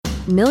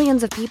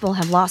Millions of people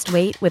have lost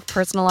weight with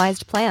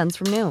personalized plans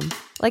from Noom.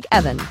 Like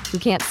Evan, who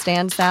can't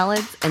stand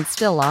salads and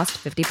still lost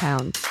 50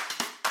 pounds.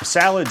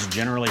 Salads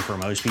generally for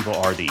most people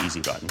are the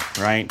easy button,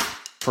 right?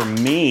 For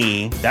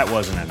me, that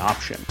wasn't an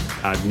option.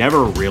 I never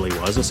really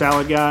was a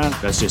salad guy.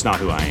 That's just not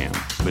who I am.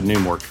 But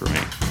Noom worked for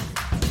me.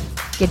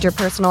 Get your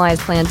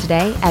personalized plan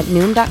today at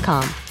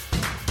Noom.com.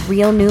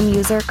 Real Noom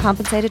user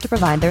compensated to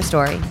provide their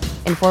story.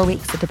 In 4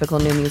 weeks, the typical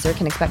Noom user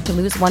can expect to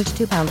lose 1 to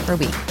 2 pounds per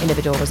week.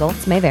 Individual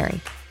results may vary.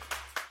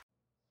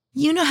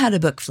 You know how to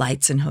book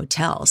flights and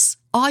hotels.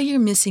 All you're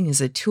missing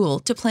is a tool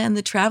to plan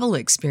the travel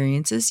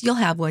experiences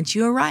you'll have once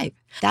you arrive.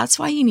 That's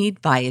why you need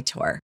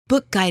Viator.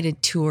 Book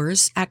guided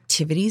tours,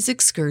 activities,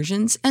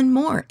 excursions, and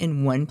more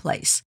in one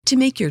place to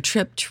make your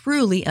trip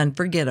truly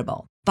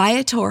unforgettable.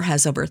 Viator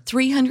has over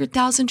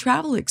 300,000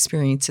 travel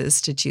experiences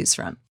to choose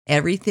from.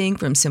 Everything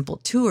from simple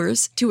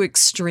tours to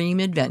extreme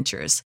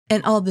adventures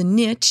and all the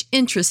niche,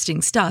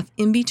 interesting stuff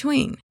in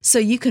between. So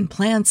you can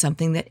plan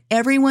something that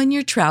everyone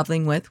you're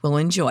traveling with will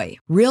enjoy.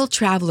 Real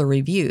traveler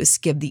reviews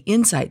give the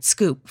inside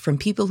scoop from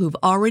people who've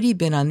already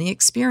been on the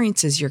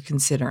experiences you're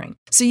considering.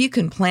 So you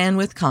can plan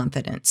with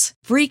confidence.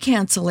 Free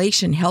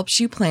cancellation helps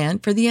you plan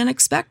for the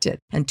unexpected.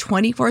 And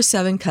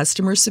 24/7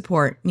 customer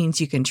support means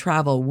you can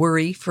travel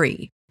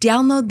worry-free.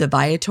 Download the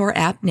Viator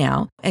app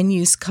now and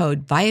use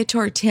code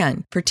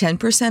Viator10 for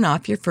 10%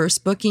 off your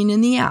first booking in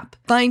the app.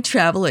 Find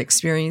travel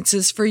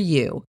experiences for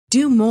you.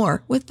 Do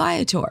more with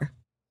Viator.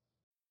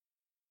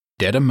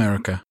 Dead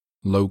America,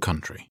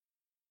 Lowcountry.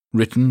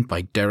 Written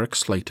by Derek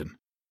Slayton.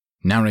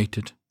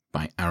 Narrated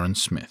by Aaron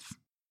Smith.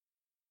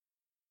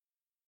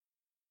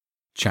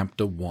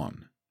 Chapter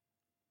 1.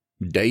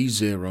 Day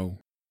 0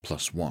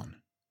 + 1.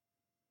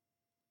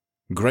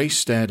 Grace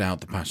stared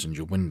out the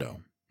passenger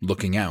window,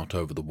 looking out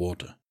over the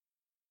water.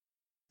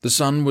 The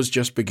sun was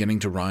just beginning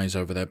to rise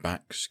over their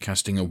backs,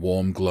 casting a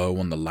warm glow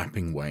on the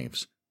lapping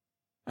waves.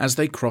 As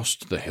they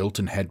crossed the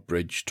Hilton Head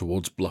Bridge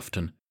towards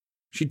Bluffton,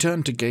 she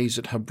turned to gaze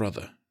at her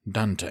brother,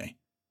 Dante,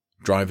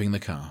 driving the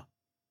car.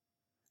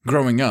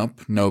 Growing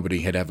up,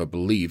 nobody had ever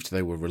believed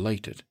they were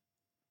related.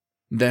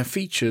 Their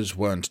features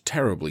weren't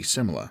terribly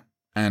similar,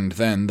 and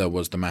then there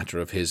was the matter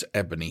of his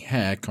ebony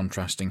hair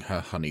contrasting her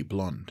honey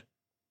blonde.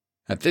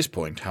 At this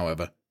point,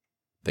 however,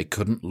 they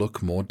couldn't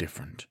look more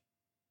different.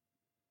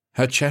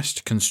 Her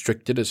chest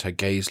constricted as her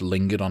gaze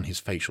lingered on his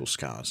facial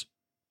scars.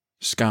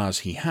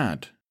 Scars he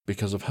had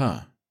because of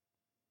her.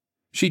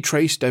 She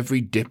traced every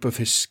dip of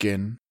his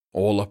skin,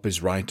 all up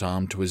his right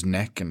arm to his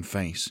neck and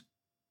face.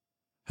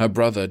 Her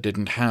brother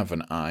didn't have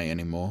an eye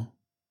anymore,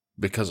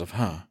 because of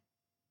her.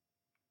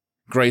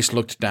 Grace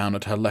looked down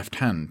at her left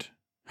hand,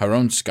 her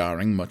own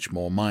scarring much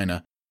more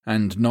minor,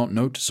 and not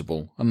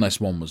noticeable unless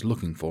one was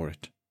looking for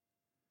it.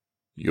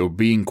 "You're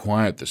being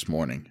quiet this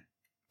morning,"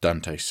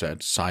 Dante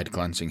said,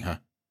 side-glancing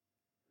her.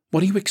 "What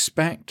do you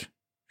expect?"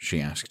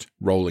 she asked,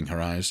 rolling her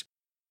eyes.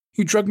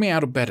 "You drug me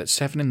out of bed at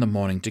 7 in the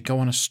morning to go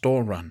on a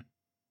store run."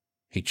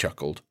 He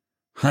chuckled.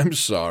 "I'm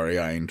sorry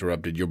I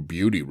interrupted your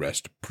beauty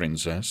rest,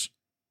 princess,"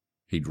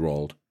 he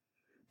drawled.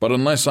 "But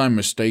unless I'm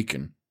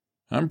mistaken,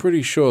 I'm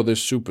pretty sure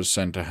this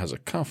supercenter has a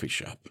coffee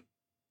shop."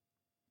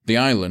 The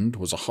island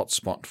was a hot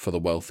spot for the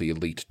wealthy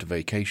elite to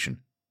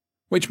vacation,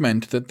 which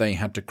meant that they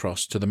had to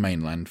cross to the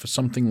mainland for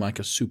something like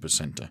a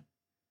supercenter,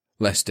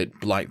 lest it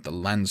blight the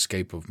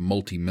landscape of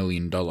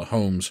multi-million-dollar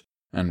homes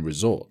and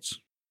resorts.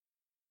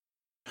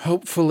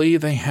 "Hopefully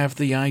they have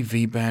the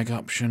IV bag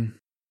option,"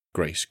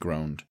 Grace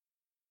groaned.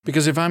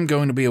 "Because if I'm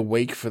going to be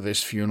awake for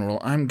this funeral,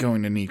 I'm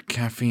going to need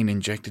caffeine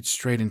injected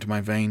straight into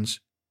my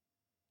veins."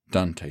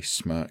 Dante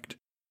smirked.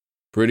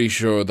 "Pretty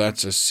sure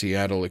that's a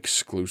Seattle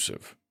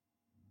exclusive."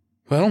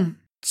 "Well,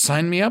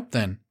 sign me up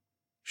then,"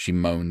 she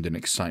moaned in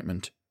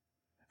excitement.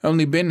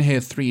 "Only been here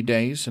 3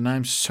 days, and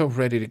I'm so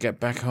ready to get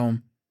back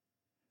home.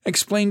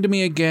 Explain to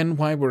me again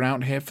why we're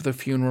out here for the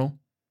funeral,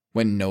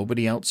 when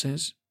nobody else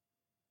is."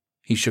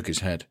 He shook his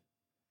head.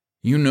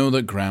 "You know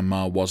that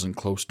Grandma wasn't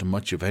close to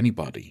much of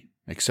anybody,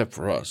 except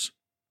for us,"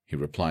 he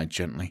replied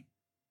gently.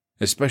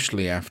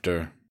 "Especially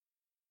after,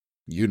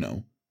 you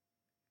know."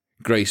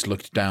 Grace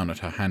looked down at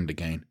her hand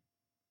again.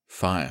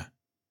 Fire.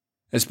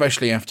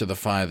 Especially after the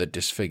fire that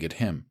disfigured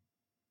him.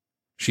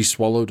 She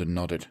swallowed and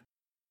nodded.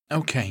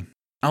 "Okay,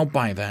 I'll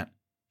buy that,"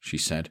 she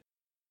said.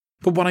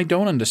 "But what I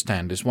don't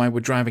understand is why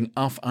we're driving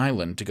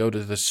off-island to go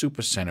to the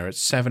supercenter at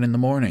 7 in the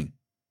morning."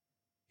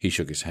 He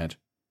shook his head.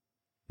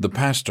 "The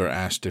pastor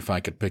asked if I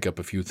could pick up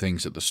a few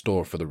things at the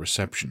store for the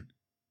reception,"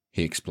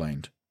 he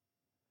explained.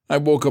 "I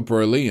woke up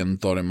early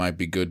and thought it might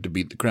be good to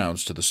beat the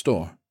crowds to the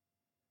store."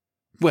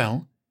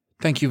 "Well,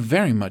 thank you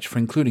very much for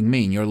including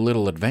me in your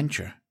little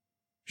adventure,"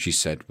 she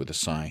said with a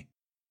sigh.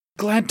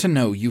 "Glad to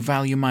know you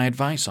value my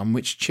advice on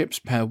which chips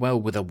pair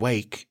well with a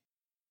wake."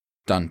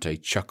 Dante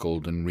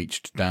chuckled and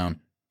reached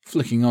down,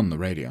 flicking on the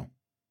radio.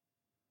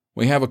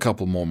 "We have a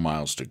couple more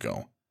miles to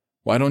go.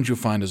 Why don't you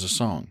find us a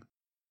song?"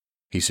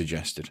 he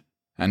suggested,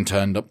 and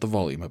turned up the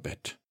volume a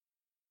bit.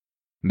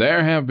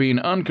 "There have been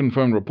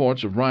unconfirmed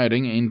reports of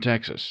rioting in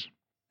Texas,"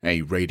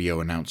 a radio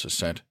announcer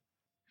said.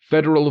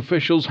 Federal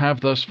officials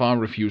have thus far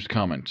refused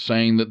comment,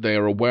 saying that they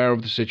are aware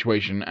of the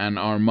situation and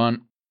are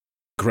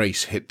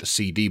Grace hit the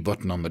CD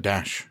button on the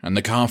dash, and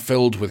the car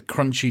filled with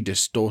crunchy,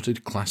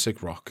 distorted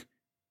classic rock.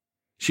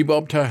 She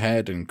bobbed her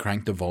head and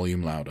cranked the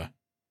volume louder.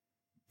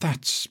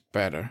 "That's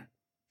better,"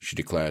 she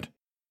declared.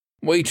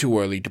 "Way too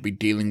early to be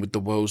dealing with the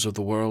woes of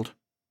the world."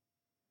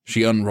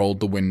 She unrolled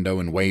the window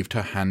and waved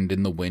her hand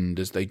in the wind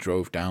as they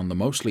drove down the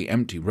mostly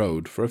empty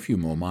road for a few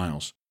more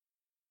miles.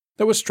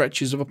 There were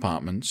stretches of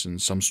apartments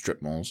and some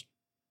strip malls,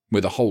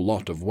 with a whole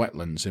lot of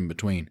wetlands in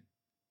between.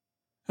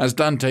 As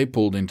Dante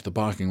pulled into the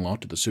parking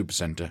lot of the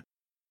supercenter,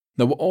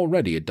 there were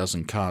already a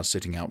dozen cars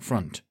sitting out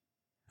front,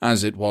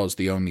 as it was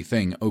the only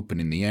thing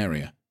open in the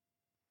area.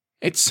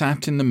 It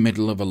sat in the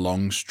middle of a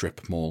long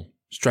strip mall,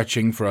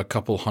 stretching for a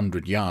couple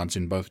 100 yards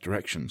in both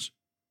directions.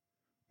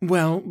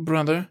 "Well,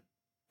 brother,"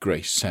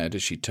 Grace said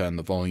as she turned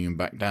the volume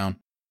back down,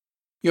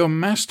 "your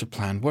master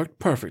plan worked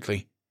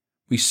perfectly.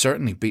 We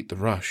certainly beat the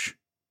rush."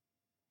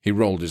 He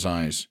rolled his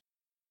eyes.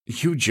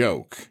 "You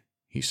joke,"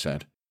 he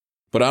said,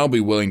 "but I'll be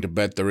willing to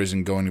bet there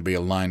isn't going to be a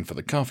line for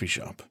the coffee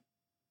shop."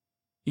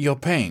 "You're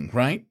paying,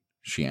 right?"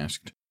 she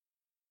asked.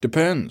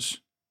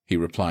 "Depends," he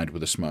replied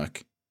with a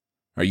smirk.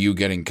 "Are you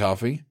getting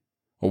coffee?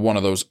 Or one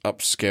of those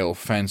upscale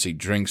fancy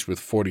drinks with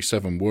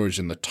 47 words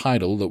in the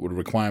title that would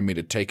require me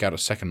to take out a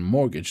second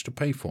mortgage to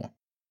pay for?"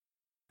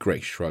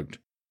 Grace shrugged.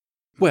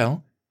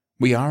 "Well,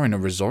 we are in a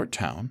resort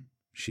town,"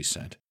 she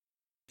said.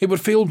 "It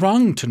would feel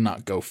wrong to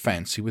not go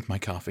fancy with my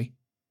coffee.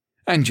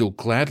 And you'll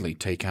gladly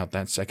take out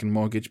that second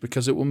mortgage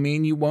because it will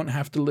mean you won't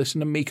have to listen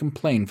to me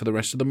complain for the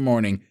rest of the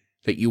morning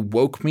that you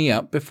woke me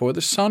up before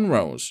the sun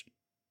rose."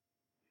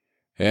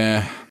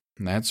 "Yeah,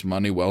 that's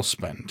money well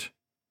spent,"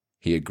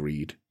 he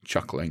agreed,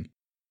 chuckling.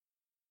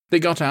 They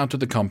got out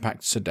of the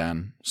compact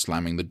sedan,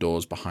 slamming the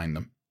doors behind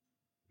them.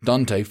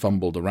 Dante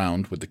fumbled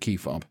around with the key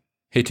fob,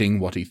 hitting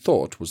what he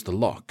thought was the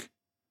lock,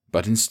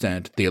 but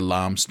instead the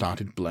alarm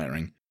started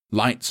blaring,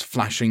 lights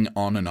flashing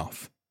on and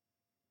off.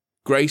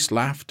 Grace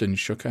laughed and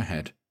shook her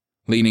head,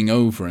 leaning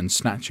over and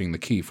snatching the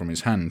key from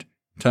his hand,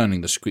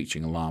 turning the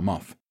screeching alarm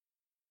off.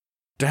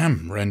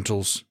 "Damn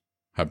rentals,"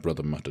 her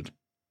brother muttered.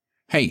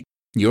 "Hey,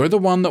 you're the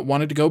one that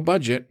wanted to go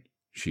budget,"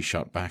 she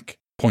shot back,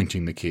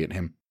 pointing the key at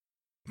him.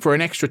 "For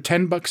an extra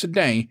 $10 a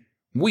day,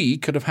 we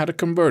could have had a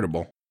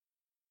convertible."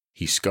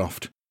 He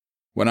scoffed.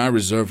 "When I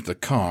reserved the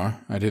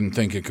car, I didn't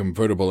think a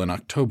convertible in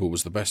October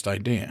was the best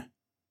idea,"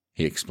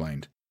 he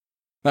explained.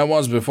 "That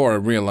was before I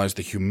realized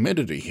the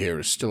humidity here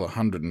is still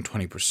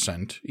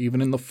 120%,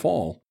 even in the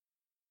fall."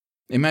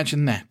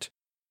 "Imagine that.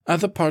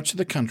 Other parts of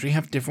the country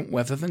have different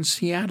weather than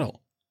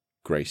Seattle,"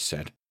 Grace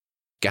said,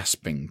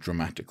 gasping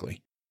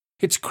dramatically.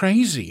 "It's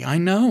crazy, I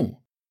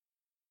know."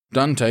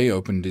 Dante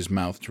opened his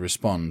mouth to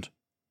respond,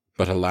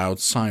 but a loud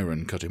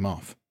siren cut him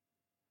off.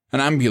 An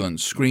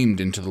ambulance screamed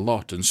into the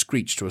lot and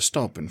screeched to a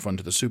stop in front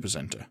of the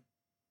supercenter.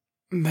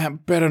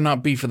 "That better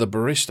not be for the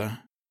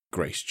barista,"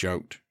 Grace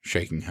joked,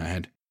 shaking her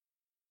head.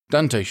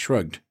 Dante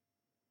shrugged.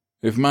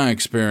 "If my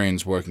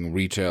experience working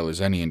retail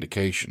is any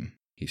indication,"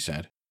 he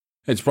said,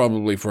 "it's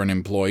probably for an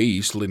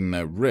employee slitting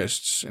their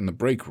wrists in the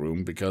break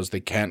room because they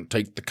can't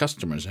take the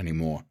customers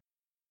anymore."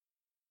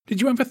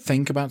 "Did you ever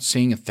think about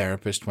seeing a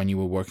therapist when you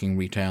were working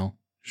retail?"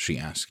 she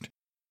asked,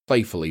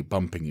 playfully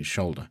bumping his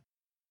shoulder.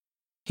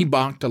 He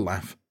barked a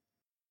laugh.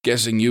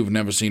 "Guessing you've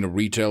never seen a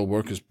retail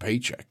worker's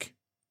paycheck."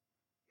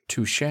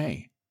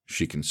 "Touché,"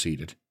 she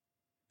conceded,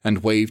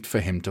 and waved for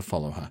him to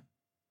follow her.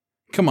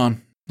 "Come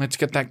on, let's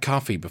get that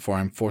coffee before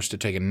I'm forced to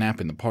take a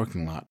nap in the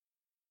parking lot."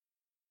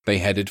 They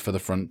headed for the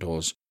front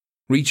doors,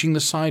 reaching the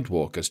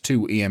sidewalk as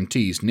two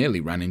EMTs nearly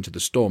ran into the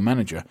store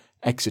manager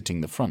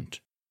exiting the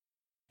front.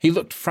 He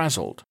looked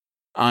frazzled,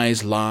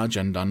 eyes large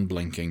and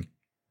unblinking,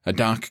 a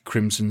dark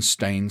crimson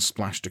stain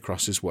splashed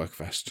across his work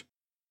vest.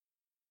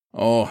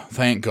 "Oh,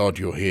 thank God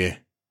you're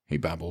here," he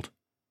babbled.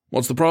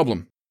 "What's the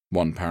problem?"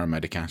 one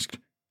paramedic asked.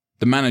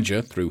 The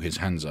manager threw his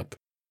hands up.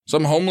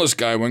 "Some homeless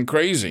guy went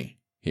crazy,"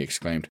 he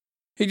exclaimed.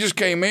 "He just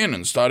came in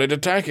and started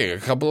attacking a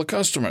couple of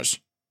customers."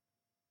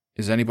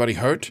 "Is anybody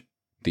hurt?"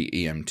 the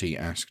EMT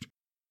asked.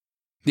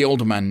 The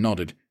older man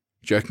nodded,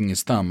 jerking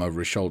his thumb over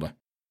his shoulder.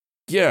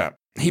 "Yeah,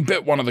 he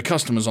bit one of the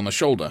customers on the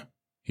shoulder,"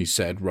 he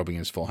said, rubbing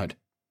his forehead.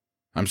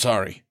 "I'm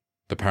sorry,"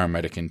 the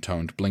paramedic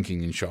intoned,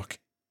 blinking in shock.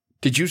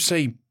 "Did you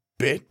say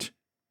bit?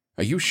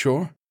 Are you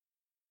sure?"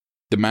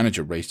 The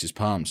manager raised his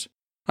palms.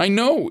 "I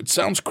know, it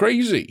sounds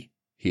crazy,"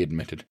 he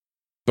admitted.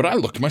 "But I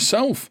looked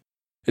myself.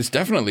 It's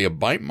definitely a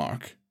bite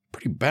mark.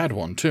 Pretty bad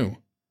one,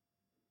 too."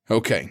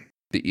 "Okay,"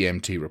 the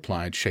EMT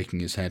replied, shaking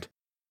his head.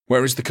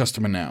 "Where is the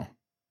customer now?"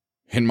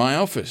 "In my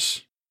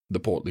office," the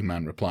portly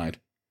man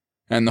replied.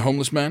 "And the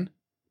homeless man?"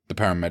 the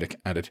paramedic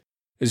added.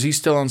 "Is he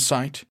still on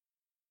site?"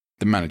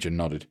 The manager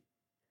nodded.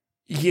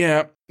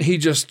 "Yeah, he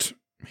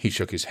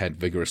shook his head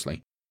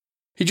vigorously.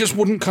 "He just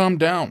wouldn't calm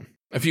down.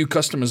 A few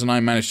customers and I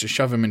managed to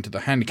shove him into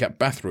the handicapped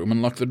bathroom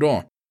and lock the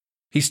door.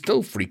 He's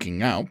still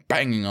freaking out,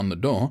 banging on the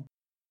door.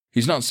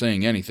 He's not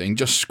saying anything,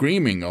 just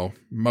screaming or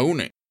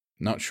moaning.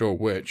 Not sure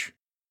which."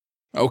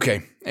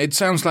 "Okay, it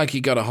sounds like he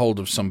got a hold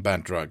of some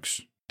bad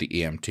drugs," the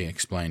EMT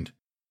explained.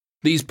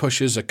 These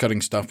pushers are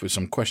cutting stuff with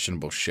some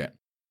questionable shit.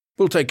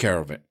 We'll take care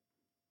of it."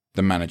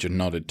 The manager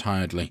nodded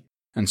tiredly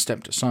and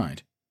stepped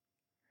aside.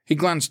 He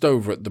glanced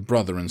over at the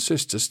brother and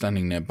sister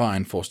standing nearby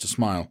and forced a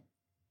smile.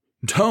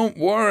 "Don't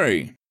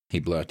worry," he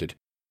blurted.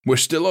 "We're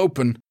still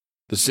open.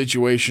 The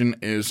situation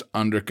is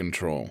under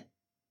control."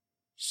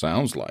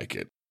 "Sounds like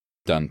it,"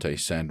 Dante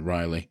said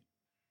wryly.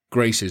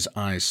 Grace's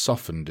eyes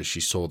softened as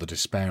she saw the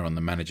despair on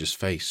the manager's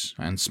face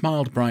and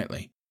smiled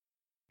brightly.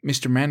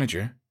 "Mr.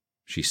 Manager,"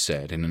 she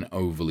said in an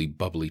overly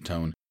bubbly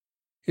tone,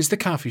 "is the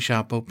coffee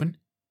shop open?"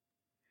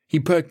 He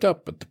perked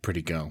up at the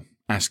pretty girl,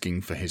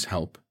 asking for his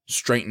help,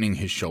 straightening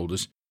his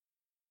shoulders.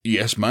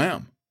 "Yes,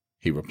 ma'am,"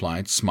 he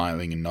replied,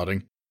 smiling and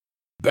nodding.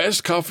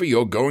 "Best coffee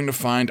you're going to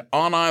find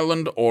on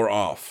island or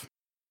off."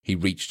 He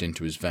reached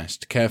into his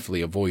vest,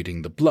 carefully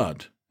avoiding the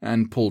blood,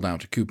 and pulled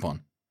out a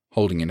coupon,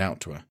 holding it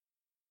out to her.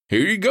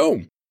 "Here you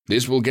go.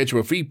 This will get you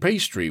a free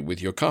pastry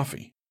with your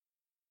coffee."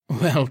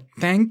 "Well,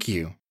 thank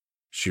you,"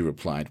 she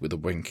replied with a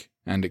wink,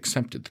 and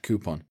accepted the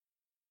coupon.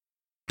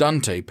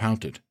 Dante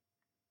pouted.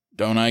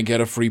 "Don't I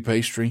get a free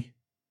pastry?"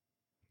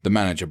 The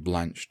manager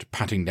blanched,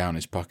 patting down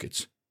his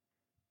pockets.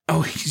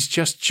 "Oh, he's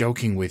just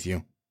joking with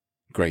you,"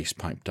 Grace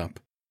piped up,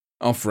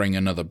 offering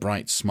another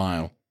bright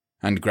smile,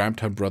 and grabbed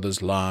her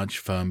brother's large,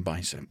 firm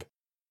bicep.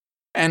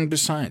 "And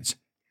besides,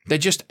 they're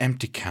just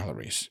empty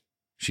calories,"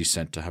 she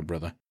said to her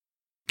brother.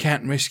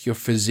 "Can't risk your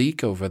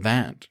physique over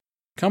that.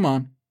 Come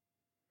on."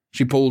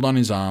 She pulled on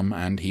his arm,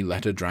 and he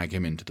let her drag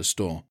him into the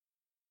store.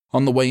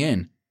 On the way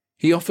in,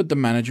 he offered the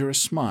manager a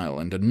smile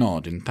and a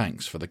nod in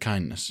thanks for the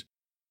kindness.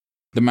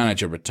 The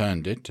manager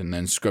returned it and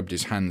then scrubbed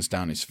his hands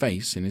down his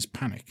face in his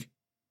panic.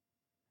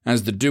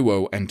 As the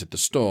duo entered the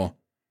store,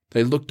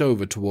 they looked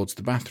over towards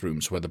the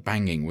bathrooms where the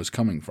banging was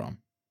coming from.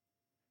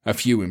 A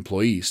few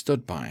employees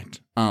stood by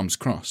it, arms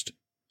crossed,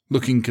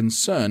 looking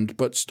concerned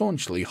but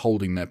staunchly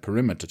holding their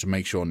perimeter to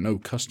make sure no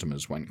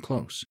customers went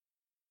close.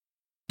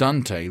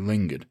 Dante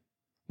lingered,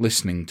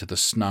 listening to the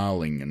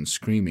snarling and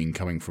screaming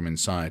coming from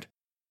inside.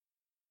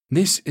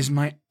 "This is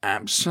my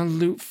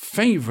absolute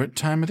favorite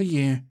time of the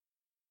year,"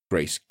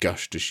 Grace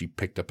gushed as she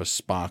picked up a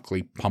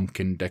sparkly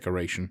pumpkin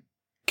decoration.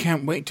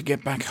 "Can't wait to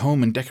get back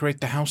home and decorate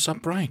the house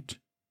up right."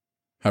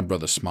 Her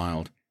brother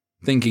smiled,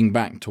 thinking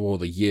back to all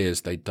the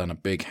years they'd done a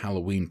big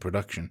Halloween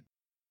production,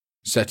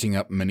 setting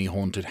up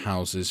mini-haunted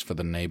houses for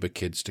the neighbor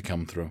kids to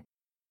come through.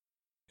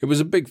 It was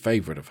a big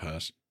favorite of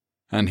hers,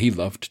 and he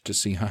loved to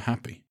see her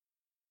happy.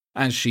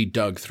 As she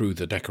dug through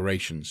the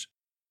decorations,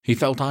 he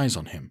felt eyes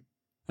on him,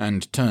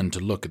 and turned to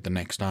look at the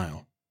next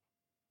aisle.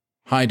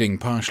 Hiding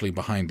partially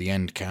behind the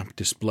end cap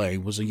display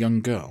was a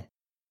young girl,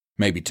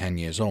 maybe 10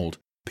 years old,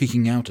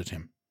 peeking out at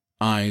him,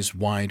 eyes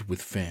wide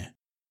with fear.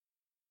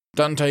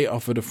 Dante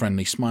offered a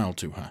friendly smile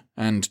to her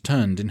and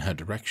turned in her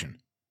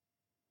direction.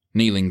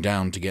 Kneeling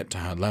down to get to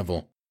her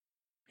level,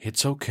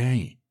 "It's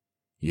okay.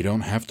 You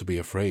don't have to be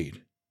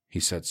afraid," he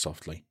said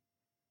softly.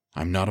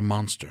 "I'm not a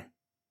monster."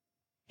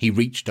 He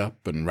reached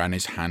up and ran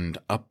his hand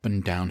up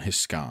and down his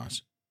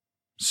scars.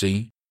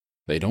 "See,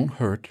 they don't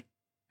hurt,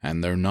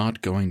 and they're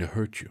not going to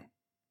hurt you.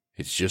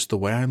 It's just the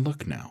way I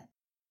look now."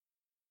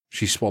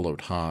 She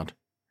swallowed hard,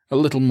 a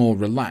little more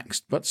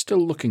relaxed but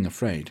still looking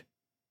afraid.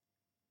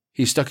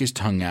 He stuck his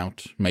tongue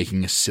out,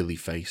 making a silly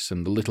face,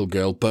 and the little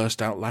girl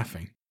burst out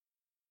laughing.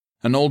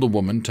 An older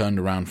woman turned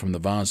around from the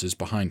vases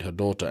behind her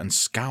daughter and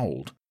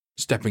scowled,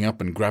 stepping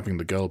up and grabbing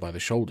the girl by the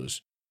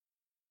shoulders.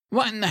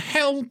 "What in the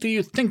hell do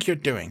you think you're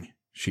doing?"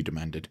 she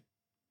demanded.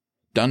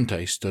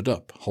 Dante stood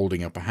up,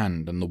 holding up a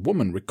hand, and the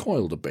woman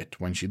recoiled a bit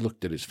when she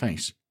looked at his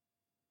face.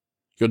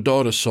 "Your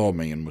daughter saw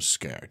me and was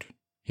scared,"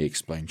 he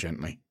explained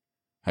gently.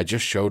 "I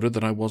just showed her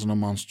that I wasn't a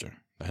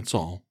monster, that's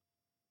all."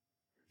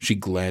 She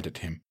glared at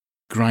him,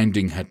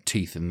 grinding her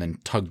teeth, and then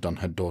tugged on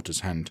her daughter's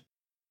hand.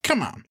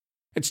 "Come on,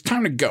 it's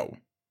time to go,"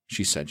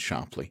 she said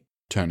sharply,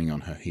 turning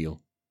on her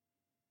heel.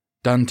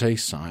 Dante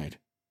sighed.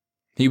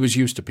 He was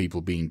used to people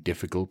being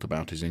difficult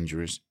about his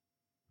injuries,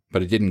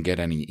 but it didn't get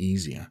any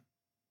easier.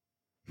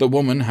 The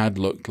woman had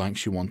looked like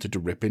she wanted to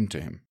rip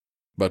into him,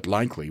 but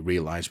likely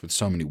realized with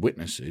so many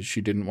witnesses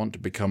she didn't want to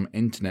become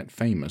internet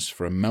famous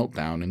for a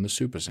meltdown in the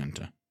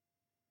supercenter.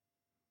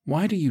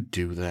 "Why do you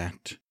do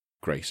that?"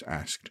 Grace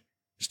asked,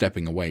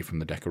 stepping away from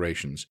the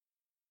decorations.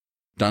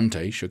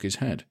 Dante shook his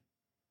head.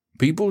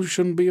 "People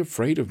shouldn't be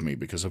afraid of me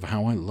because of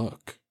how I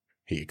look,"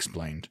 he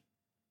explained.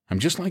 "I'm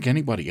just like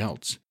anybody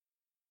else."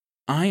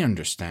 "I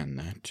understand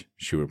that,"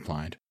 she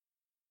replied.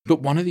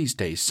 "But one of these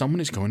days someone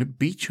is going to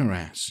beat your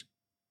ass."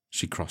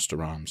 She crossed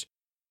her arms.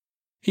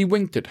 He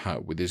winked at her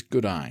with his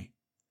good eye.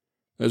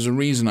 "There's a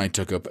reason I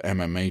took up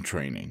MMA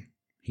training,"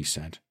 he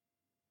said.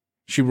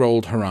 She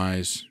rolled her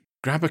eyes.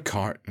 "Grab a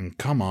cart and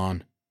come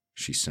on,"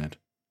 she said.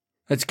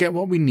 "Let's get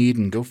what we need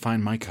and go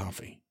find my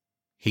coffee."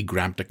 He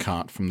grabbed a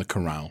cart from the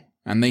corral,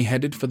 and they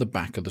headed for the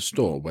back of the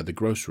store where the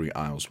grocery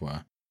aisles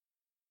were.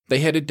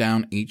 They headed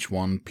down each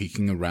one,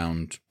 peeking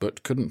around,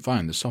 but couldn't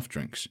find the soft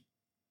drinks.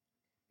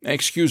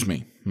 "Excuse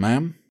me,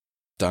 ma'am,"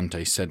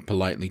 Dante said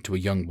politely to a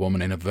young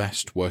woman in a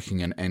vest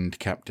working an end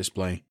cap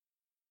display.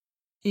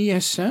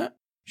 "Yes, sir,"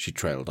 she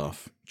trailed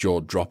off, jaw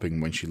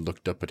dropping when she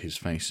looked up at his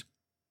face.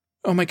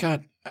 "Oh my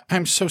God,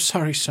 I'm so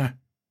sorry, sir,"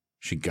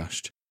 she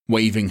gushed,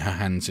 waving her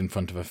hands in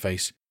front of her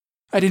face.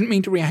 "I didn't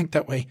mean to react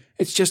that way.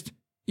 It's just,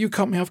 you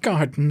caught me off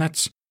guard, and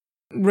that's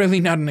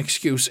really not an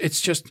excuse. It's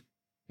just—"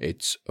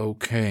 "It's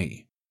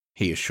okay,"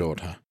 he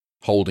assured her,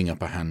 holding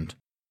up a hand.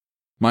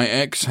 "My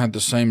ex had the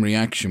same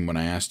reaction when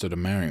I asked her to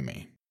marry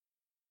me."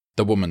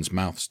 The woman's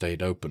mouth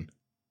stayed open,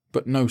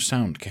 but no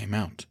sound came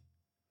out,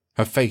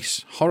 her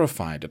face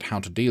horrified at how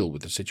to deal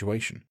with the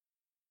situation.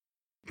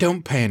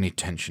 "Don't pay any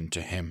attention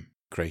to him,"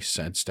 Grace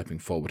said, stepping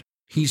forward.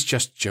 "He's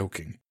just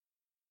joking."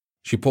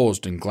 She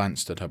paused and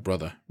glanced at her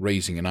brother,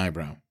 raising an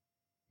eyebrow.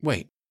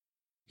 "Wait,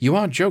 you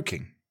are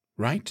joking,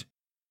 right?"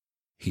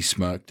 He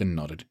smirked and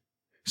nodded.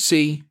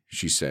 "See,"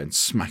 she said,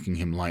 smacking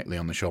him lightly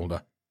on the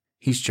shoulder.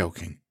 "He's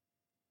joking."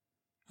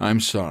 "I'm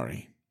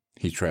sorry,"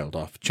 he trailed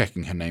off,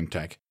 checking her name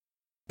tag.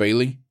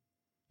 "Bailey?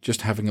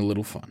 Just having a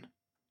little fun."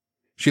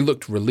 She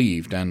looked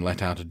relieved and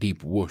let out a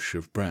deep whoosh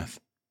of breath,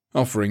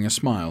 offering a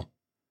smile.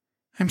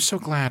 "I'm so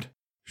glad,"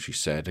 she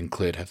said, and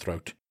cleared her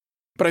throat.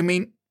 "But I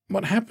mean,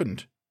 what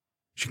happened?"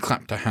 She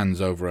clapped her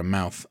hands over her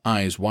mouth,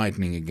 eyes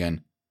widening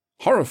again.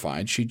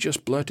 Horrified, she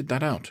just blurted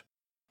that out.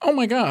 "Oh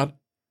my God,"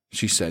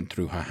 she said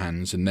through her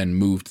hands, and then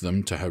moved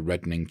them to her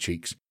reddening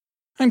cheeks.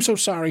 "I'm so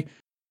sorry.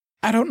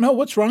 I don't know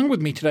what's wrong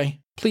with me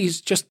today.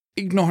 Please, just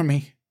ignore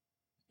me."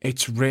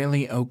 "It's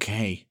really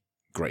okay,"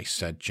 Grace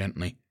said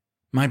gently.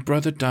 "My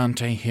brother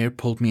Dante here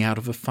pulled me out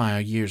of a fire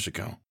years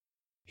ago.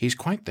 He's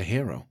quite the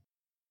hero."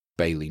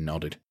 Bailey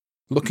nodded,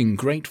 looking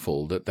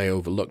grateful that they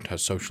overlooked her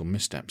social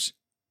missteps.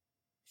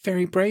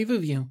 "Very brave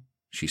of you,"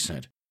 she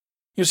said.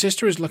 "Your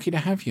sister is lucky to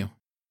have you."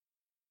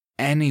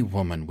 "Any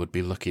woman would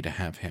be lucky to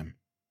have him,"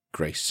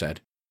 Grace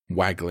said,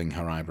 waggling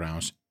her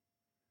eyebrows.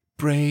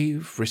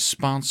 "Brave,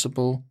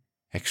 responsible,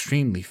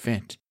 extremely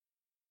fit.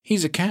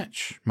 He's a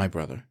catch, my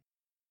brother."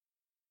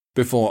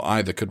 Before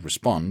either could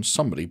respond,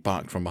 somebody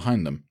barked from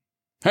behind them.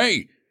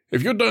 "Hey,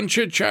 if you're done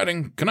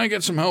chit-chatting, can I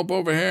get some help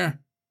over here?"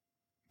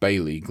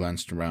 Bailey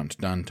glanced around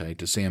Dante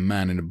to see a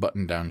man in a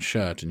button-down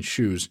shirt and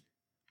shoes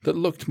that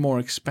looked more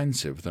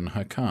expensive than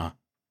her car.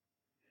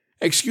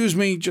 "Excuse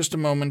me, just a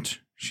moment,"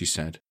 she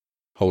said,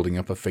 holding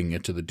up a finger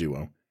to the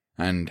duo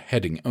and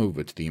heading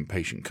over to the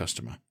impatient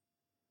customer.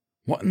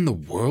 "What in the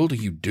world are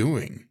you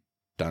doing?"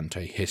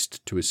 Dante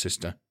hissed to his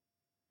sister.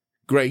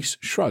 Grace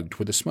shrugged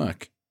with a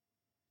smirk.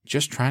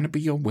 "Just trying to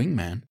be your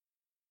wingman."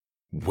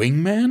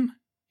 "Wingman?"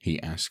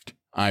 he asked,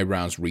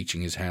 eyebrows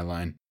reaching his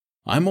hairline.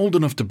 "I'm old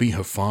enough to be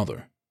her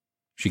father."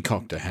 She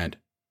cocked her head.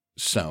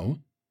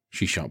 "So?"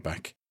 she shot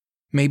back.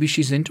 "Maybe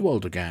she's into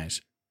older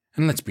guys.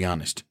 And let's be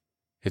honest,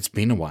 it's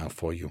been a while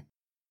for you."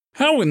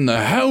 "How in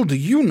the hell do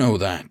you know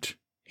that?"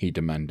 he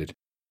demanded.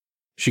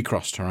 She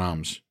crossed her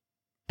arms.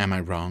 "Am I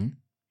wrong?"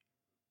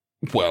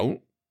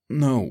 "Well,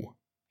 no,"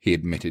 he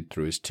admitted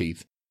through his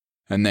teeth,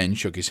 and then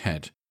shook his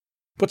head.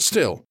 "But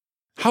still,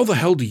 how the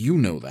hell do you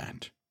know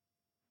that?"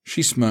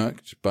 She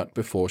smirked, but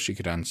before she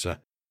could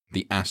answer,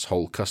 the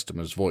asshole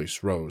customer's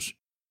voice rose.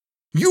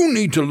 "You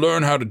need to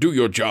learn how to do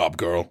your job,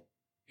 girl,"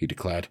 he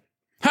declared.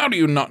 "How do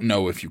you not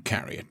know if you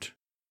carry it?"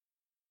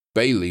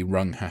 Bailey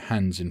wrung her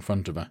hands in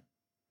front of her.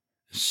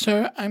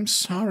 "Sir, I'm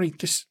sorry,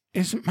 this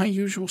isn't my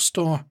usual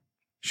store,"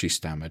 she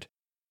stammered.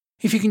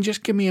 "If you can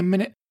just give me a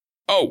minute—"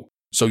 "Oh,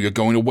 so you're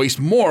going to waste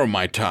more of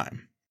my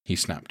time," he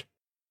snapped.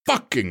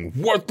 "Fucking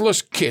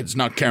worthless kids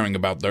not caring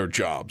about their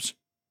jobs."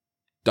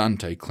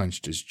 Dante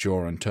clenched his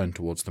jaw and turned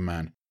towards the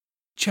man.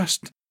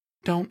 "Just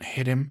don't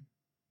hit him,"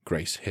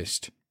 Grace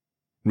hissed,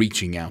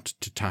 reaching out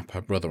to tap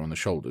her brother on the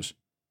shoulders.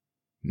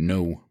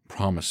 "No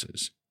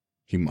promises,"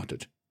 he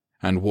muttered,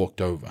 and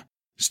walked over,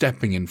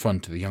 stepping in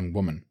front of the young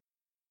woman.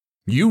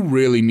 "You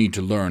really need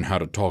to learn how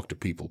to talk to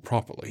people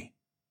properly,"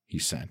 he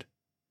said.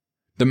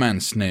 The man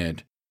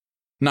sneered.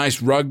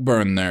 "Nice rug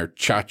burn there,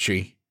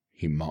 Chachi,"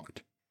 he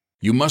mocked.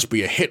 "You must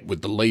be a hit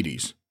with the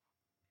ladies."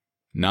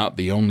 "Not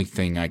the only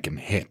thing I can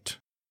hit,"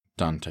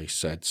 Dante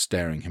said,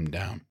 staring him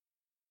down.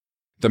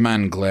 The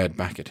man glared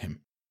back at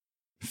him,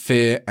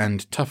 fear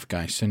and tough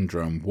guy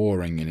syndrome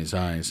warring in his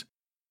eyes.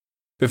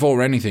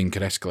 Before anything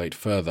could escalate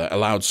further, a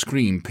loud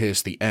scream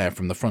pierced the air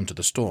from the front of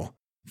the store,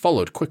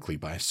 followed quickly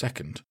by a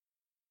second.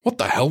 "What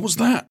the hell was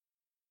that?"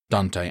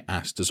 Dante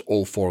asked as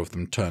all four of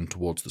them turned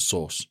towards the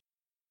source.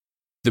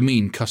 The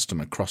mean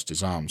customer crossed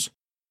his arms.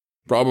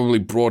 "Probably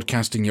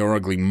broadcasting your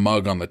ugly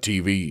mug on the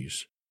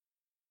TVs."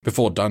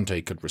 Before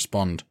Dante could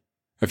respond,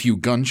 a few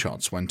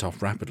gunshots went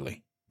off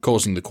rapidly,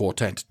 causing the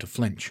quartet to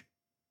flinch.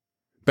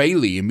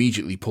 Bailey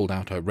immediately pulled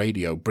out her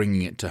radio,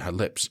 bringing it to her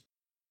lips.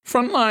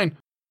 "Frontline,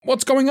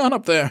 what's going on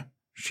up there?"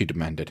 she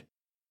demanded.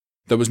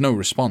 There was no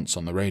response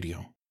on the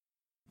radio.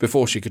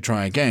 Before she could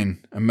try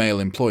again, a male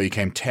employee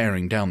came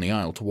tearing down the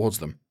aisle towards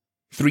them.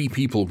 3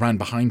 people ran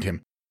behind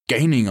him,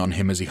 gaining on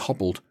him as he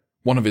hobbled,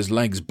 one of his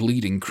legs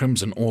bleeding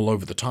crimson all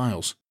over the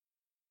tiles.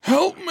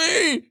 "Help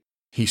me!"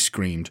 he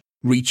screamed,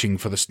 reaching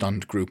for the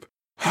stunned group.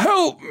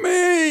 "Help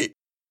me!"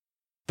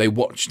 They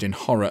watched in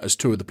horror as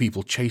 2 of the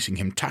people chasing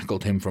him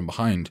tackled him from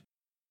behind.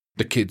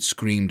 The kid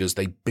screamed as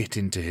they bit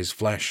into his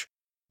flesh,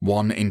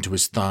 one into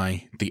his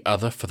thigh, the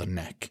other for the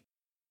neck.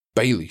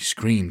 Bailey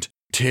screamed,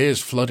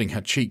 tears flooding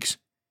her cheeks,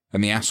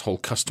 and the asshole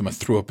customer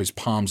threw up his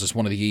palms as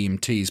one of the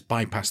EMTs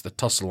bypassed the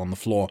tussle on the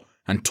floor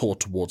and tore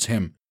towards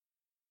him.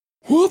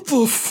 "What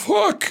the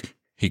fuck?"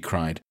 he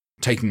cried,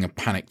 taking a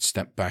panicked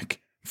step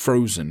back,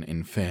 frozen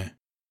in fear.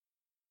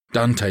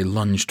 Dante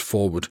lunged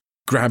forward,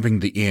 grabbing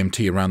the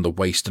EMT around the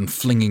waist and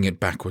flinging it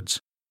backwards.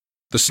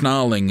 The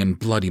snarling and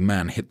bloody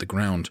man hit the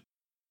ground,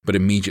 but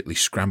immediately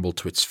scrambled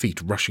to its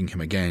feet, rushing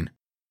him again.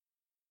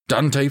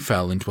 Dante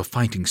fell into a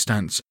fighting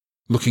stance,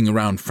 looking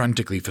around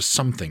frantically for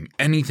something,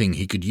 anything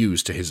he could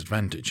use to his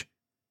advantage.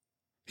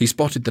 He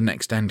spotted the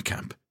next end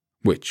cap,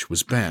 which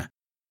was bare,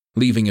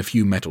 leaving a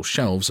few metal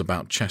shelves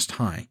about chest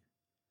high.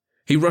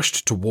 He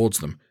rushed towards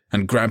them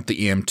and grabbed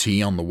the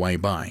EMT on the way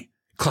by,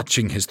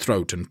 clutching his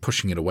throat and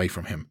pushing it away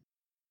from him.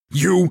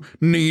 "You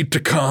need to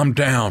calm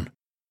down,"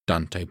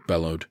 Dante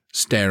bellowed,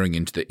 staring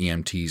into the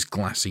EMT's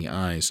glassy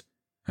eyes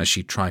as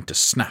she tried to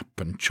snap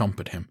and chomp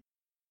at him.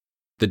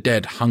 The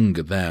dead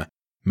hunger there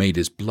made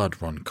his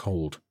blood run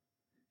cold,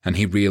 and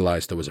he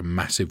realized there was a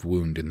massive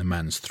wound in the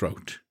man's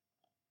throat.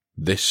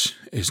 This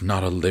is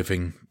not a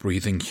living,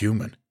 breathing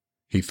human,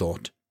 he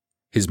thought,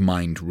 his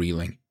mind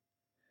reeling.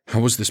 How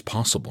was this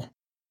possible?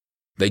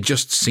 They'd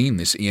just seen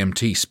this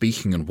EMT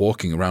speaking and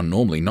walking around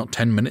normally not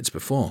 10 minutes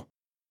before.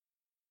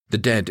 The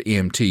dead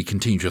EMT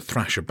continued to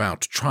thrash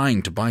about,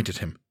 trying to bite at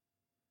him.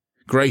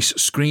 Grace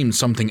screamed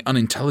something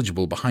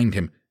unintelligible behind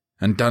him,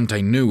 and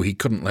Dante knew he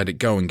couldn't let it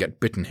go and get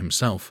bitten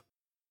himself.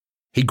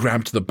 He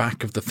grabbed the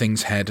back of the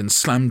thing's head and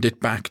slammed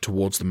it back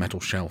towards the metal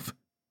shelf.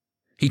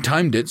 He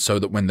timed it so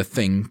that when the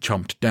thing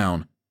chomped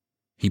down,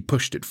 he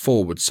pushed it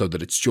forward so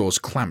that its jaws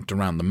clamped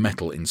around the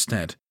metal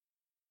instead.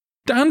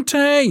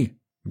 "Dante!"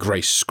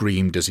 Grace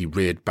screamed as he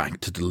reared back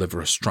to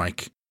deliver a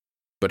strike,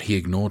 but he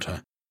ignored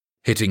her,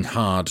 hitting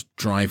hard,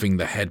 driving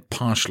the head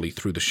partially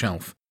through the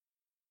shelf.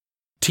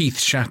 Teeth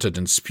shattered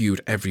and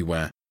spewed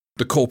everywhere,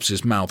 the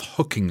corpse's mouth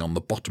hooking on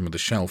the bottom of the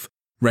shelf,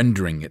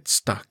 rendering it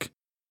stuck.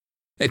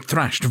 It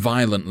thrashed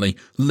violently,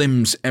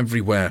 limbs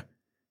everywhere,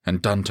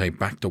 and Dante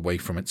backed away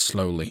from it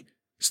slowly,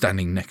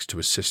 standing next to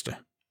his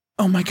sister.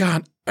 "Oh my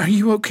God, are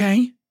you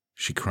okay?"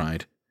 she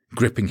cried,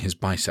 gripping his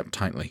bicep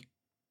tightly.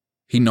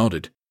 He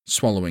nodded,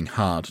 swallowing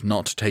hard,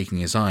 not taking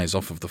his eyes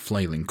off of the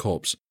flailing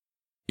corpse.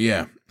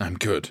 "Yeah, I'm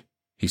good,"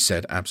 he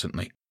said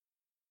absently.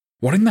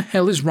 "What in the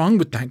hell is wrong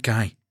with that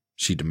guy?"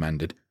 she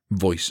demanded,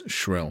 voice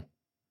shrill.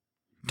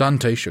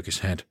 Dante shook his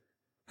head.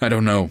 "I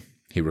don't know,"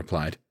 he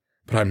replied,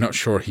 "but I'm not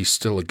sure he's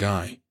still a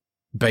guy."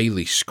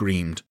 Bailey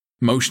screamed,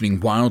 motioning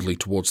wildly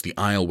towards the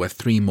aisle where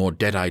 3 more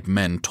dead-eyed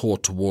men tore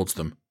towards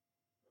them.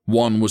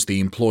 One was the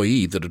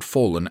employee that had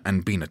fallen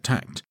and been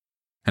attacked,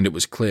 and it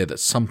was clear that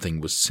something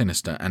was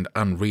sinister and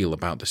unreal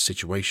about the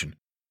situation.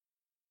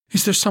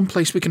 "Is there some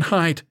place we can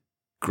hide?"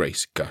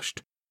 Grace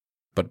gushed.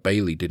 But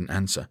Bailey didn't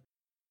answer,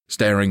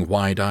 staring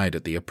wide-eyed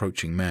at the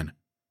approaching men.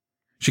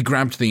 She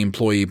grabbed the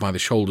employee by the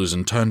shoulders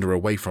and turned her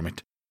away from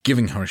it,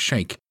 giving her a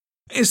shake.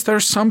 "Is there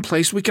some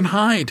place we can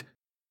hide?"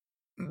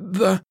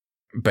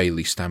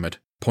 Bailey stammered,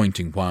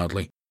 pointing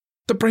wildly.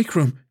 "The break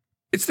room.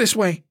 It's this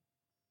way."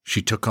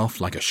 She took off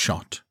like a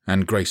shot,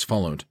 and Grace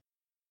followed.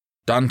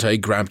 Dante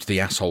grabbed the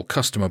asshole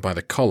customer by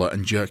the collar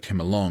and jerked him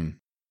along,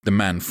 the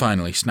man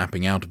finally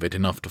snapping out of it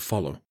enough to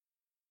follow.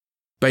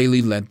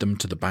 Bailey led them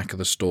to the back of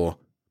the store,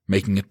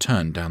 making a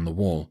turn down the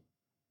wall.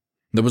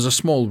 There was a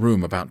small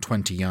room about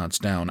 20 yards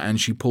down,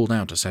 and she pulled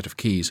out a set of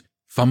keys,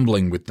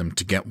 fumbling with them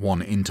to get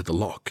one into the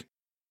lock.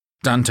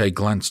 Dante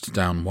glanced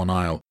down one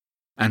aisle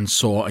and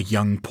saw a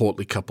young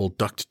portly couple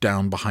ducked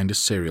down behind a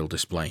cereal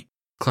display,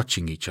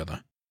 clutching each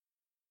other.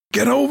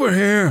 "Get over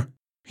here!"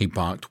 he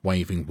barked,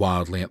 waving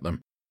wildly at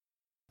them.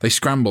 They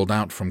scrambled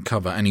out from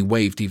cover, and he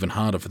waved even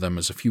harder for them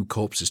as a few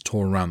corpses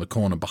tore around the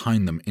corner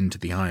behind them into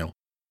the aisle.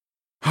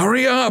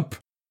 "Hurry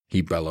up!"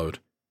 he bellowed,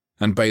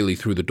 and Bailey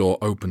threw the door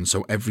open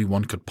so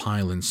everyone could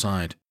pile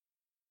inside.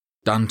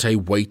 Dante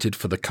waited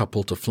for the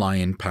couple to fly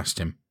in past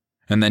him,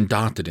 and then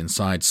darted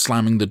inside,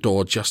 slamming the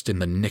door just in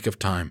the nick of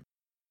time.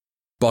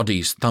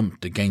 Bodies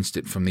thumped against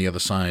it from the other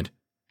side,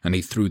 and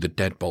he threw the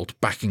deadbolt,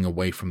 backing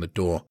away from the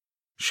door,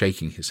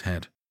 shaking his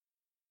head.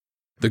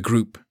 The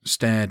group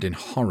stared in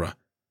horror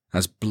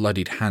as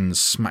bloodied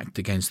hands smacked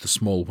against the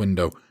small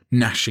window,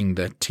 gnashing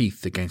their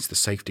teeth against the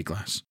safety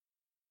glass.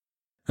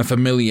 A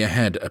familiar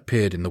head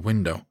appeared in the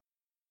window.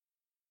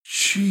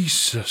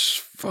 "Jesus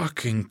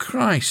fucking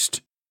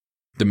Christ,"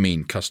 the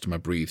mean customer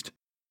breathed.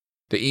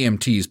 The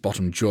EMT's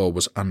bottom jaw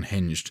was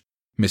unhinged,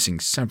 missing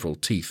several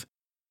teeth,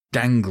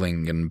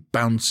 dangling and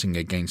bouncing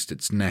against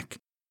its neck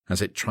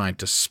as it tried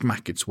to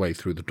smack its way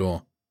through the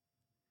door.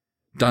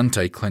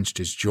 Dante clenched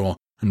his jaw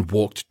and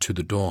walked to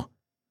the door,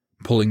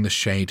 pulling the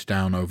shade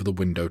down over the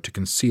window to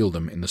conceal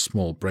them in the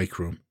small break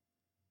room.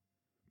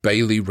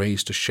 Bailey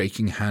raised a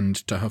shaking hand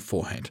to her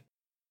forehead.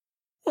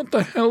 "What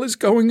the hell is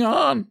going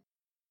on?"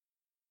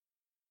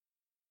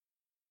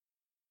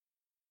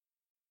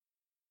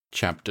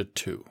 Chapter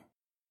 2.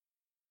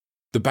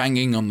 The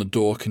banging on the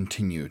door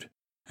continued,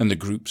 and the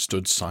group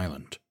stood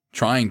silent,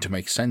 trying to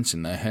make sense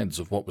in their heads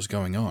of what was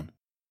going on.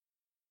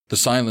 The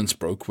silence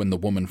broke when the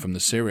woman from the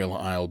cereal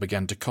aisle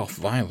began to cough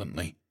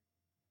violently.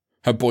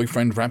 Her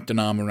boyfriend wrapped an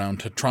arm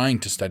around her, trying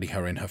to steady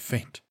her in her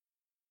fit.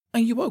 "Are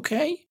you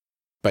okay?"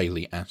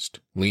 Bailey asked,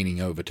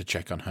 leaning over to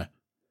check on her.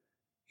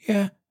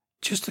 "Yeah,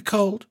 just a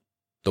cold,"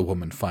 the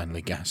woman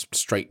finally gasped,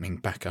 straightening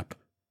back up.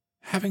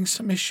 "Having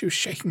some issues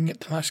shaking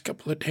it the last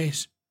couple of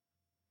days."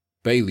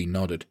 Bailey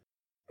nodded.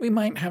 "We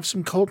might have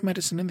some cold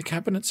medicine in the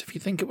cabinets if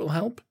you think it will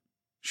help,"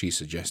 she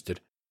suggested,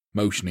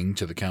 motioning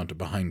to the counter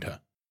behind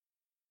her.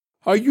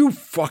 "Are you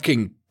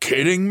fucking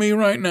kidding me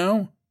right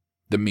now?"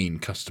 the mean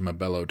customer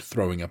bellowed,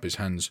 throwing up his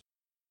hands.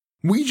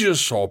 "We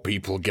just saw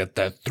people get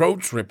their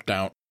throats ripped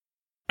out,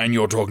 and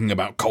you're talking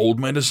about cold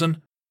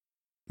medicine?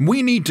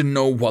 We need to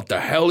know what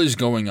the hell is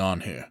going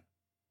on here."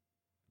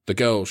 The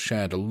girl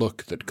shared a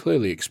look that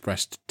clearly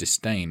expressed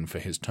disdain for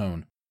his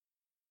tone.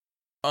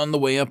 "On the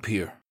way up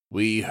here,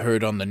 we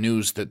heard on the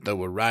news that there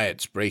were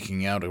riots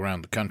breaking out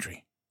around the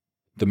country,"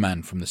 the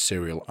man from the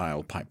cereal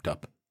aisle piped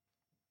up.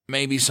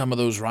 "Maybe some of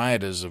those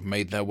rioters have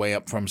made their way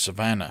up from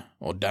Savannah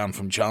or down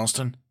from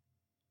Charleston?"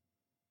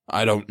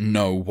 "I don't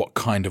know what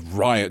kind of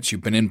riots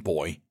you've been in,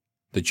 boy,"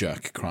 the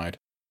jerk cried.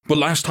 "But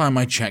last time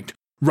I checked,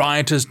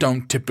 rioters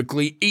don't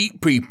typically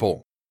eat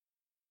people."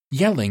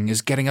 "Yelling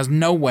is getting us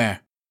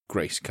nowhere,"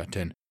 Grace cut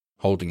in,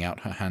 holding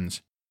out her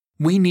hands.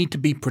 "We need to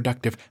be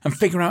productive and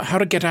figure out how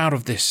to get out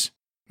of this.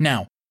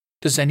 Now,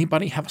 does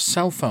anybody have a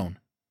cell phone?"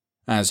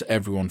 As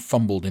everyone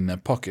fumbled in their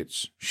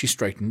pockets, she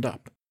straightened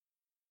up.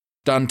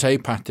 Dante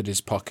patted his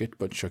pocket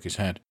but shook his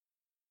head.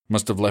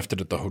 "Must have left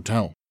it at the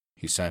hotel,"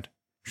 he said,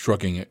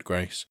 shrugging at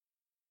Grace.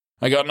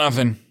 "I got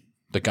nothing,"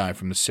 the guy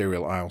from the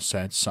cereal aisle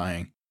said,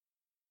 sighing.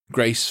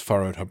 Grace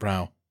furrowed her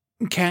brow.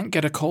 "Can't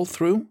get a call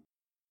through?"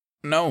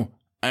 "No,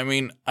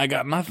 I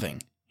got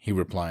nothing," he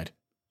replied,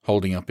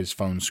 holding up his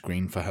phone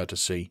screen for her to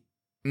see.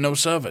 "No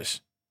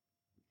service."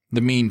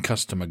 The mean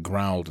customer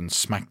growled and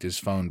smacked his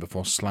phone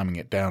before slamming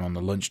it down on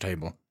the lunch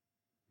table.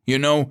 "You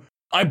know,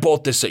 I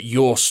bought this at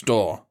your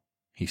store,"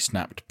 he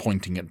snapped,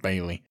 pointing at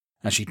Bailey,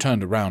 as she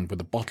turned around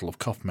with a bottle of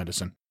cough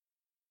medicine.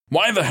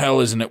 "Why the hell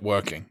isn't it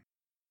working?"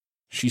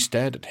 She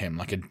stared at him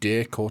like a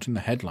deer caught in the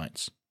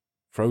headlights,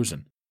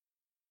 frozen.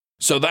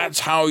 "So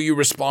that's how you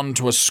respond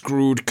to a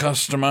screwed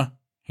customer?"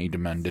 he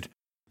demanded.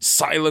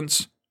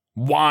 "Silence!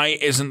 Why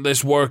isn't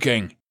this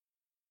working?"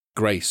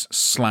 Grace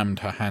slammed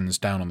her hands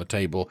down on the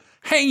table.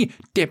 "Hey,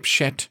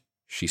 dipshit!"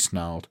 she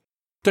snarled.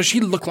 "Does she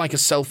look like a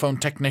cell phone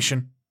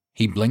technician?"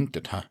 He blinked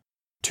at her,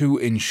 too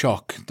in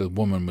shock the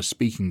woman was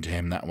speaking to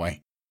him that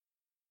way.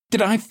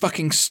 "Did I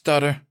fucking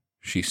stutter?"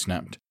 she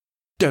snapped.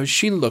 "Does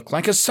she look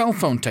like a cell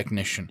phone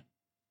technician?"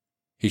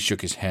 He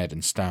shook his head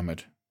and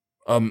stammered.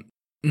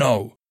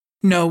 No."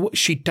 "No,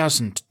 she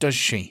doesn't, does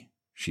she?"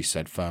 she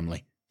said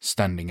firmly,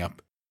 standing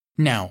up.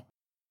 "Now,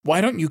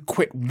 why don't you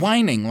quit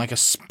whining like a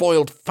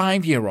spoiled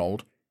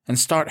 5-year-old and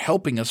start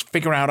helping us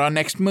figure out our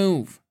next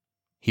move?"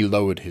 He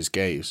lowered his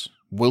gaze,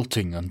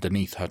 wilting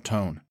underneath her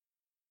tone.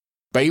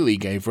 Bailey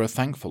gave her a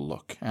thankful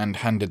look and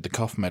handed the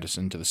cough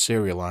medicine to the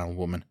cereal aisle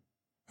woman,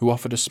 who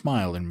offered a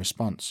smile in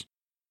response.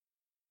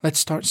 "Let's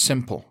start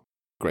simple,"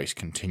 Grace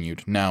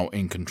continued, now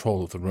in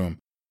control of the room.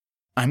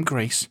 "I'm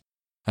Grace.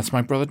 That's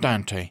my brother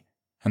Dante,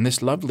 and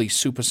this lovely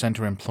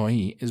supercenter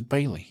employee is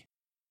Bailey."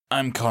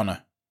 "I'm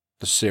Connor,"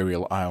 the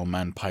cereal aisle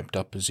man piped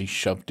up as he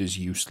shoved his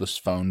useless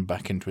phone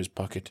back into his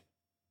pocket.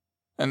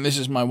 "And this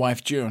is my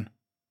wife June."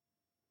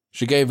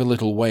 She gave a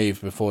little wave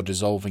before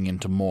dissolving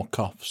into more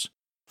coughs,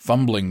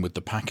 fumbling with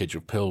the package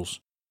of pills.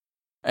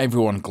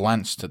 Everyone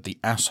glanced at the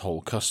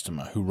asshole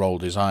customer who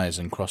rolled his eyes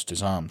and crossed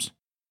his arms.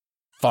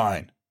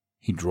 "Fine,"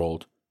 he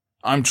drawled.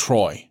 "I'm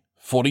Troy,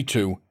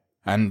 42,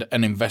 and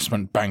an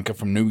investment banker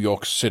from New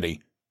York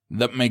City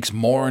that makes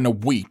more in a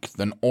week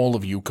than all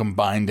of you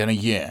combined in a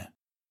year.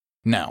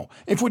 Now,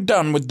 if we're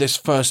done with this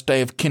first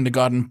day of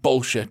kindergarten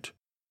bullshit,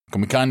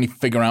 can we kindly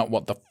figure out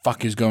what the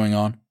fuck is going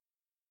on?"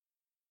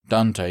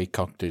 Dante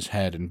cocked his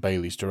head in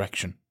Bailey's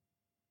direction.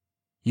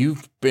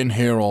 "You've been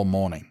here all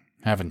morning,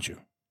 haven't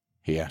you?"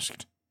 he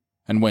asked,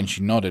 and when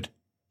she nodded,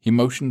 he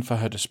motioned for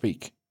her to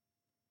speak.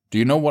 "Do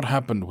you know what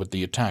happened with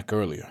the attack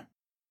earlier?"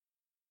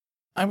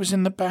 "I was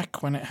in the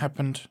back when it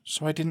happened,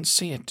 so I didn't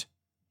see it,"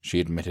 she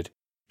admitted,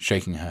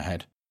 shaking her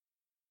head.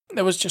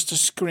 "There was just a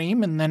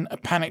scream and then a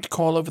panicked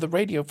call over the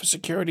radio for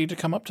security to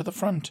come up to the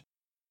front.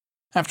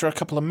 After a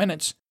couple of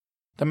minutes,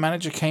 the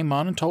manager came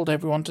on and told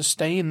everyone to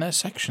stay in their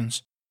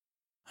sections.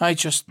 I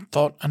just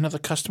thought another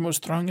customer was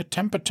throwing a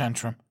temper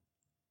tantrum."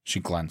 She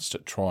glanced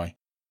at Troy,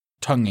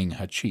 tonguing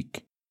her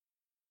cheek.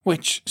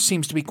 "Which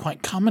seems to be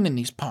quite common in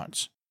these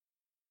parts."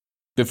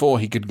 Before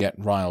he could get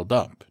riled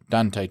up,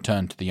 Dante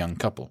turned to the young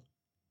couple.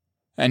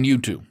 "And you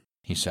two,"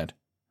 he said.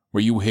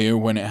 "Were you here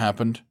when it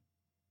happened?"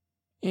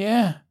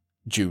 "Yeah,"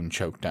 June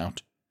choked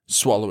out,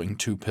 swallowing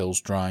 2 pills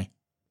dry.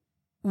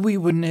 "We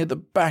were near the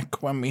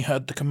back when we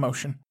heard the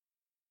commotion.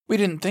 We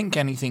didn't think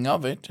anything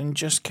of it and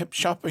just kept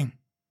shopping."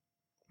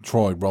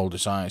 Troy rolled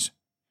his eyes.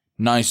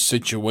 "Nice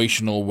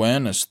situational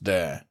awareness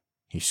there,"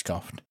 he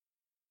scoffed.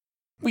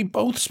 "We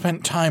both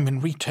spent time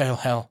in retail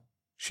hell,"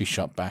 she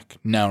shot back,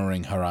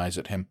 narrowing her eyes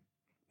at him.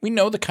 We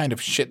know the kind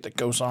of shit that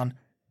goes on.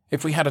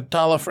 If we had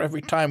 $1 for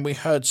every time we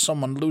heard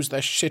someone lose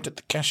their shit at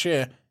the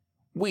cashier,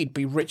 we'd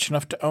be rich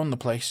enough to own the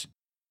place."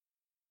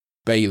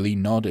 Bailey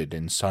nodded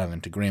in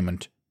silent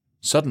agreement,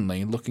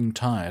 suddenly looking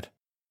tired.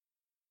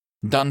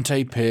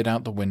 Dante peered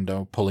out the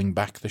window, pulling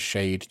back the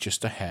shade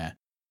just a hair,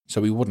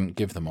 so he wouldn't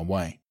give them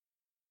away.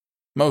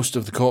 Most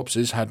of the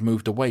corpses had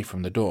moved away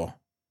from the door,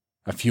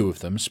 a few of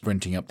them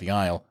sprinting up the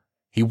aisle.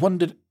 He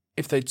wondered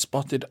if they'd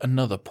spotted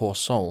another poor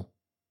soul,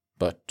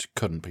 but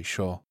couldn't be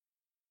sure.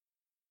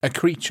 A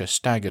creature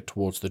staggered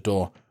towards the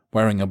door,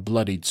 wearing a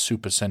bloodied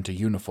supercenter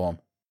uniform.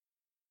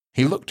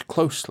 He looked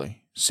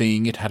closely,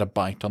 seeing it had a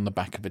bite on the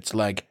back of its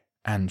leg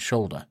and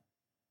shoulder,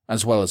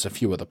 as well as a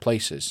few other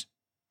places.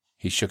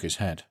 He shook his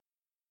head.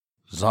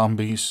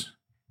 "Zombies,"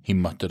 he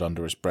muttered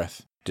under his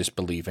breath,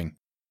 disbelieving.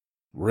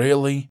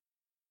 "Really?"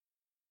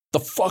 "The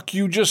fuck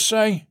you just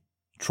say?"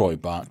 Troy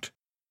barked.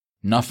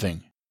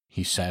 "Nothing,"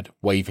 he said,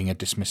 waving a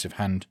dismissive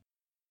hand.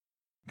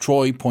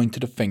 Troy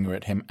pointed a finger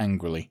at him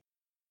angrily.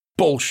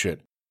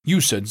 "Bullshit!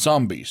 You said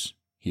zombies,"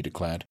 he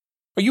declared.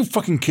 "Are you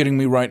fucking kidding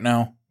me right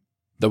now?"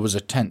 There was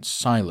a tense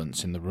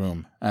silence in the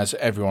room as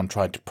everyone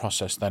tried to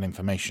process that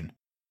information.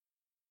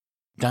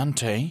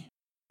 "Dante,"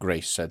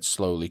 Grace said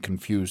slowly,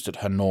 confused at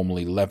her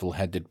normally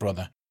level-headed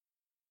brother.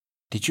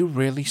 "Did you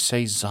really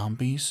say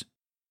zombies?"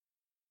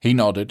 He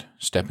nodded,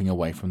 stepping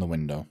away from the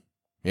window.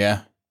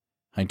 "Yeah,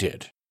 I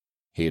did,"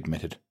 he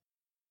admitted.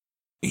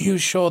 "You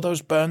sure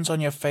those burns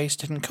on your face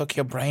didn't cook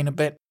your brain a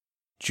bit?"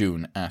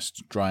 June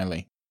asked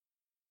dryly.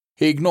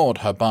 He ignored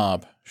her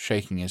barb,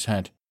 shaking his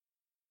head.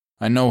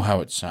 "I know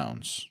how it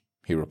sounds,"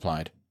 he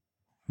replied.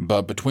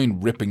 "But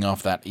between ripping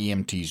off that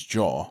EMT's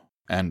jaw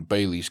and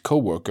Bailey's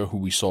co-worker who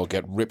we saw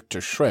get ripped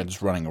to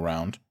shreds running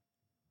around,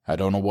 I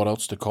don't know what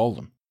else to call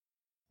them.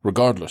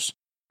 Regardless,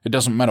 it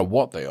doesn't matter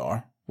what they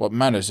are. What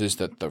matters is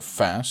that they're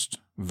fast,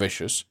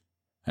 vicious,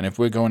 and if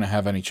we're going to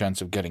have any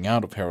chance of getting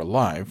out of here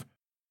alive,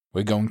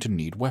 we're going to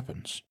need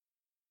weapons."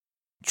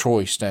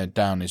 Troy stared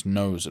down his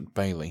nose at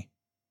Bailey.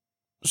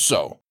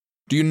 "So,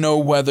 do you know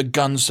where the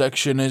gun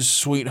section is,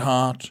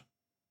 sweetheart?"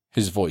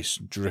 His voice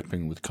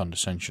dripping with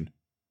condescension.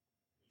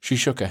 She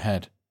shook her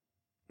head.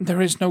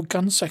 "There is no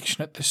gun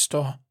section at this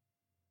store."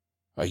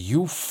 "Are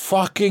you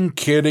fucking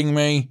kidding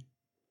me?"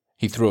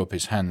 He threw up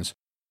his hands.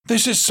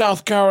 "This is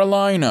South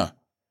Carolina.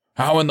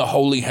 How in the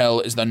holy hell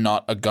is there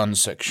not a gun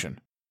section?"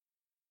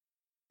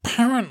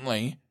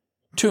 "Apparently,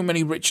 too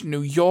many rich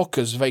New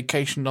Yorkers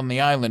vacationed on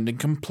the island and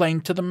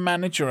complained to the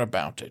manager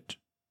about it,"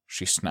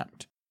 she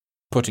snapped,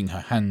 putting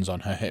her hands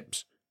on her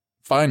hips,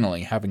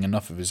 finally having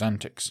enough of his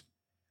antics.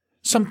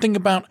 "Something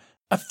about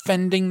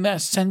offending their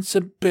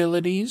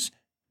sensibilities,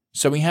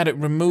 so he had it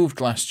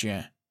removed last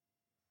year."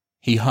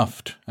 He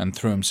huffed and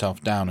threw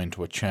himself down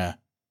into a chair.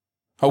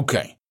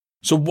 "Okay,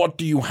 so what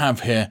do you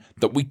have here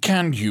that we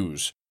can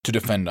use to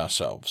defend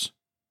ourselves?"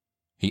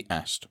 he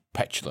asked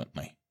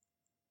petulantly.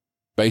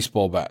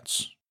 "Baseball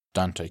bats,"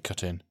 Dante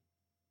cut in.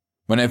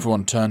 When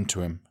everyone turned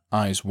to him,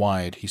 eyes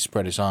wide, he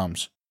spread his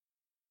arms.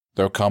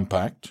 "They're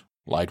compact,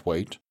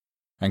 lightweight,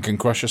 and can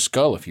crush a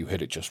skull if you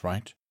hit it just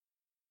right."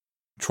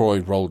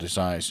 Troy rolled his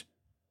eyes.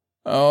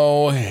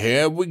 "Oh,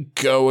 here we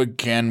go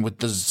again with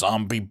the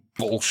zombie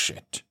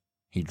bullshit,"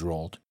 he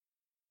drawled.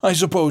 "I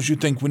suppose you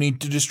think we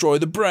need to destroy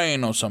the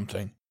brain or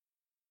something."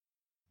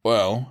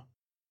 "Well,"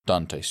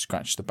 Dante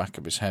scratched the back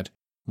of his head,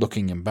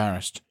 looking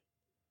embarrassed.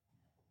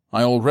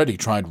 "I already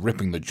tried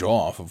ripping the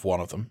jaw off of one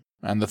of them,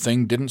 and the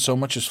thing didn't so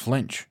much as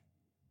flinch.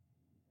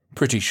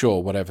 Pretty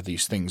sure whatever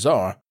these things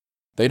are,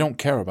 they don't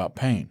care about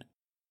pain.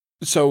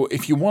 So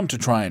if you want to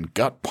try and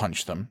gut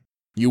punch them,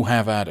 you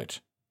have at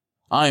it.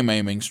 I'm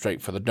aiming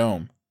straight for the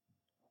dome.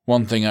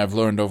 One thing I've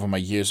learned over my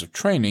years of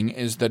training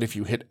is that if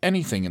you hit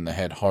anything in the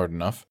head hard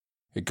enough,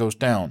 it goes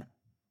down,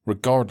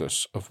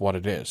 regardless of what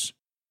it is."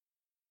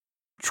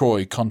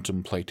 Troy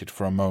contemplated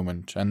for a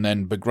moment and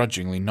then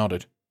begrudgingly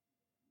nodded.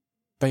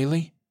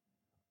 "Bailey,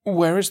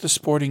 where is the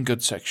sporting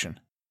goods section?"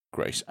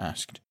 Grace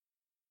asked.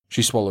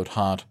 She swallowed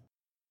hard.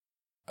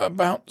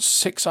 "About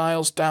 6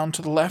 aisles down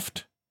to the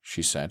left,"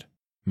 she said,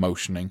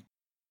 motioning.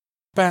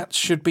 "Bats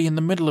should be in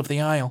the middle of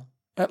the aisle.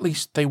 At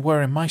least they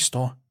were in my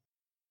store."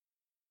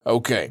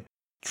 "Okay,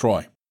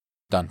 Troy,"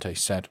 Dante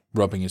said,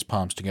 rubbing his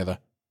palms together.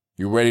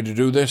 "You ready to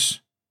do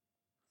this?"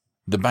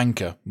 The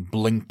banker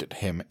blinked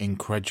at him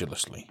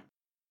incredulously.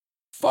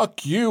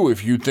 "Fuck you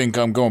if you think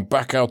I'm going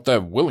back out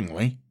there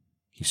willingly,"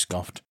 he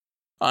scoffed.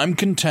 "I'm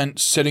content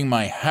sitting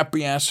my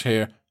happy ass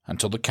here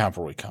until the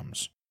cavalry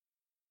comes.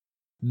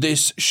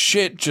 This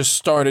shit just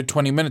started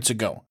 20 minutes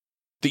ago.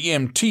 The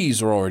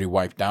EMTs are already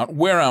wiped out,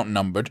 we're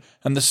outnumbered,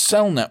 and the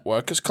cell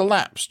network has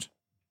collapsed,"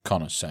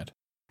 Connor said,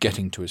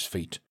 getting to his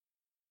feet.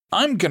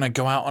 "I'm gonna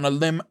go out on a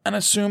limb and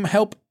assume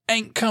help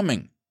ain't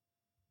coming."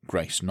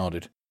 Grace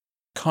nodded.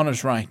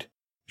 "Connor's right,"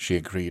 she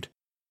agreed.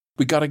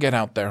 "We gotta get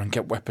out there and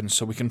get weapons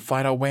so we can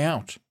fight our way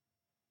out."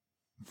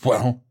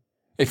 "Well,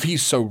 if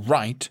he's so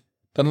right,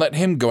 then let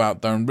him go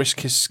out there and risk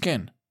his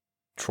skin,"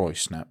 Troy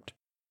snapped.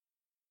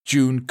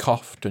 June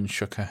coughed and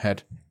shook her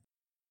head.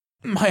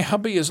 "My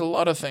hubby is a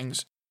lot of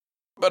things,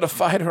 but a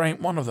fighter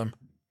ain't one of them,"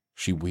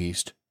 she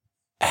wheezed.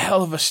 A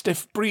hell of a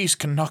stiff breeze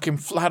can knock him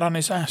flat on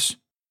his ass.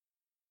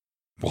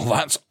 Well,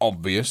 that's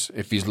obvious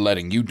if he's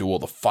letting you do all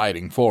the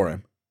fighting for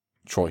him,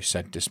 Troy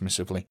said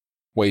dismissively,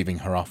 waving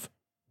her off.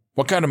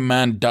 What kind of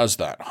man does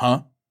that,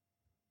 huh?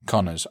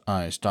 Connor's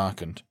eyes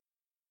darkened.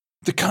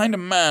 The kind of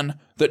man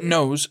that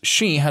knows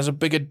she has a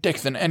bigger dick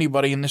than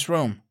anybody in this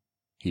room,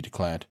 he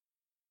declared.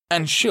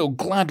 And she'll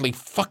gladly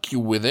fuck you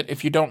with it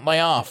if you don't lay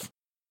off.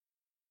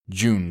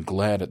 June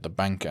glared at the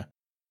banker,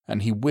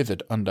 and he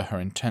withered under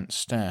her intense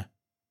stare.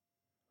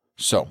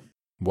 So,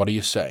 what do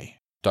you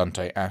say?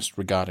 Dante asked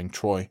regarding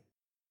Troy.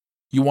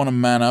 You want to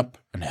man up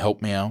and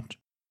help me out?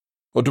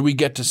 Or do we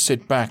get to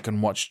sit back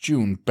and watch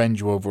June bend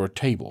you over a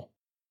table?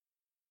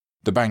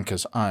 The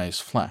banker's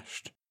eyes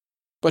flashed,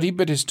 but he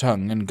bit his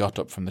tongue and got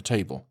up from the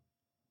table.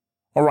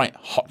 All right,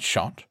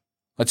 hotshot.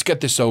 Let's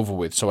get this over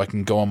with so I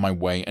can go on my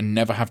way and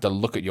never have to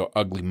look at your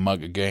ugly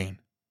mug again.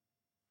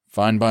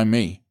 Fine by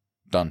me,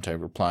 Dante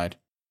replied.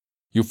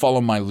 You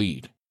follow my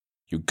lead.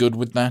 You good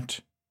with that?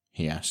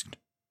 He asked.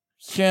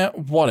 Yeah,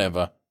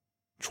 whatever,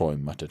 Troy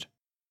muttered.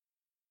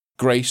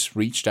 Grace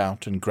reached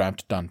out and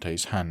grabbed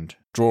Dante's hand,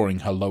 drawing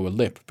her lower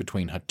lip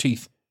between her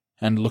teeth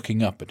and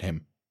looking up at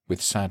him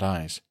with sad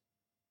eyes.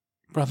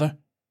 Brother,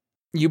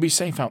 you be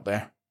safe out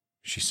there,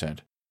 she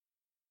said.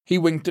 He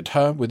winked at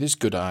her with his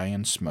good eye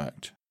and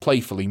smirked,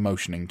 playfully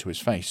motioning to his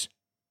face.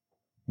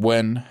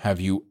 When have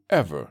you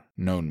ever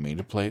known me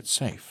to play it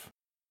safe?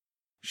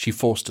 She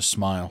forced a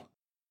smile.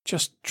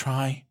 Just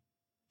try,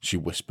 she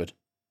whispered.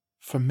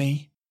 For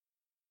me?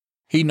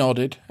 He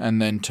nodded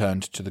and then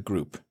turned to the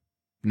group.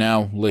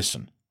 Now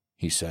listen,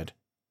 he said.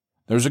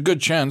 There's a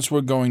good chance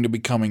we're going to be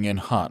coming in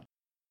hot,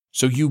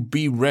 so you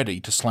be ready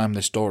to slam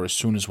this door as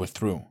soon as we're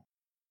through.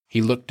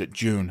 He looked at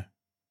June.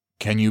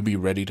 Can you be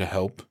ready to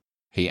help?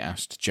 He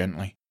asked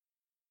gently.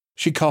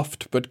 She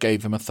coughed but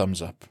gave him a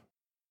thumbs up.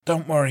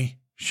 Don't worry,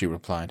 she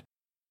replied.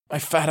 My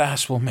fat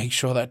ass will make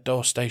sure that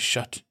door stays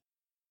shut.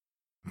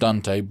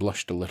 Dante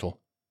blushed a little.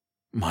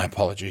 My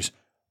apologies.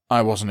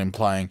 I wasn't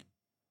implying.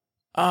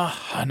 Ah,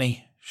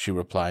 honey, she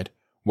replied,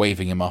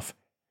 waving him off.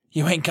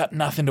 You ain't got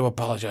nothing to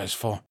apologize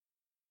for.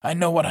 I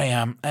know what I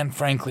am, and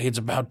frankly, it's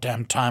about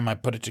damn time I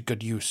put it to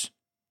good use.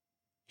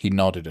 He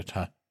nodded at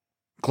her,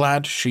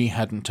 glad she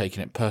hadn't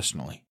taken it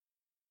personally,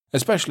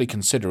 especially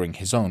considering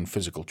his own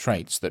physical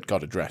traits that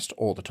got addressed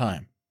all the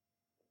time.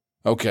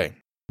 Okay,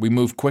 we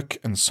move quick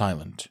and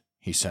silent,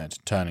 he said,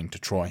 turning to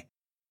Troy.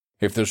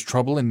 If there's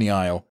trouble in the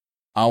aisle,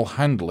 I'll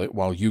handle it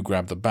while you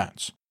grab the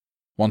bats.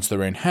 Once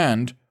they're in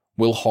hand,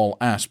 we'll haul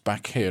ass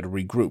back here to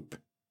regroup.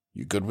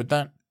 You good with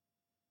that?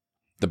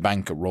 The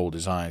banker rolled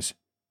his eyes.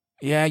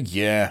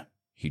 Yeah,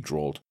 he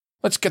drawled.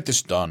 Let's get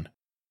this done.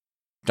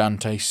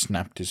 Dante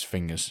snapped his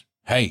fingers.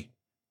 Hey!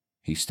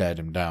 He stared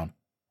him down.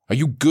 Are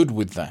you good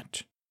with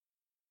that?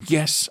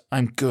 Yes,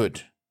 I'm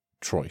good,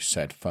 Troy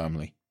said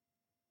firmly.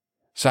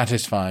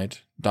 Satisfied,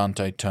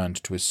 Dante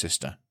turned to his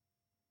sister.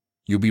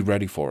 You be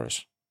ready for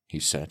us, he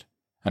said,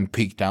 and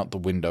peeked out the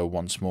window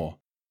once more.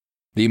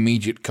 The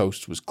immediate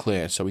coast was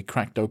clear, so he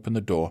cracked open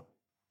the door,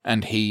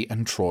 and he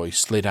and Troy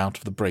slid out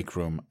of the break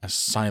room as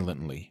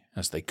silently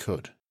as they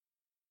could.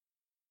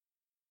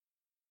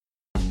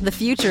 The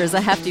future is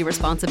a hefty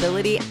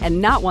responsibility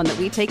and not one that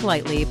we take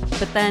lightly.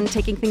 But then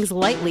taking things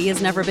lightly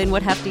has never been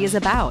what Hefty is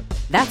about.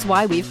 That's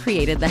why we've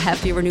created the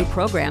Hefty Renew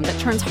program that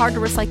turns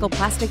hard-to-recycle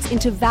plastics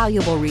into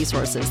valuable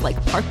resources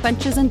like park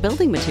benches and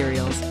building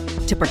materials.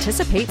 To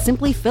participate,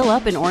 simply fill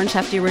up an orange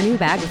Hefty Renew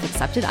bag with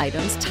accepted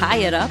items, tie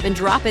it up, and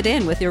drop it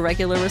in with your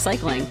regular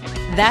recycling.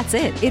 That's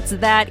it. It's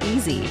that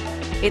easy.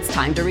 It's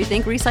time to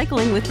rethink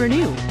recycling with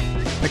Renew.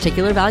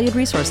 Particular valued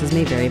resources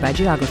may vary by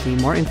geography.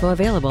 More info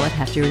available at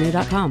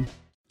heftyrenew.com.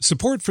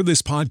 Support for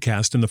this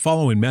podcast and the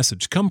following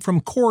message come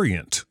from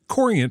Corient.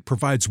 Corient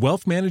provides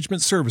wealth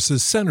management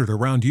services centered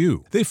around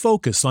you. They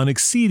focus on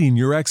exceeding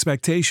your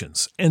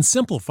expectations and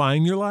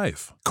simplifying your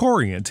life.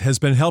 Corient has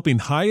been helping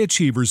high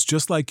achievers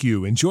just like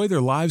you enjoy their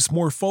lives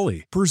more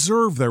fully,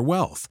 preserve their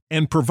wealth,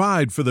 and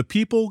provide for the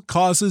people,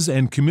 causes,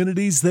 and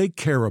communities they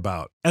care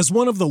about. As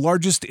one of the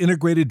largest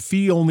integrated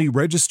fee-only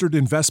registered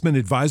investment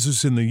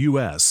advisors in the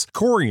U.S.,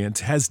 Corient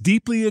has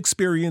deeply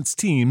experienced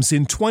teams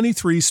in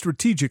 23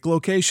 strategic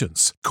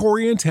locations.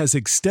 Corient has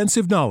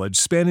extensive knowledge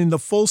spanning the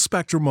full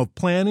spectrum of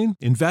planning,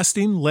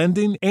 investing,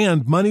 lending,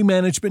 and money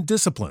management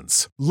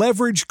disciplines.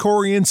 Leverage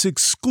Corient's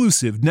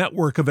exclusive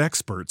network of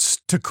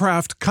experts to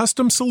craft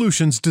custom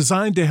solutions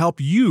designed to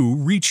help you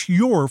reach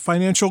your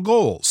financial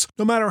goals,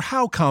 no matter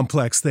how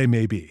complex they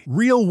may be.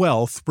 Real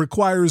wealth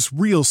requires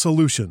real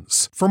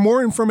solutions. For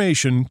more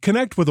information,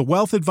 connect with a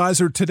wealth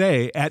advisor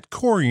today at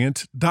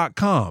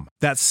Corient.com.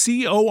 That's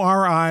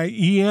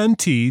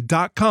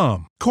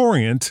Corient.com.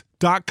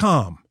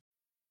 Corient.com.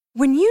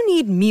 When you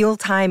need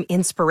mealtime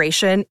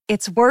inspiration,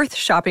 it's worth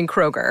shopping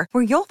Kroger,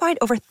 where you'll find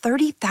over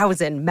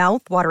 30,000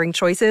 mouth-watering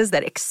choices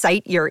that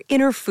excite your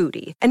inner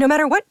foodie. And no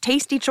matter what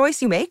tasty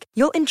choice you make,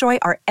 you'll enjoy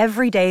our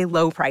everyday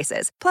low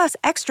prices, plus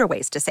extra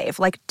ways to save,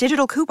 like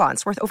digital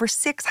coupons worth over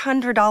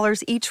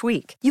 $600 each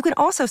week. You can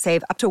also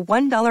save up to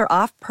 $1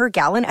 off per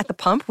gallon at the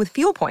pump with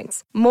fuel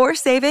points. More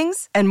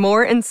savings and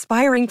more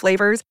inspiring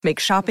flavors make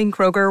shopping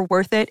Kroger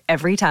worth it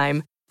every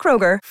time.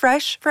 Kroger,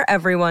 fresh for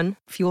everyone.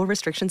 Fuel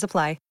restrictions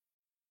apply.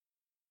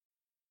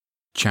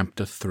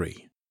 Chapter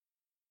 3.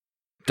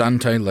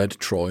 Dante led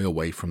Troy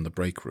away from the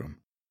break room,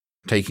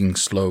 taking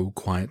slow,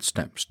 quiet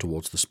steps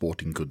towards the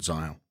sporting goods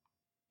aisle.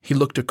 He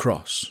looked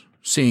across,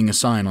 seeing a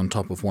sign on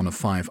top of one of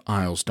 5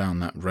 aisles down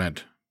that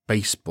read,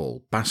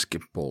 baseball,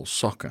 basketball,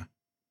 soccer.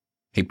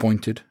 He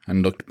pointed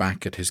and looked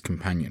back at his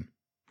companion,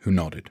 who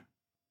nodded.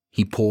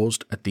 He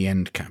paused at the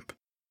end cap,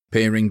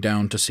 peering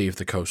down to see if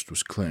the coast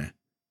was clear.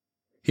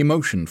 He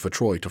motioned for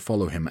Troy to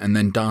follow him and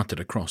then darted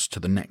across to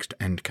the next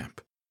end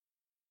cap.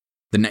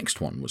 The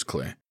next one was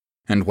clear,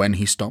 and when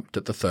he stopped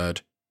at the third,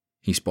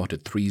 he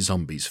spotted 3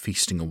 zombies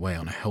feasting away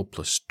on a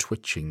helpless,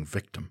 twitching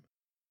victim.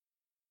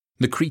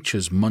 The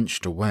creatures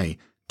munched away,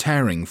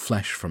 tearing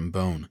flesh from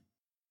bone,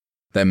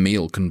 their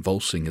meal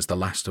convulsing as the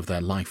last of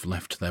their life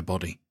left their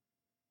body.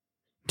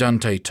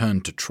 Dante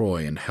turned to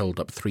Troy and held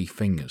up 3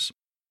 fingers,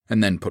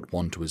 and then put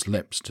one to his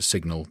lips to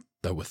signal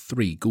there were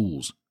 3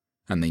 ghouls,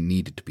 and they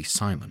needed to be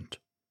silent.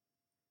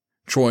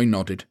 Troy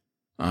nodded,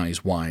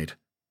 eyes wide,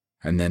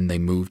 and then they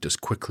moved as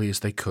quickly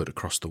as they could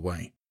across the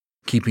way,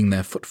 keeping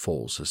their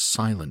footfalls as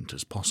silent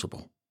as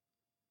possible.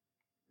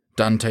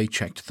 Dante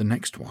checked the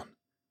next one,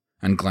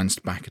 and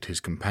glanced back at his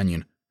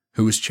companion,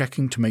 who was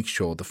checking to make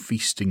sure the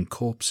feasting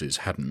corpses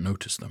hadn't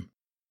noticed them.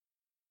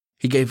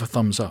 He gave a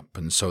thumbs up,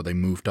 and so they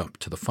moved up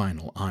to the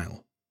final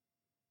aisle.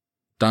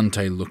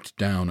 Dante looked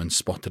down and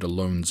spotted a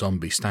lone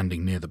zombie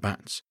standing near the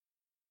bats.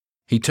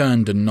 He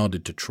turned and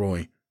nodded to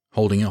Troy,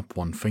 holding up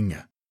one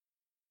finger.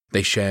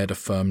 They shared a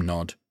firm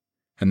nod,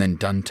 and then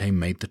Dante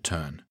made the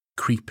turn,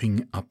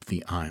 creeping up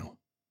the aisle.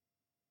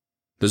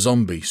 The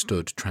zombie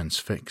stood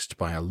transfixed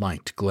by a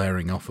light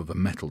glaring off of a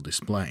metal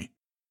display,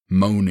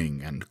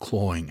 moaning and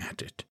clawing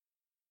at it.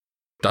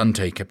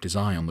 Dante kept his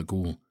eye on the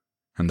ghoul,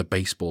 and the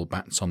baseball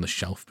bats on the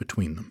shelf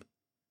between them.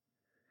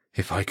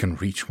 If I can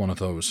reach one of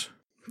those,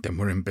 then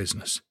we're in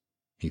business,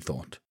 he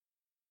thought.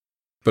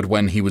 But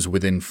when he was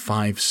within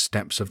 5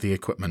 steps of the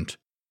equipment,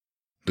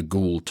 the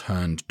ghoul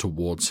turned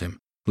towards him,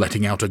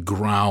 letting out a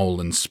growl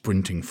and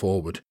sprinting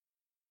forward.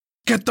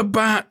 "Get the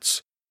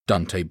bats!"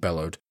 Dante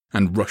bellowed,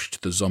 and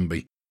rushed the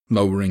zombie,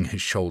 lowering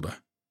his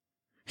shoulder.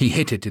 He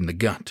hit it in the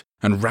gut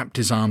and wrapped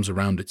his arms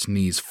around its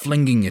knees,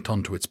 flinging it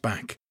onto its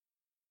back.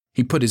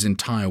 He put his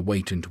entire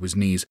weight into his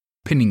knees,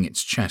 pinning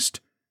its chest,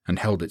 and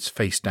held its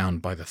face down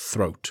by the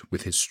throat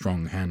with his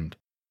strong hand.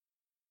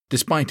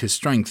 Despite his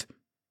strength,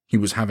 he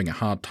was having a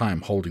hard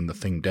time holding the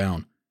thing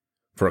down.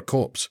 For a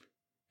corpse,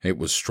 it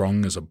was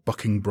strong as a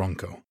bucking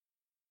bronco.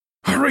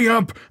 "Hurry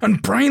up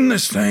and brain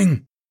this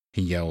thing!"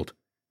 he yelled,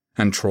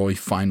 and Troy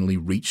finally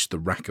reached the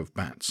rack of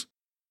bats.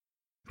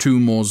 2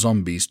 more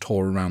zombies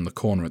tore around the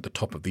corner at the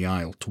top of the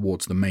aisle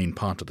towards the main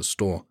part of the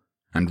store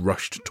and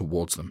rushed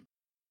towards them.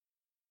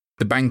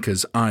 The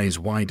banker's eyes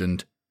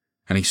widened,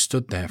 and he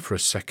stood there for a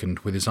second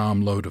with his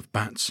armload of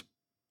bats.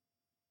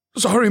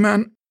 "Sorry,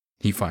 man,"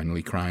 he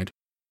finally cried,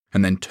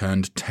 and then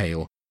turned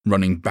tail,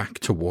 running back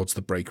towards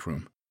the break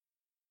room.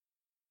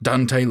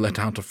 Dante let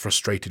out a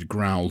frustrated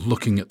growl,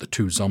 looking at the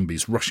 2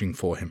 zombies rushing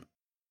for him.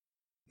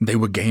 They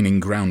were gaining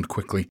ground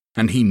quickly,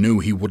 and he knew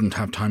he wouldn't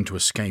have time to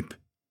escape.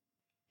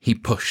 He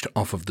pushed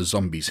off of the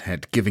zombie's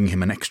head, giving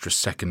him an extra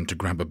second to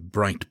grab a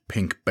bright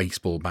pink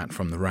baseball bat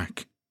from the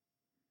rack.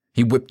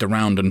 He whipped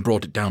around and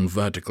brought it down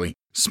vertically,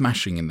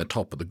 smashing in the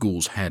top of the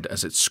ghoul's head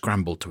as it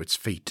scrambled to its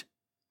feet.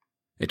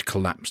 It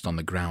collapsed on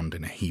the ground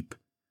in a heap,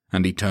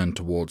 and he turned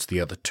towards the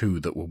other 2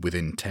 that were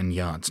within 10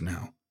 yards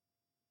now.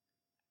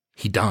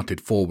 He darted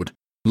forward,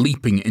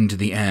 leaping into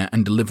the air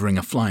and delivering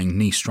a flying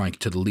knee strike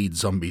to the lead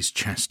zombie's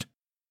chest,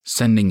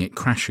 sending it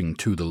crashing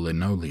to the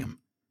linoleum.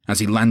 As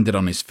he landed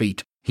on his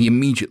feet, he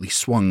immediately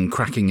swung,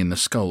 cracking in the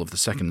skull of the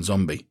second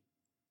zombie.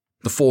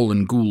 The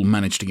fallen ghoul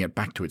managed to get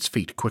back to its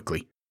feet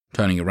quickly,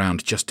 turning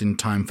around just in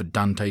time for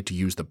Dante to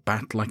use the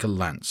bat like a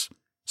lance,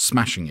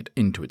 smashing it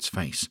into its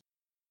face.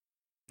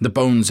 The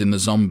bones in the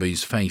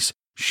zombie's face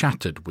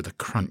shattered with a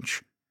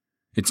crunch,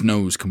 its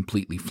nose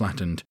completely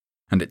flattened,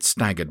 and it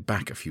staggered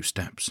back a few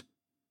steps.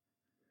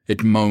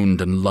 It moaned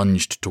and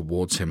lunged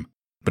towards him,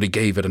 but he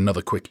gave it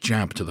another quick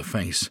jab to the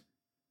face.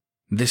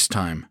 This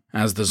time,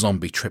 as the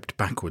zombie tripped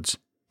backwards,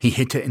 he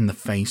hit it in the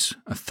face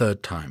a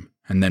 3rd time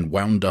and then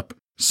wound up,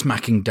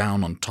 smacking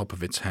down on top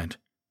of its head.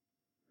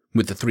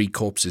 With the 3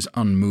 corpses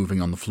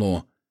unmoving on the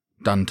floor,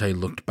 Dante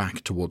looked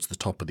back towards the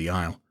top of the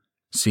aisle,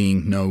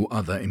 seeing no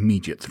other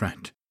immediate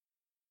threat.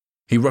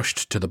 He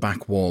rushed to the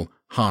back wall,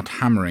 heart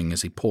hammering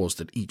as he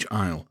paused at each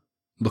aisle,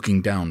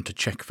 looking down to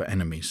check for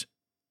enemies.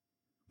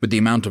 With the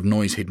amount of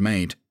noise he'd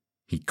made,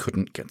 he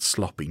couldn't get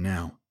sloppy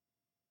now.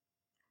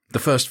 The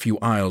first few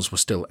aisles were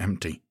still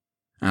empty,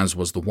 as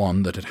was the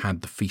one that had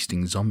had the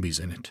feasting zombies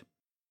in it.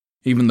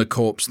 Even the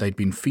corpse they'd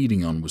been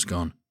feeding on was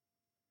gone.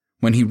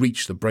 When he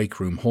reached the break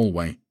room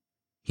hallway,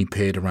 he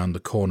peered around the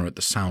corner at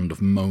the sound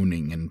of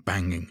moaning and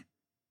banging.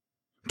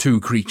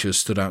 2 creatures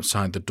stood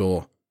outside the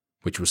door,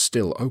 which was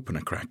still open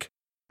a crack,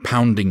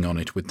 pounding on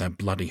it with their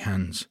bloody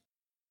hands.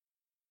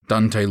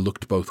 Dante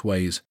looked both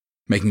ways,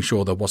 making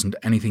sure there wasn't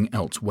anything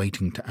else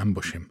waiting to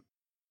ambush him.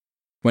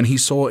 When he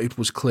saw it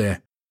was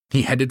clear,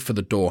 he headed for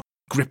the door,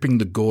 gripping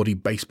the gaudy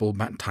baseball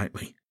bat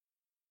tightly.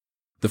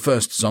 The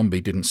first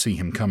zombie didn't see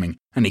him coming,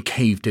 and he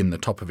caved in the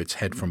top of its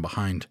head from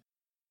behind.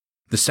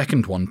 The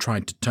second one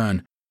tried to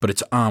turn, but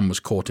its arm was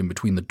caught in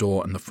between the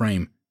door and the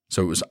frame,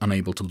 so it was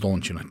unable to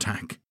launch an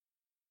attack.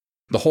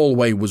 The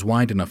hallway was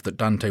wide enough that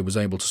Dante was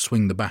able to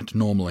swing the bat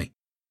normally,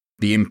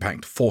 the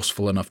impact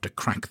forceful enough to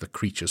crack the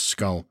creature's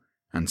skull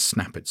and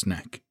snap its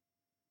neck.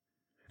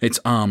 Its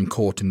arm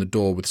caught in the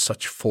door with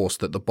such force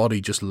that the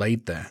body just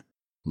laid there,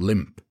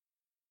 limp.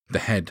 The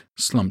head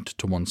slumped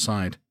to one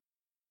side.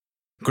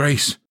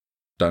 "Grace,"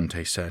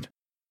 Dante said.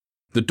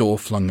 The door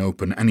flung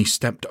open and he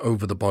stepped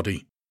over the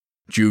body.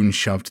 June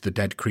shoved the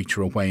dead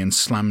creature away and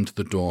slammed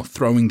the door,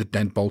 throwing the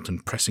deadbolt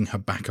and pressing her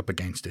back up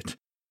against it.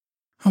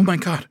 "Oh my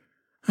God,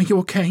 are you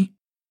okay?"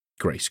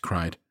 Grace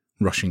cried,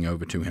 rushing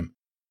over to him.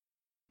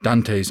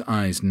 Dante's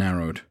eyes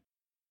narrowed.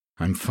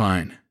 "I'm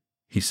fine,"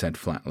 he said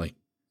flatly,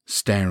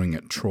 staring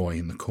at Troy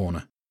in the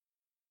corner.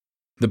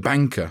 The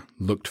banker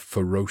looked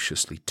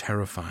ferociously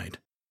terrified,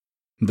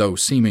 though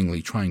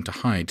seemingly trying to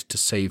hide to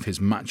save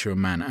his macho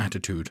man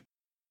attitude,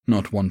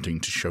 not wanting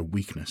to show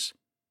weakness.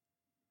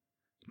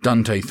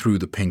 Dante threw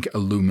the pink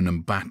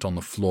aluminum bat on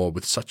the floor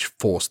with such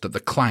force that the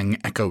clang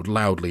echoed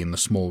loudly in the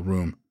small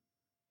room.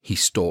 He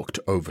stalked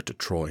over to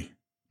Troy,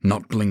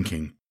 not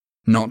blinking,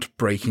 not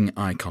breaking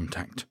eye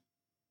contact.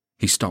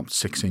 He stopped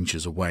 6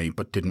 inches away,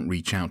 but didn't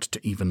reach out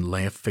to even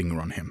lay a finger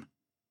on him.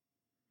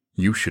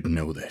 "You should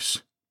know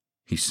this,"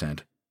 he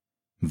said,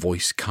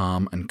 voice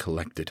calm and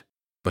collected,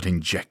 but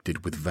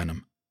injected with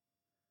venom.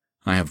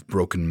 "I have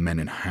broken men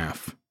in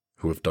half,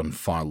 who have done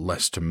far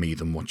less to me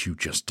than what you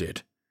just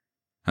did.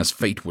 As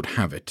fate would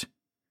have it,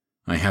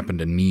 I happen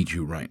to need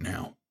you right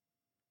now."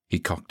 He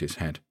cocked his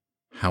head.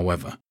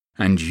 "However,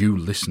 and you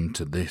listen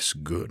to this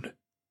good.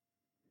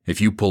 If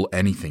you pull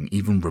anything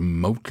even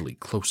remotely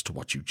close to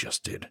what you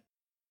just did,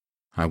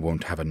 I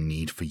won't have a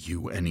need for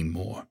you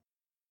anymore.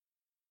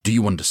 Do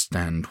you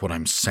understand what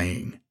I'm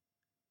saying?"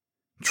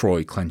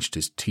 Troy clenched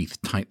his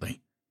teeth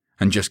tightly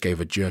and just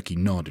gave a jerky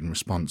nod in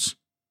response.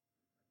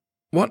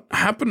 "What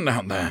happened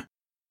out there?"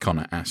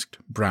 Connor asked,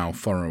 brow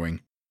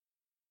furrowing.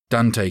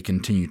 Dante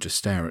continued to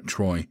stare at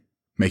Troy,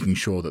 making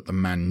sure that the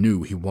man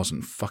knew he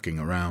wasn't fucking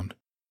around.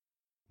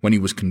 When he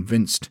was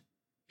convinced,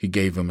 he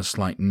gave him a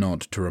slight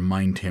nod to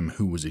remind him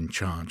who was in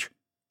charge,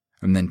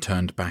 and then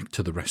turned back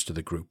to the rest of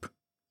the group.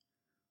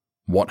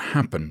 "What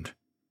happened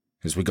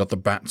is we got the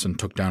bats and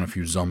took down a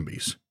few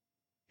zombies,"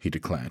 he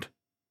declared.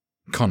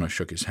 Connor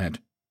shook his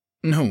head.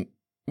 "No,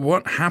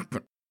 what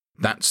happened?"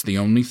 "That's the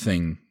only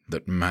thing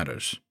that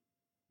matters,"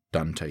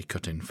 Dante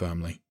cut in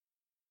firmly.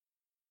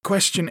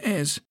 "Question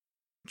is,"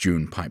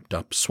 June piped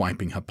up,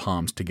 swiping her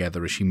palms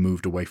together as she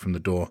moved away from the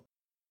door,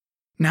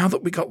 "now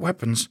that we got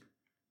weapons,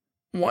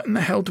 what in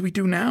the hell do we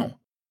do now?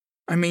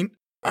 I mean,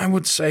 I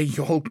would say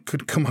y'all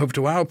could come over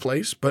to our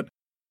place, but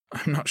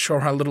I'm not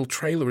sure our little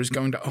trailer is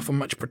going to offer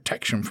much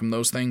protection from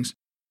those things."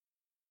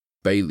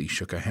 Bailey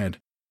shook her head,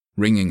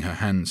 wringing her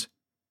hands.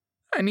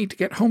 "I need to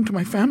get home to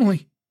my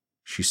family,"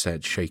 she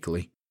said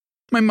shakily.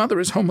 "My mother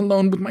is home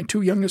alone with my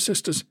 2 younger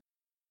sisters.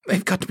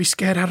 They've got to be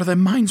scared out of their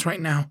minds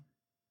right now."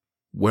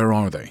 "Where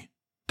are they?"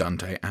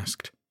 Dante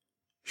asked.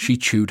 She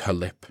chewed her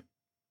lip.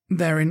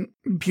 "They're in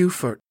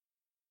Beaufort."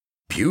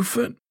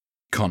 "Beaufort?"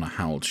 Connor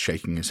howled,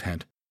 shaking his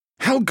head.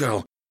 "Hell,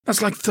 girl,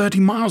 that's like 30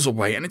 miles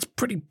away, and it's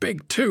pretty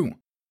big, too.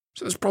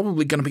 So there's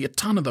probably going to be a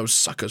ton of those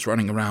suckers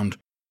running around.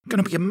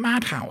 Going to be a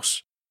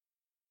madhouse."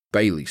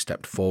 Bailey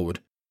stepped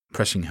forward,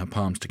 pressing her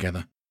palms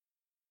together.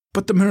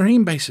 "But the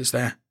Marine base is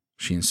there,"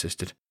 she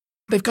insisted.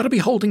 "They've got to be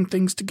holding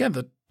things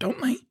together,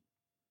 don't they?"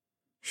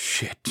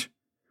 "Shit.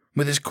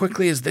 With as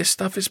quickly as this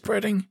stuff is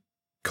spreading,"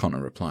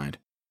 Connor replied,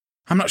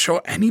 "I'm not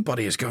sure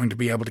anybody is going to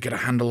be able to get a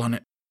handle on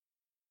it."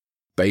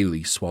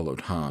 Bailey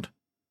swallowed hard,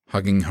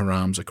 hugging her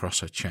arms across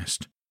her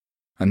chest,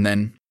 and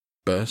then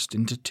burst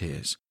into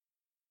tears.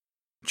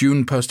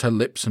 June pursed her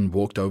lips and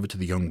walked over to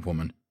the young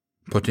woman,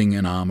 putting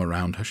an arm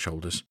around her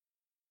shoulders.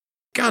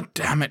 "God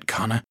damn it,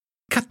 Connor,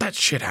 cut that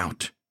shit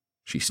out,"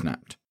 she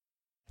snapped,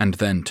 and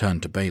then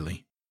turned to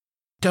Bailey.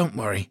 "Don't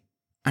worry,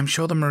 I'm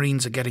sure the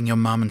Marines are getting your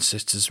mom and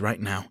sisters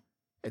right now.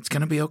 It's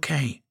going to be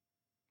okay."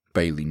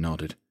 Bailey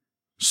nodded,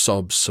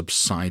 sobs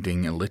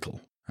subsiding a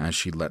little as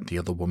she let the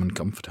other woman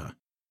comfort her.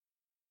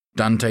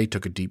 Dante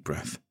took a deep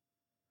breath.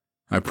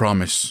 "I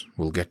promise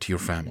we'll get to your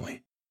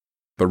family.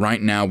 But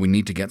right now we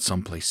need to get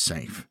someplace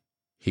safe,"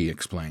 he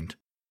explained.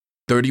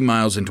 30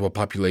 miles into a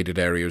populated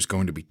area is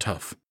going to be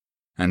tough,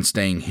 and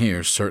staying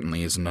here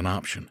certainly isn't an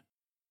option.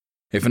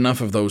 If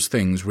enough of those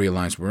things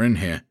realize we're in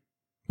here,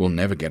 we'll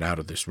never get out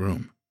of this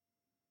room."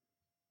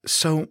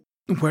 "So,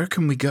 where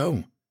can we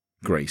go?"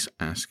 Grace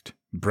asked,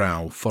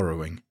 brow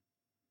furrowing.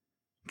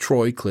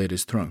 Troy cleared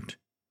his throat,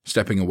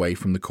 stepping away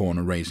from the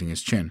corner, raising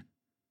his chin.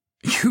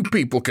 You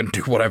people can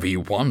do whatever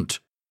you want,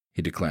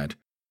 he declared,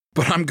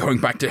 but I'm going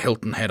back to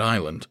Hilton Head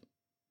Island.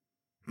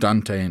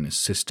 Dante and his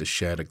sister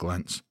shared a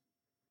glance,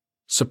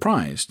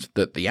 surprised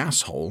that the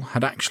asshole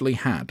had actually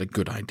had a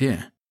good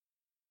idea.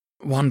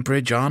 One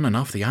bridge on and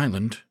off the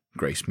island,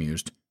 Grace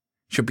mused.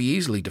 Should be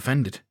easily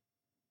defended.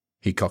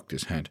 He cocked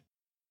his head.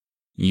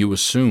 You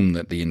assume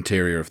that the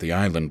interior of the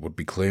island would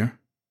be clear?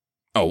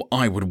 Oh,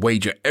 I would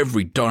wager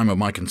every dime of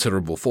my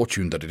considerable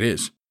fortune that it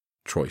is,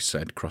 Troy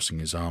said, crossing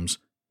his arms.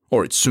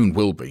 Or it soon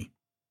will be.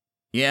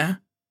 Yeah?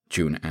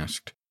 June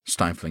asked,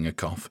 stifling a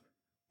cough.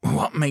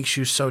 What makes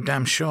you so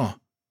damn sure?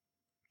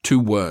 2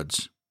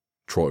 words,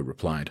 Troy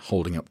replied,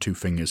 holding up 2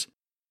 fingers.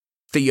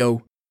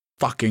 Theo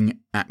fucking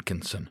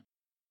Atkinson.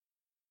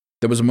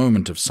 There was a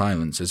moment of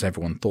silence as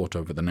everyone thought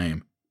over the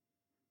name.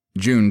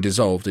 June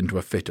dissolved into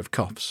a fit of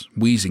coughs,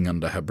 wheezing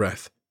under her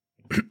breath.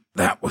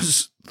 That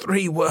was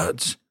 3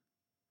 words.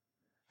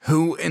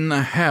 Who in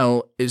the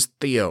hell is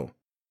Theo?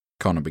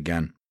 Connor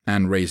began,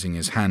 and raising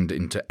his hand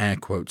into air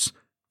quotes,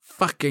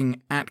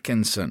 fucking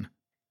Atkinson.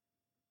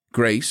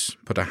 Grace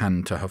put a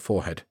hand to her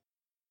forehead.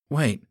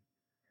 Wait,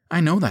 I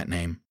know that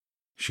name,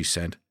 she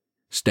said,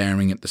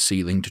 staring at the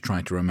ceiling to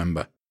try to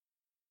remember.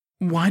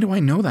 Why do I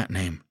know that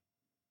name?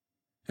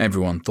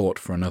 Everyone thought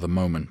for another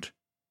moment,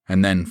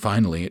 and then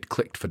finally it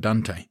clicked for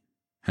Dante,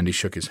 and he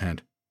shook his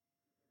head.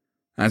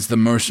 That's the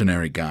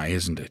mercenary guy,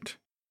 isn't it?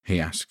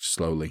 He asked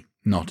slowly,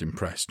 not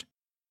impressed.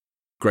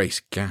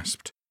 Grace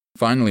gasped,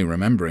 finally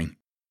remembering.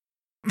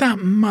 That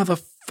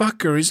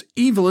motherfucker is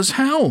evil as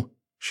hell,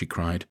 she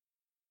cried.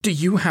 Do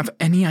you have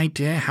any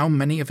idea how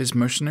many of his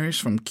mercenaries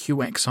from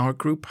QXR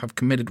Group have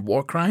committed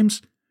war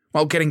crimes,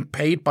 while getting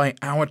paid by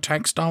our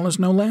tax dollars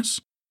no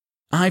less?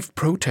 I've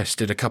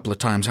protested a couple of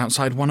times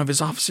outside one of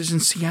his offices in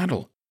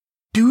Seattle.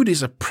 Dude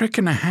is a prick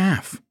and a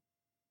half.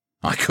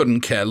 I couldn't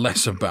care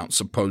less about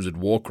supposed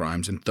war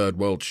crimes in third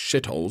world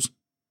shitholes,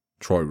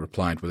 Troy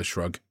replied with a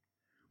shrug.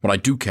 What I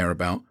do care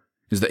about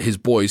is that his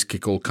boys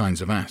kick all kinds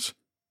of ass,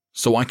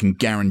 so I can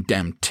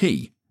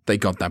guarantee they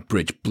got that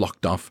bridge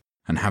blocked off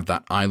and have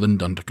that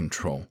island under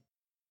control.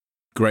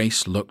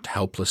 Grace looked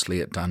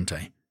helplessly at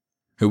Dante,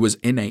 who was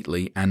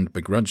innately and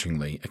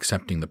begrudgingly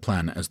accepting the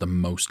plan as the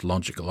most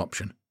logical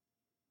option.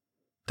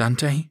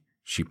 Dante,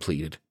 she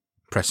pleaded,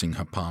 pressing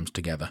her palms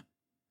together.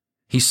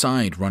 He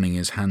sighed, running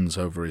his hands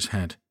over his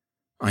head.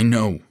 I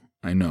know,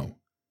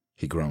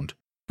 he groaned.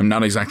 I'm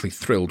not exactly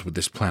thrilled with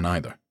this plan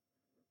either.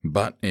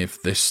 But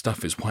if this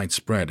stuff is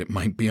widespread, it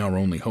might be our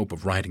only hope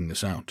of riding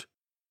this out.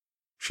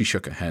 She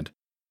shook her head,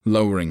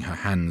 lowering her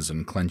hands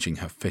and clenching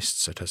her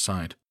fists at her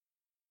side.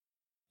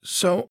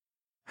 So,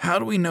 how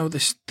do we know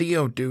this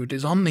Theo dude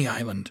is on the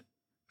island?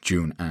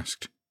 June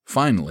asked,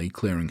 finally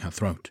clearing her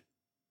throat.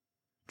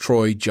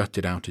 Troy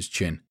jutted out his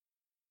chin.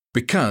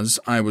 Because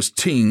I was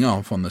teeing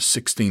off on the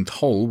 16th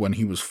hole when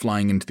he was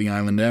flying into the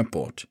island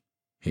airport,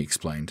 he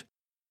explained.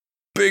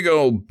 Big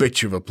old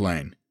bitch of a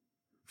plane.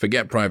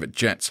 Forget private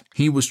jets.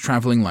 He was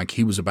traveling like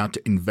he was about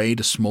to invade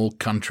a small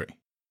country.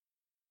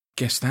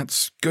 Guess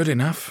that's good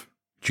enough,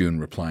 June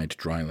replied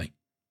dryly.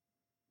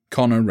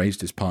 Connor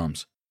raised his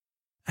palms.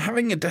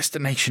 Having a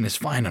destination is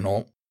fine and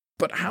all,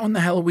 but how in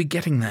the hell are we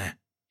getting there?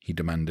 He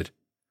demanded.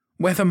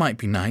 Weather might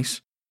be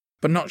nice,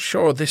 but not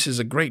sure this is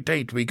a great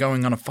day to be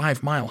going on a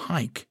 5-mile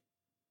hike.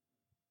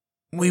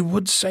 We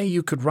would say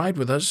you could ride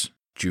with us,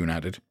 June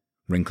added,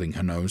 wrinkling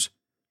her nose,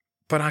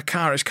 but our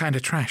car is kind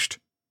of trashed.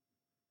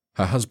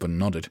 Her husband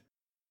nodded.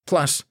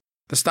 Plus,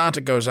 the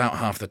starter goes out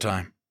half the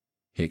time,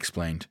 he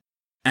explained.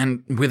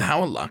 And with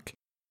our luck,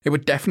 it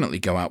would definitely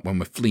go out when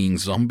we're fleeing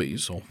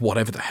zombies or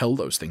whatever the hell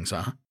those things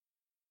are.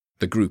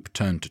 The group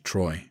turned to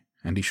Troy,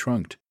 and he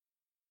shrugged.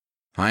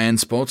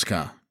 High-end sports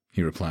car,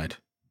 he replied,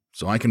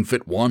 so I can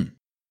fit one.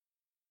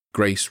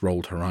 Grace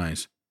rolled her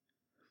eyes.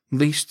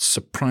 Least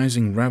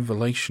surprising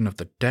revelation of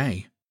the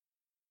day.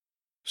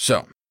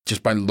 So,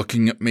 just by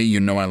looking at me, you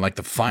know I like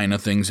the finer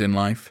things in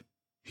life?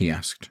 He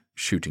asked,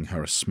 shooting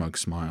her a smug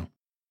smile.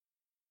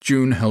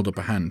 June held up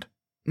a hand.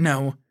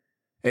 No,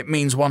 it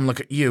means one look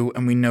at you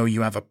and we know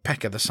you have a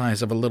pecker the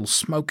size of a little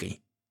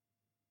smoky.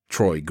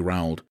 Troy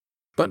growled,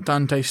 but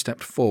Dante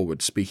stepped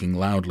forward, speaking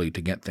loudly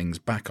to get things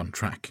back on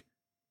track.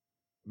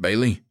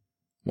 Bailey,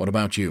 what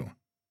about you?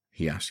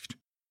 He asked.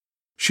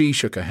 She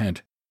shook her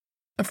head.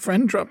 A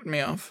friend dropped me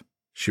off,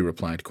 she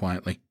replied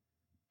quietly.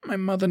 My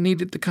mother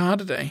needed the car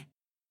today.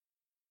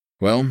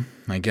 Well,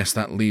 I guess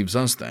that leaves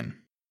us then,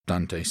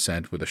 Dante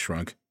said with a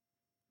shrug.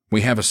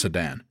 We have a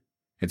sedan.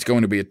 It's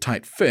going to be a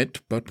tight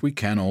fit, but we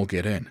can all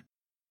get in.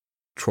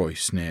 Troy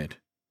sneered.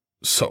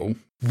 So,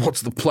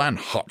 what's the plan,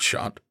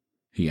 hotshot?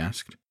 He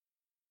asked.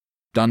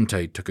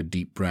 Dante took a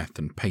deep breath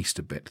and paced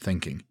a bit,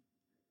 thinking.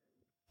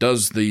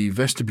 Does the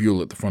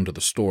vestibule at the front of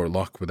the store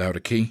lock without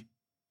a key?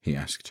 He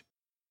asked.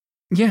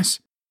 Yes,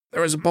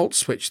 there is a bolt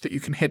switch that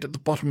you can hit at the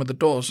bottom of the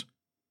doors,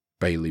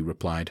 Bailey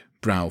replied,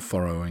 brow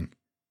furrowing.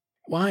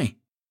 Why?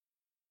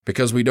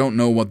 Because we don't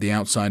know what the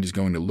outside is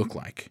going to look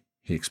like,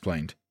 he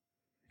explained.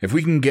 If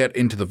we can get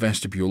into the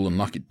vestibule and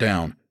lock it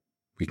down,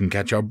 we can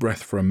catch our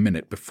breath for a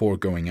minute before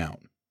going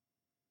out."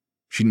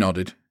 She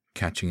nodded,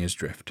 catching his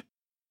drift.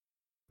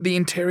 "The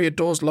interior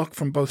door's locked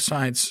from both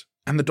sides,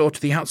 and the door to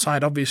the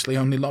outside obviously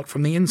only locked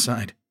from the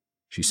inside,"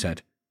 she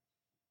said.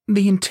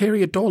 "The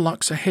interior door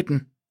locks are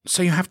hidden,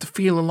 so you have to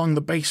feel along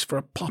the base for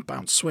a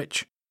pop-out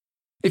switch.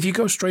 If you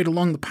go straight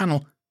along the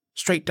panel,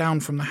 straight down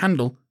from the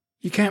handle,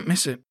 you can't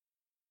miss it."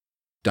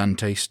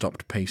 Dante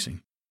stopped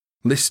pacing,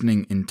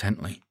 listening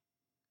intently.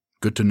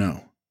 "Good to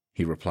know,"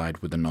 he replied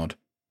with a nod.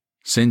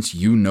 "Since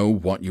you know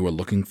what you are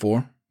looking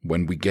for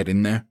when we get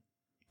in there,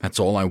 that's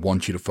all I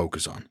want you to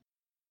focus on.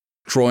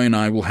 Troy and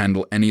I will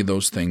handle any of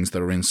those things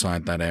that are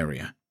inside that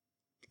area.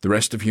 The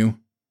rest of you,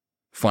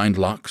 find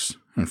locks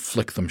and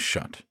flick them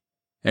shut.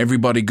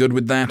 Everybody good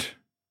with that?"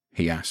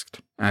 he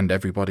asked, and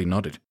everybody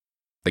nodded.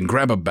 "Then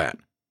grab a bat,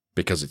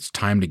 because it's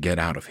time to get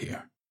out of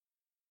here."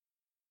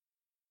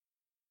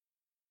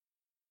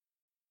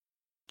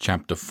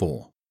 Chapter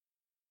 4.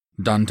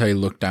 Dante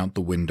looked out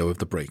the window of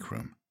the break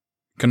room,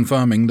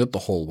 confirming that the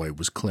hallway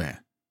was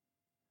clear.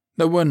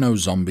 There were no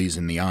zombies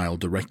in the aisle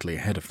directly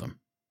ahead of them.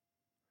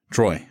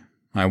 "Troy,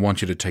 I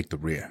want you to take the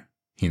rear,"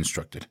 he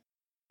instructed.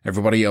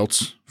 "Everybody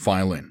else,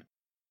 file in."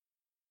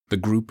 The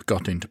group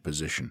got into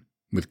position,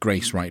 with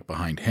Grace right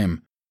behind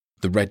him,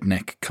 the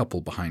redneck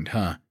couple behind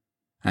her,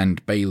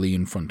 and Bailey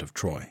in front of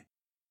Troy.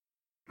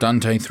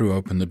 Dante threw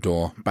open the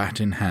door, bat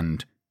in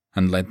hand,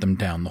 and led them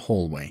down the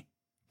hallway,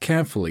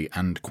 carefully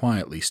and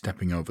quietly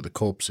stepping over the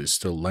corpses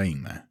still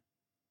laying there.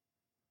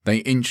 They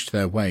inched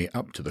their way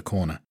up to the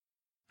corner,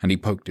 and he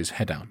poked his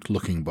head out,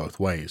 looking both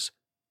ways.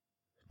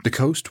 The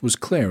coast was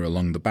clear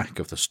along the back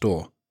of the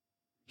store.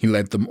 He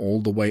led them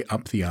all the way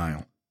up the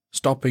aisle,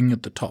 stopping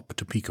at the top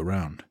to peek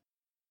around.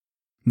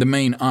 The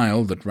main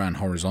aisle that ran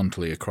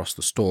horizontally across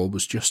the store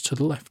was just to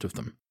the left of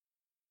them.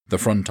 The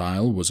front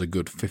aisle was a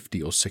good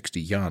 50 or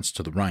 60 yards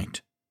to the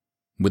right,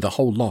 with a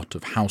whole lot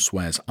of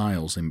housewares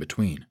aisles in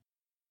between.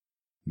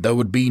 There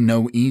would be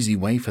no easy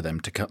way for them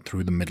to cut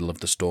through the middle of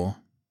the store,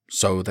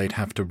 so they'd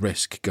have to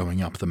risk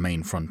going up the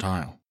main front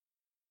aisle.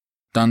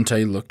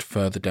 Dante looked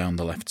further down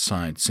the left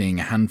side, seeing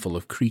a handful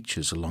of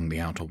creatures along the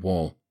outer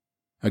wall,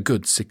 a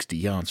good 60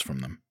 yards from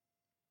them.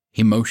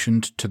 He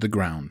motioned to the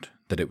ground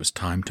that it was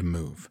time to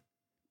move.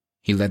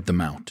 He led them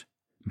out,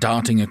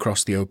 darting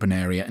across the open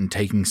area and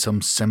taking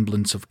some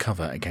semblance of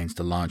cover against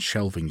a large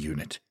shelving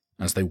unit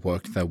as they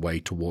worked their way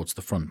towards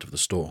the front of the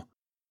store.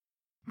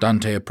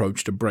 Dante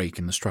approached a break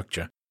in the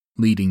structure,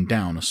 leading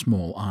down a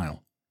small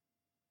aisle.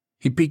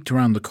 He peeked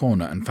around the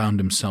corner and found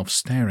himself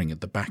staring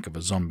at the back of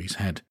a zombie's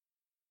head,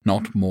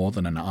 not more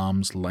than an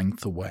arm's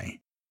length away.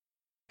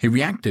 He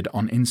reacted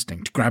on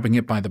instinct, grabbing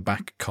it by the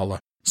back collar,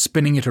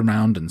 spinning it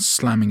around and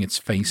slamming its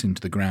face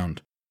into the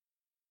ground.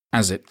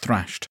 As it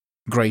thrashed,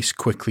 Grace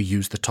quickly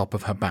used the top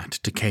of her bat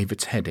to cave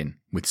its head in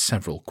with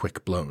several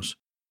quick blows.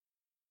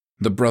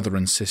 The brother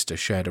and sister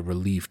shared a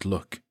relieved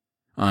look,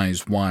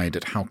 eyes wide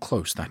at how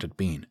close that had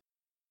been.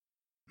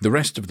 The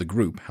rest of the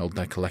group held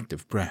their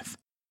collective breath,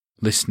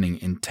 listening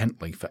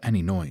intently for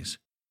any noise.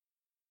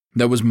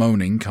 There was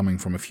moaning coming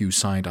from a few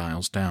side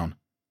aisles down,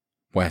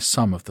 where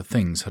some of the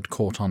things had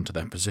caught on to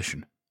their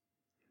position.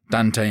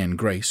 Dante and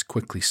Grace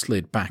quickly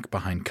slid back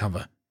behind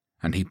cover,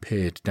 and he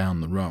peered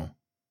down the row.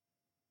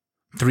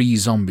 3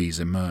 zombies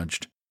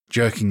emerged,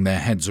 jerking their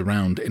heads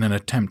around in an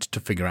attempt to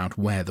figure out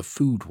where the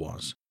food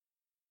was.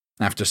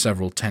 After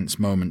several tense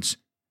moments,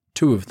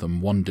 2 of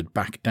them wandered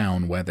back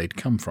down where they'd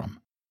come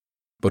from,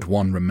 but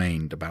one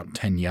remained about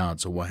 10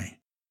 yards away.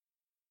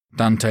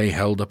 Dante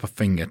held up a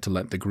finger to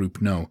let the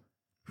group know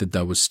that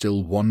there was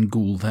still one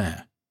ghoul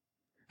there,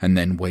 and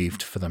then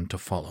waved for them to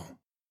follow.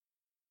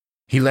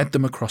 He led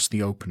them across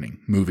the opening,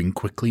 moving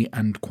quickly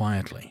and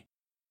quietly.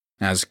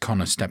 As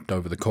Connor stepped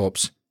over the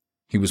corpse,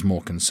 he was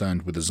more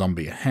concerned with the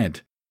zombie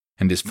ahead,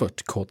 and his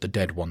foot caught the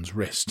dead one's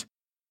wrist.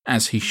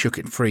 As he shook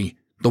it free,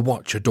 the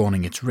watch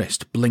adorning its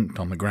wrist blinked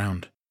on the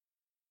ground.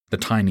 The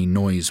tiny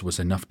noise was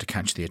enough to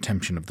catch the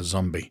attention of the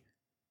zombie,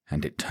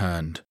 and it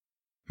turned,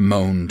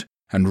 moaned,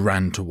 and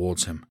ran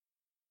towards him.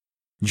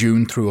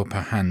 June threw up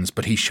her hands,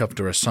 but he shoved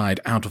her aside,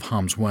 out of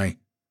harm's way.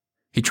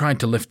 He tried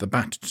to lift the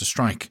bat to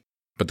strike,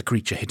 but the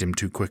creature hit him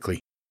too quickly,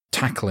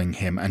 tackling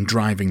him and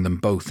driving them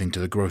both into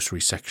the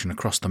grocery section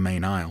across the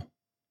main aisle.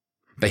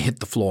 They hit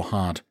the floor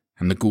hard,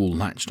 and the ghoul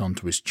latched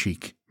onto his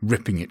cheek,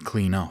 ripping it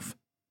clean off.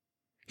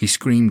 He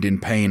screamed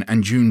in pain,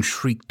 and June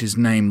shrieked his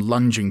name,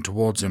 lunging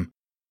towards him.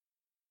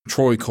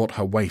 Troy caught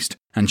her waist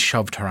and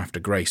shoved her after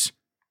Grace.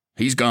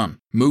 "He's gone!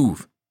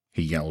 Move!"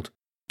 he yelled,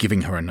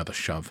 giving her another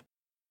shove.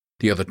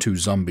 The other 2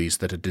 zombies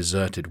that had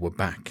deserted were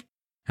back,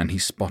 and he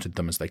spotted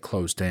them as they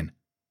closed in.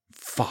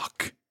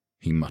 "Fuck!"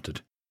 he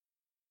muttered.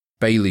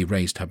 Bailey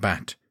raised her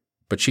bat,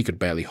 but she could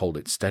barely hold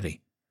it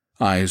steady,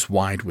 eyes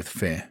wide with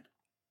fear.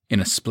 In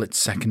a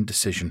split-second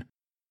decision,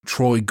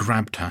 Troy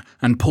grabbed her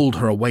and pulled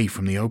her away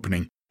from the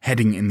opening,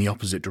 heading in the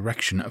opposite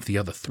direction of the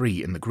other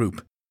 3 in the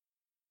group.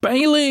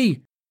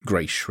 "Bailey!"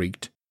 Grace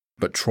shrieked,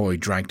 but Troy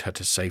dragged her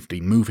to safety,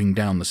 moving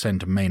down the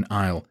center main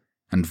aisle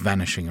and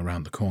vanishing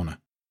around the corner.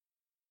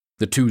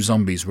 The two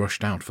zombies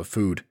rushed out for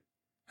food,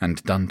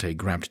 and Dante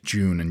grabbed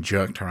June and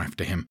jerked her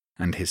after him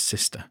and his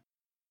sister.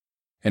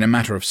 In a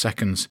matter of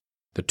seconds,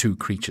 the two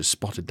creatures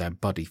spotted their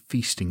buddy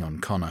feasting on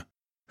Connor,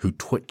 who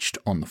twitched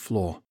on the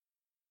floor,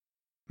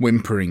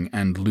 whimpering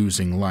and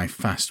losing life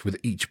fast with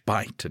each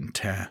bite and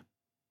tear.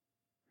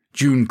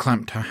 June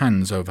clamped her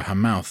hands over her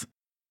mouth,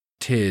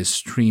 tears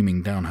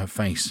streaming down her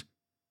face,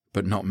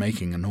 but not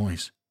making a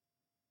noise.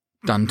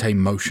 Dante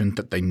motioned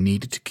that they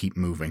needed to keep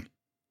moving,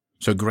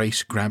 so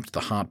Grace grabbed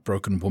the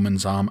heartbroken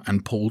woman's arm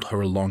and pulled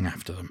her along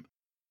after them.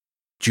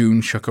 June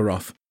shook her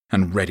off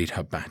and readied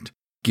her bat,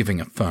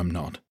 giving a firm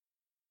nod.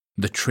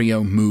 The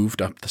trio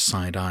moved up the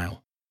side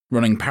aisle,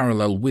 running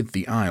parallel with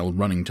the aisle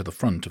running to the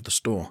front of the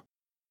store.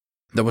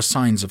 There were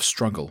signs of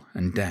struggle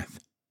and death,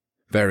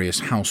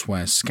 various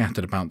housewares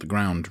scattered about the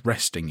ground,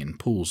 resting in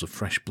pools of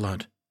fresh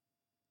blood.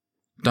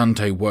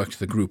 Dante worked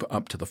the group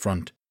up to the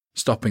front,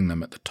 stopping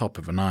them at the top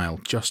of an aisle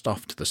just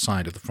off to the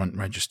side of the front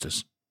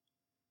registers.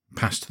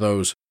 Past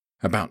those,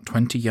 about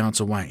 20 yards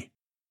away,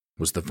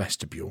 was the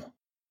vestibule,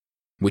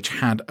 which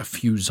had a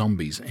few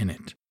zombies in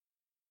it.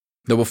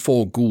 There were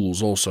 4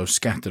 ghouls also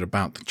scattered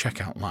about the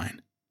checkout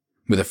line,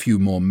 with a few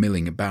more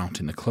milling about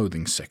in the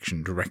clothing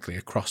section directly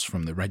across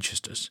from the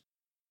registers.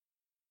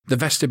 The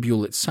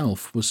vestibule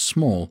itself was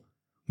small,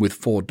 with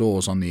 4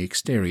 doors on the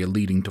exterior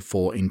leading to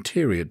 4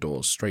 interior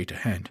doors straight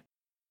ahead.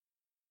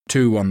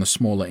 2 on the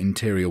smaller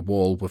interior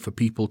wall were for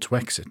people to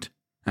exit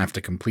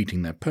after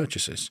completing their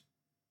purchases.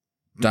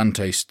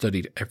 Dante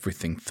studied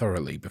everything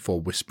thoroughly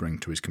before whispering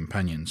to his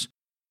companions.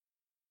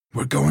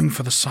 "We're going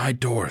for the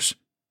side doors,"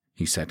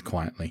 he said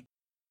quietly.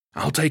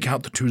 "I'll take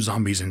out the 2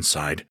 zombies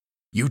inside.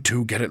 You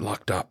 2 get it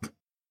locked up."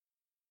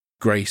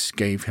 Grace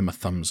gave him a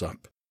thumbs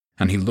up,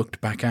 and he looked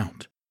back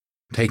out,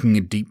 taking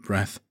a deep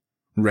breath,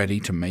 ready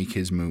to make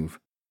his move.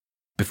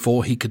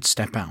 Before he could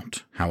step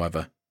out,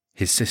 however,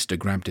 his sister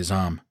grabbed his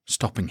arm,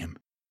 stopping him.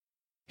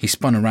 He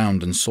spun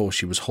around and saw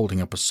she was holding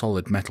up a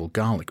solid metal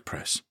garlic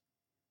press.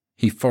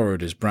 He furrowed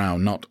his brow,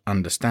 not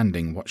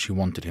understanding what she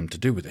wanted him to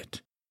do with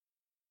it.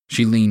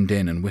 She leaned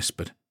in and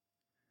whispered,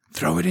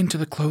 "Throw it into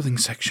the clothing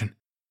section.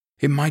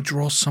 It might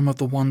draw some of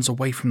the ones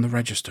away from the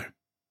register."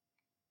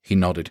 He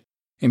nodded,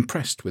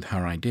 impressed with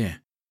her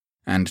idea,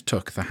 and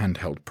took the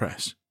handheld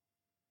press.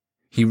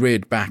 He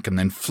reared back and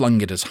then flung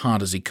it as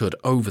hard as he could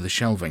over the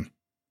shelving.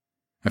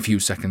 A few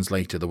seconds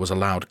later there was a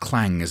loud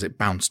clang as it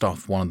bounced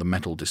off one of the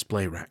metal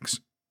display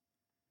racks.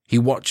 He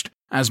watched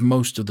as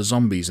most of the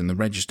zombies in the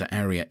register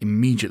area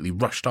immediately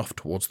rushed off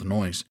towards the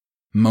noise,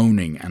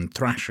 moaning and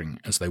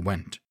thrashing as they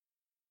went.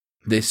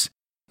 This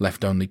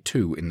left only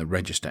 2 in the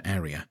register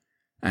area,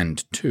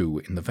 and 2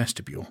 in the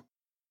vestibule.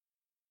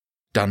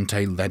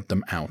 Dante led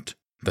them out,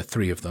 the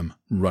 3 of them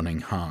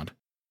running hard.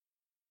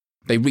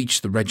 They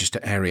reached the register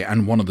area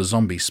and one of the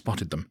zombies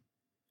spotted them.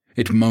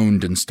 It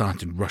moaned and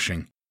started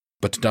rushing,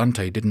 but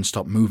Dante didn't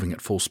stop moving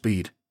at full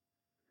speed.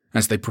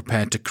 As they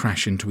prepared to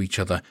crash into each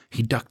other,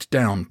 he ducked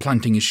down,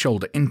 planting his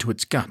shoulder into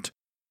its gut,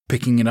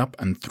 picking it up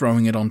and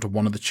throwing it onto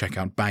one of the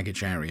checkout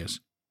baggage areas.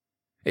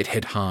 It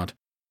hit hard,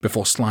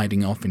 before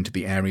sliding off into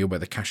the area where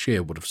the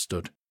cashier would have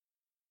stood.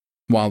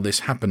 While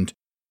this happened,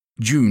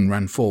 June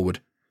ran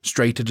forward,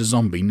 straight at a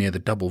zombie near the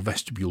double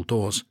vestibule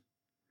doors.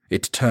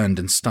 It turned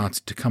and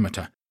started to come at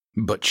her,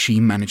 but she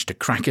managed to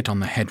crack it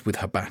on the head with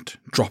her bat,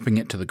 dropping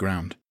it to the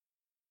ground.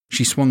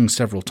 She swung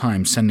several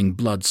times, sending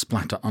blood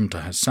splatter onto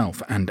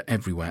herself and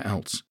everywhere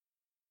else.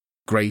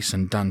 Grace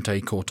and Dante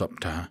caught up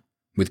to her,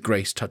 with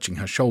Grace touching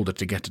her shoulder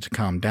to get her to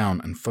calm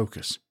down and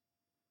focus.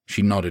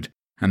 She nodded,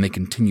 and they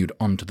continued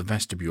on to the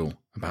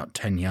vestibule, about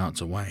 10 yards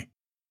away.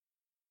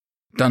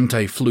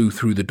 Dante flew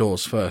through the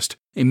doors first,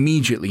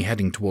 immediately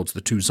heading towards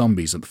the 2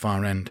 zombies at the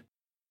far end.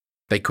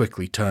 They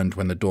quickly turned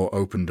when the door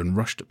opened and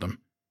rushed at them.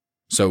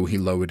 So he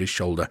lowered his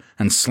shoulder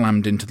and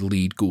slammed into the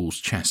lead ghoul's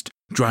chest,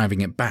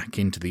 driving it back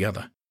into the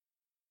other.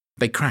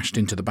 They crashed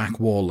into the back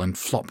wall and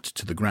flopped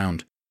to the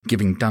ground,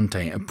 giving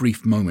Dante a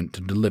brief moment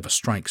to deliver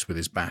strikes with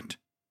his bat.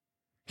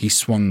 He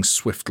swung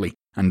swiftly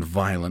and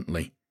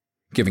violently,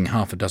 giving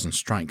 6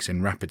 strikes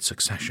in rapid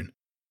succession.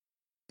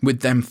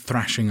 With them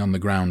thrashing on the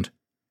ground,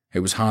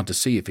 it was hard to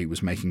see if he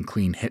was making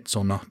clean hits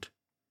or not,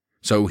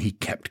 so he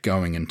kept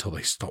going until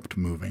they stopped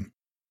moving.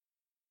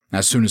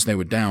 As soon as they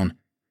were down,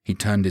 he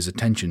turned his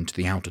attention to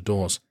the outer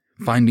doors,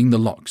 finding the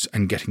locks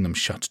and getting them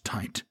shut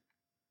tight.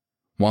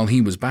 While he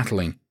was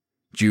battling,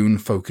 June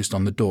focused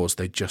on the doors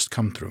they'd just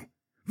come through,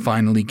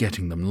 finally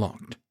getting them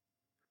locked.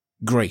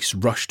 Grace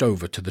rushed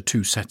over to the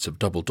 2 sets of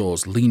double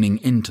doors leaning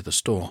into the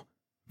store,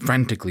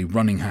 frantically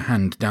running her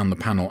hand down the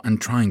panel and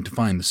trying to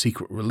find the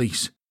secret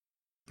release.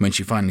 When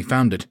she finally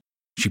found it,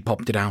 she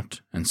popped it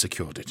out and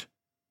secured it.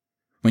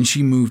 When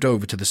she moved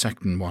over to the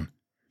second one,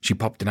 she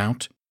popped it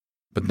out,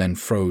 but then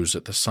froze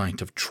at the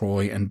sight of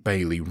Troy and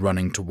Bailey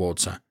running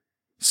towards her,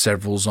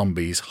 several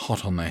zombies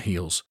hot on their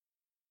heels.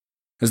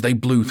 As they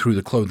blew through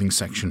the clothing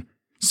section,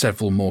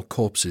 several more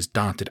corpses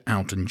darted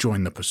out and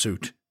joined the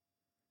pursuit.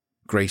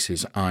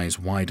 Grace's eyes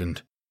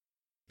widened.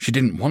 She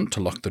didn't want to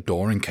lock the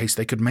door in case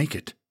they could make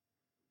it.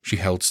 She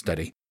held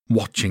steady,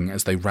 watching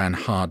as they ran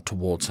hard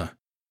towards her.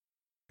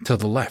 To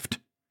the left,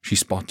 she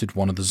spotted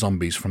one of the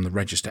zombies from the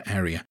register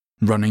area,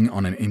 running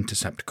on an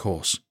intercept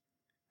course,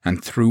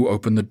 and threw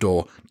open the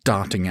door,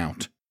 darting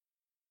out.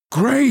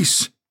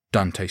 "Grace!"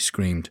 Dante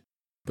screamed,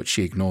 but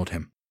she ignored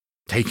him,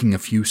 taking a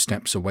few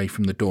steps away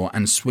from the door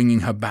and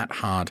swinging her bat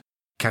hard,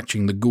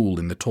 catching the ghoul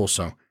in the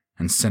torso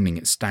and sending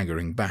it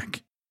staggering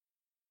back.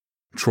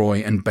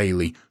 Troy and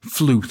Bailey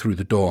flew through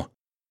the door.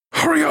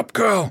 "Hurry up,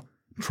 girl!"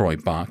 Troy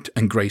barked,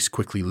 and Grace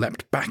quickly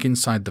leapt back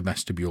inside the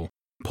vestibule,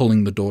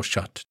 pulling the door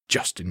shut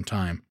just in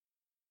time.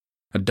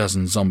 A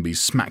dozen zombies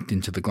smacked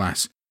into the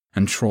glass,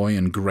 and Troy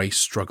and Grace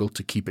struggled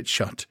to keep it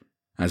shut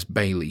as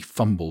Bailey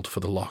fumbled for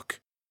the lock.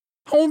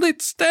 "Hold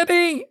it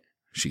steady!"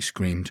 she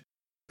screamed.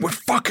 "We're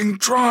fucking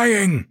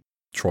trying!"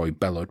 Troy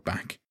bellowed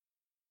back.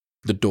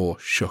 The door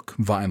shook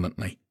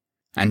violently,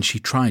 and she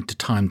tried to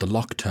time the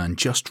lock turn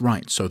just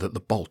right so that the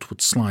bolt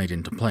would slide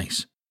into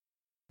place.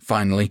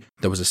 Finally,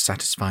 there was a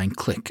satisfying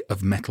click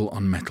of metal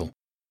on metal,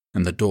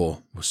 and the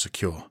door was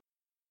secure.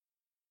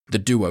 The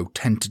duo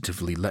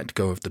tentatively let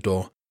go of the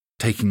door,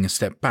 taking a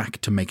step back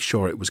to make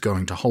sure it was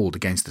going to hold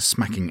against the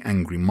smacking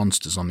angry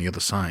monsters on the other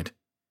side.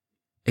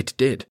 It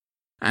did,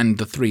 and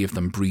the three of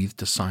them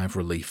breathed a sigh of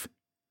relief.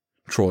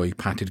 Troy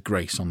patted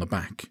Grace on the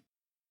back.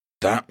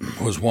 "That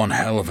was one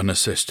hell of an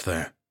assist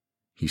there,"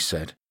 he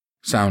said,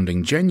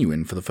 sounding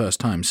genuine for the first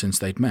time since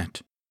they'd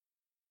met.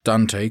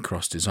 Dante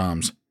crossed his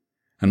arms.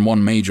 "And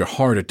one major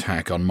heart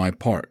attack on my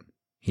part,"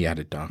 he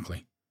added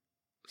darkly.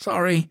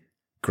 "Sorry,"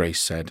 Grace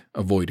said,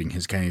 avoiding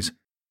his gaze.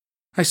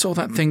 "I saw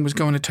that thing was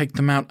going to take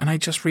them out, and I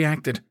just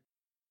reacted.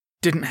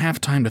 Didn't have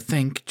time to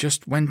think,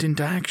 just went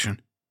into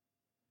action."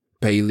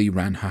 Bailey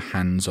ran her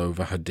hands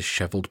over her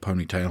disheveled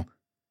ponytail.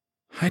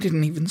 "I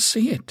didn't even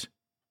see it."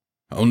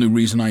 "Only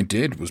reason I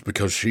did was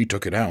because she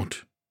took it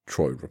out,"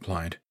 Troy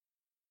replied.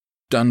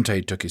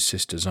 Dante took his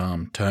sister's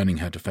arm, turning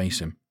her to face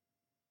him.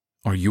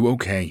 "Are you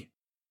okay?"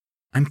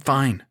 "I'm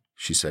fine,"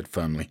 she said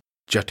firmly,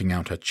 jutting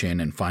out her chin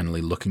and finally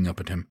looking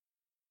up at him.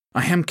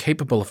 "I am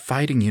capable of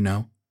fighting, you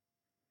know."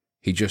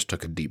 He just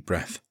took a deep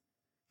breath.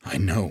 "I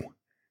know.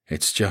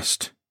 It's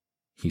just—"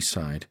 he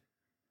sighed.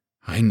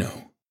 "I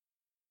know."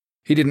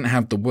 He didn't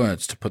have the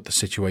words to put the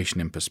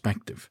situation in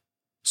perspective,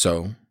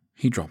 so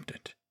he dropped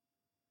it.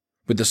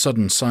 With the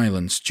sudden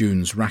silence,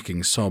 June's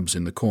racking sobs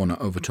in the corner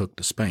overtook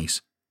the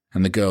space,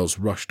 and the girls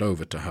rushed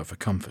over to her for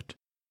comfort.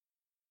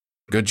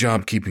 "Good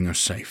job keeping her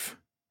safe,"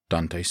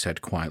 Dante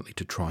said quietly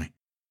to Troy.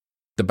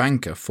 The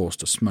banker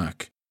forced a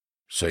smirk.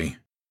 "See,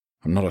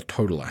 I'm not a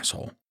total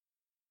asshole."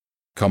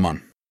 "Come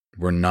on,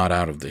 we're not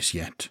out of this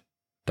yet,"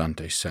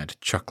 Dante said,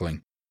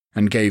 chuckling,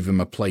 and gave him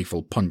a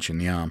playful punch in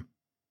the arm.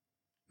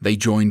 They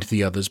joined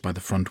the others by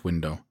the front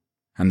window,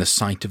 and the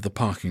sight of the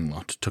parking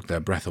lot took their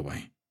breath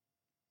away.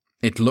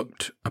 It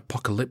looked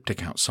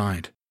apocalyptic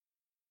outside.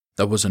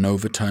 There was an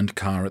overturned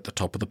car at the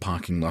top of the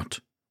parking lot,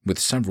 with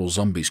several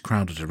zombies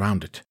crowded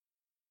around it.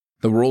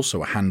 There were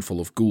also a handful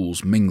of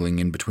ghouls mingling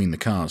in between the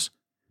cars,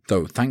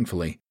 though,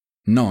 thankfully,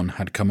 none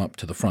had come up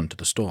to the front of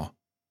the store.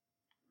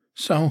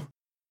 "So,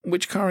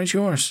 which car is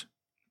yours?"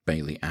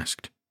 Bailey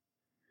asked.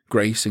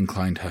 Grace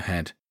inclined her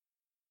head.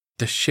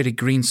 "The shitty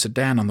green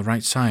sedan on the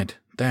right side,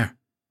 there,"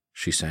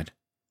 she said.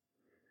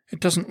 "It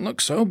doesn't look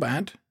so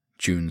bad,"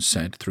 June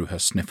said through her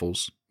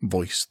sniffles,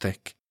 voice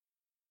thick.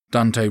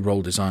 Dante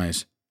rolled his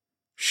eyes.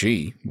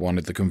 "She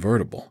wanted the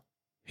convertible,"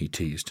 he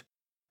teased.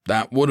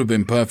 "That would have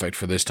been perfect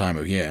for this time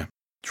of year,"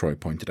 Troy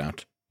pointed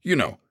out. "You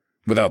know,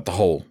 without the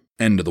whole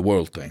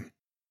end-of-the-world thing."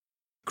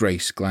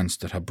 Grace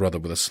glanced at her brother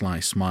with a sly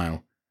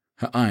smile,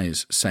 her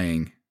eyes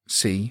saying,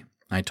 "See,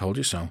 I told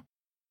you so."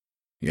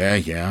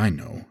 Yeah, I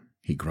know,"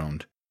 he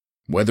groaned.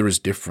 "Weather is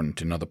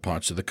different in other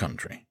parts of the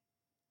country."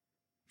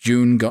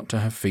 June got to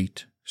her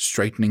feet,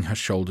 straightening her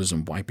shoulders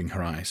and wiping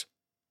her eyes.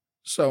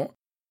 "So,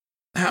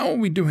 how are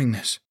we doing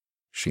this?"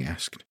 she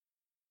asked.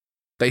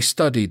 They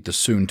studied the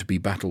soon-to-be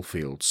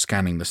battlefield,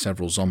 scanning the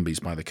several zombies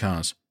by the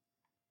cars.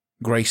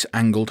 Grace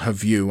angled her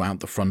view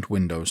out the front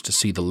windows to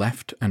see the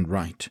left and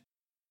right.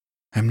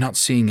 "I'm not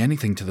seeing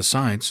anything to the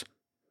sides,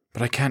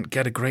 but I can't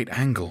get a great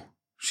angle,"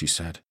 she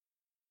said.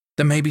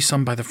 "There may be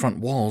some by the front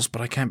walls,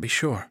 but I can't be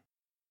sure."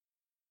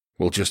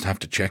 "We'll just have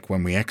to check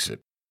when we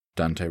exit,"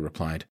 Dante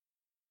replied.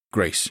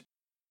 "Grace,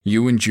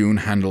 you and June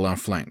handle our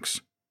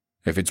flanks.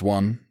 If it's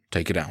one,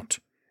 take it out.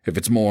 If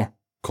it's more,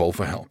 call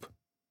for help."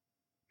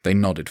 They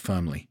nodded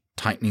firmly,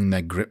 tightening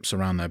their grips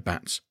around their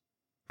bats.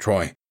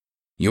 "Troy,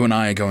 you and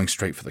I are going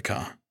straight for the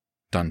car,"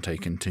 Dante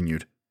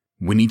continued.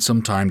 "We need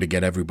some time to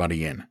get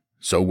everybody in,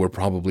 so we're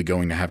probably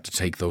going to have to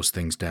take those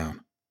things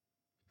down."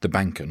 The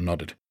banker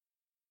nodded.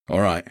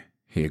 "All right,"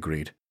 he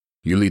agreed.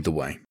 "You lead the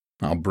way.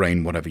 I'll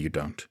brain whatever you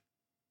don't."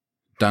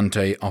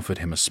 Dante offered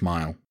him a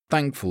smile,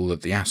 thankful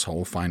that the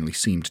asshole finally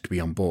seemed to be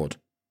on board.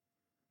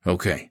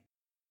 "Okay,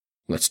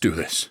 let's do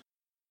this."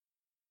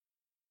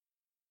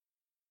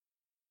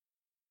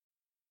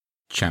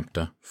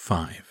 Chapter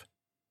 5.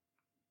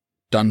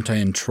 Dante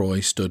and Troy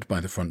stood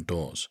by the front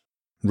doors,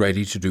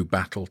 ready to do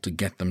battle to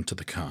get them to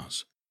the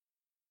cars.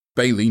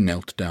 Bailey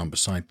knelt down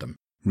beside them,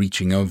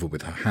 reaching over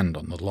with her hand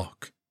on the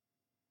lock.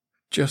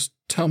 "Just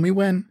tell me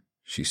when,"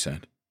 she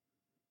said.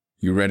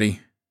 "You ready?"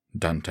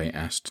 Dante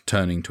asked,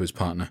 turning to his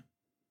partner.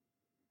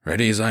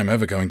 "Ready as I'm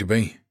ever going to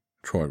be,"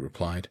 Troy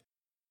replied.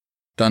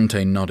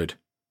 Dante nodded.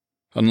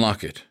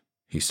 "Unlock it,"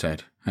 he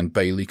said, and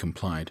Bailey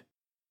complied.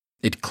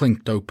 It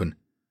clinked open,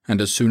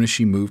 and as soon as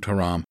she moved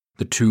her arm,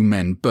 the two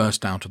men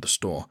burst out of the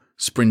store,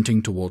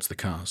 sprinting towards the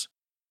cars.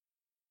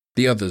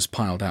 The others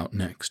piled out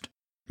next,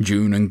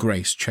 June and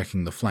Grace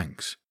checking the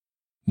flanks.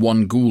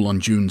 One ghoul on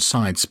June's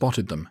side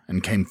spotted them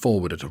and came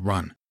forward at a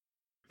run.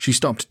 She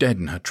stopped dead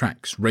in her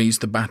tracks, raised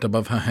the bat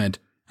above her head,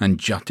 and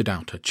jutted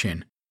out her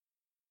chin.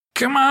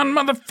 "Come on,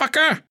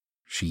 motherfucker!"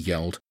 she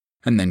yelled,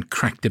 and then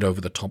cracked it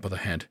over the top of the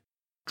head,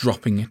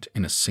 dropping it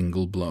in a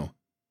single blow.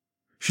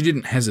 She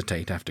didn't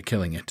hesitate after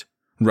killing it,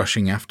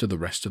 rushing after the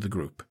rest of the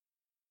group.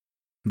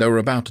 There were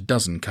about a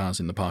dozen cars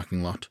in the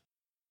parking lot,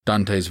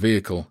 Dante's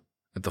vehicle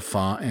at the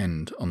far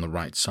end on the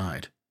right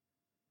side.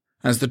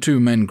 As the two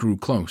men grew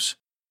close,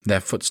 their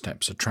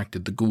footsteps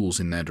attracted the ghouls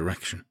in their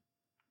direction.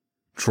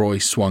 Troy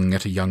swung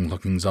at a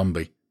young-looking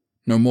zombie,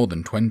 no more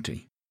than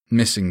 20,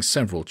 missing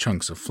several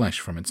chunks of flesh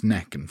from its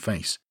neck and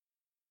face.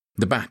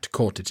 The bat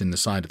caught it in the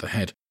side of the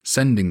head,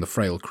 sending the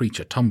frail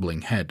creature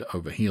tumbling head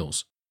over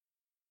heels.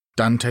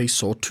 Dante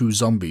saw two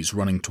zombies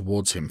running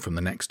towards him from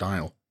the next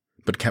aisle,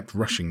 but kept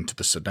rushing to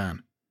the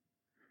sedan.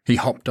 He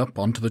hopped up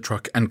onto the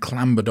truck and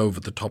clambered over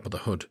the top of the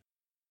hood.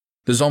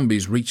 The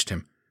zombies reached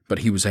him, but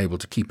he was able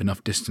to keep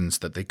enough distance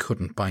that they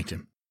couldn't bite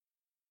him.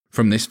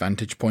 From this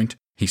vantage point,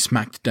 he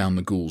smacked down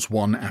the ghouls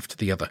one after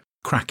the other,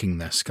 cracking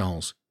their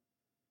skulls.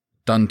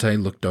 Dante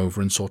looked over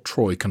and saw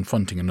Troy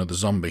confronting another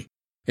zombie.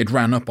 It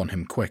ran up on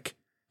him quick,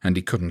 and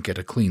he couldn't get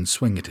a clean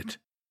swing at it.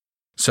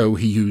 So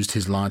he used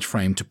his large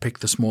frame to pick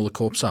the smaller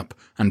corpse up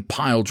and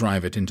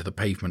pile-drive it into the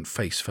pavement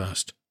face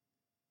first.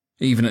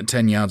 Even at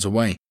 10 yards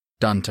away,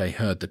 Dante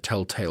heard the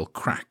telltale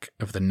crack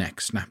of the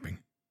neck snapping.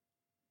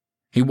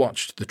 He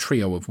watched the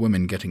trio of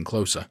women getting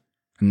closer,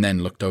 and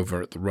then looked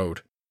over at the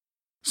road.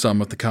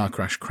 Some of the car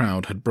crash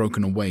crowd had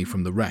broken away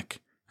from the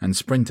wreck and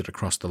sprinted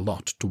across the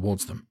lot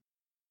towards them.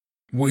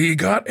 "We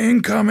got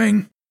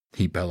incoming!"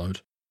 he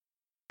bellowed.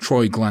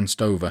 Troy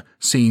glanced over,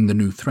 seeing the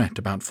new threat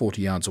about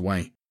 40 yards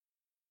away.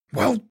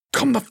 "Well,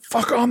 come the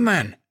fuck on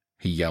then!"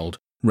 he yelled,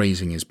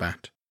 raising his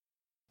bat.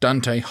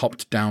 Dante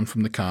hopped down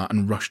from the car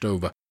and rushed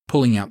over,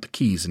 pulling out the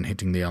keys and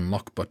hitting the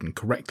unlock button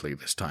correctly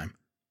this time.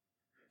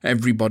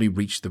 Everybody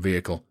reached the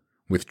vehicle,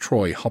 with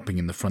Troy hopping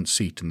in the front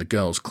seat and the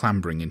girls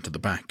clambering into the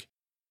back.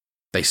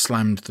 They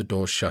slammed the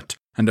doors shut,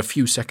 and a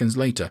few seconds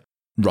later,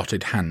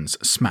 rotted hands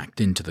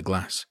smacked into the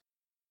glass.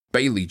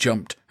 Bailey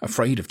jumped,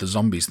 afraid of the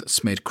zombies that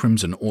smeared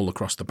crimson all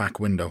across the back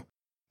window,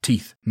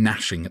 teeth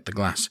gnashing at the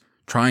glass,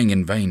 trying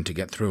in vain to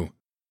get through.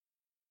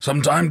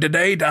 "Sometime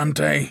today,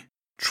 Dante,"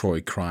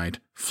 Troy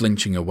cried,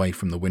 flinching away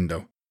from the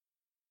window.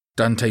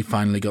 Dante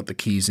finally got the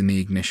keys in the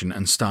ignition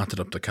and started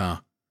up the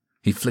car.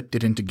 He flipped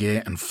it into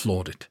gear and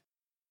floored it.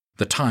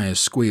 The tires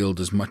squealed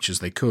as much as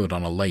they could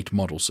on a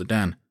late-model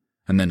sedan,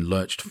 and then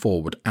lurched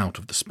forward out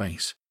of the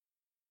space.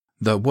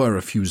 There were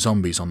a few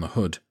zombies on the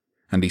hood,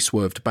 and he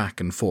swerved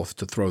back and forth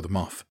to throw them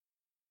off.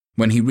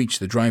 When he reached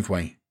the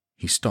driveway,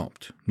 he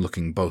stopped,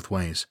 looking both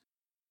ways.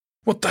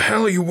 "What the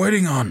hell are you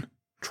waiting on?"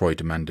 Troy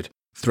demanded,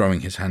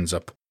 throwing his hands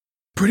up.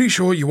 "Pretty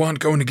sure you aren't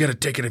going to get a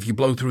ticket if you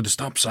blow through the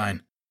stop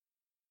sign."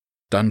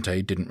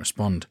 Dante didn't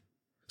respond,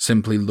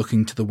 simply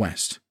looking to the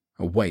west,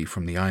 away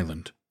from the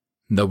island.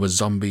 There were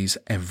zombies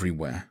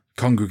everywhere,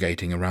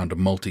 congregating around a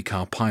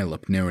multi-car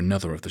pile-up near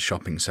another of the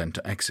shopping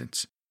center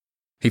exits.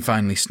 He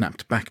finally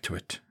snapped back to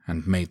it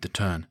and made the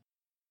turn.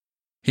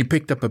 He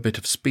picked up a bit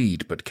of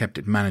speed but kept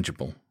it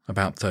manageable,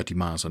 about 30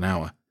 miles an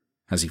hour,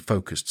 as he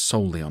focused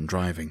solely on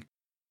driving.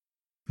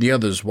 The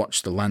others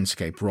watched the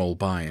landscape roll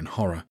by in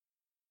horror.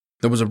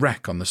 There was a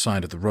wreck on the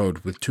side of the road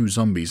with two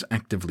zombies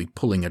actively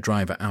pulling a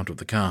driver out of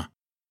the car.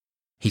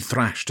 He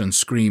thrashed and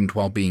screamed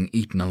while being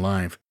eaten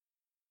alive.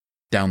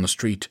 Down the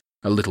street,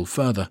 a little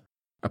further,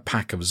 a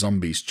pack of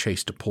zombies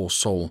chased a poor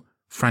soul,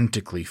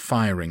 frantically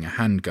firing a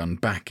handgun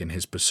back in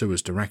his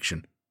pursuer's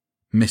direction,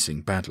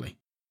 missing badly.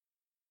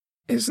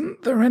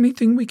 "Isn't there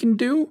anything we can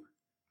do?"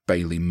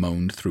 Bailey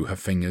moaned through her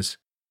fingers.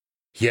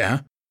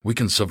 "Yeah, we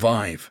can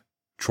survive,"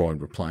 Troy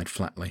replied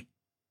flatly.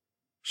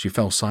 She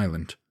fell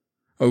silent,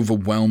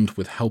 overwhelmed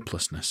with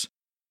helplessness,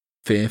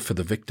 fear for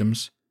the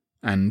victims,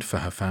 and for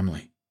her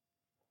family.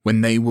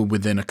 When they were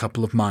within a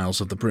couple of miles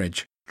of the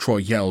bridge, Troy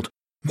yelled,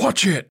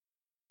 "Watch it!"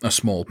 A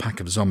small pack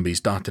of zombies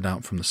darted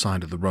out from the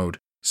side of the road,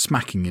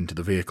 smacking into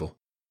the vehicle.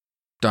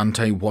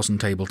 Dante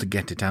wasn't able to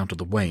get it out of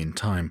the way in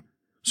time,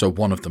 so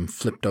one of them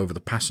flipped over the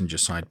passenger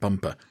side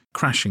bumper,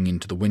 crashing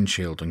into the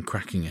windshield and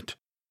cracking it,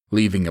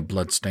 leaving a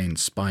blood-stained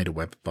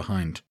spiderweb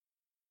behind.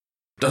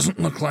 "Doesn't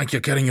look like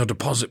you're getting your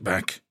deposit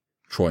back,"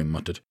 Troy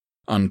muttered,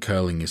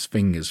 uncurling his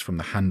fingers from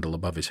the handle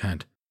above his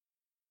head.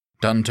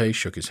 Dante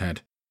shook his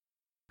head.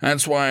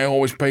 "That's why I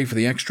always pay for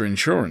the extra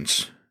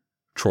insurance,"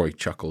 Troy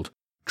chuckled,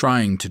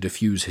 trying to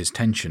diffuse his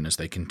tension as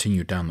they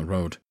continued down the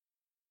road.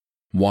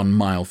 1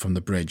 mile from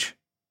the bridge,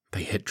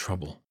 they hit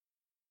trouble.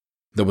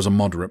 There was a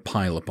moderate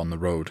pile-up on the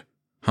road,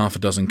 half a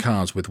dozen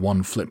cars with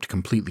one flipped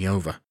completely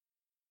over.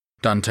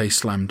 Dante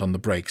slammed on the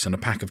brakes and a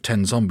pack of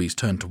 10 zombies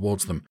turned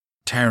towards them,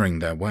 tearing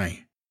their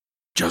way.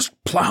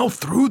 "Just plow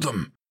through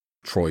them,"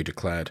 Troy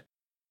declared.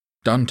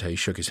 Dante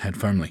shook his head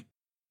firmly.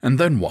 "And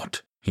then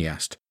what?" he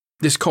asked.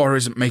 "This car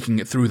isn't making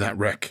it through that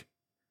wreck."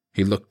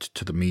 He looked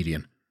to the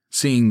median,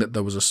 seeing that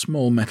there was a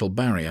small metal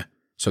barrier,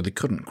 so they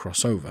couldn't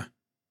cross over.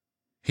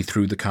 He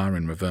threw the car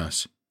in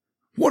reverse.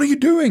 "What are you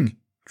doing?"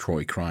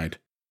 Troy cried.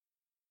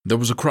 "There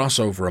was a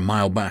crossover a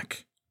mile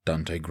back,"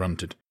 Dante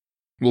grunted.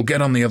 "We'll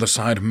get on the other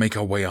side and make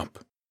our way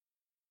up."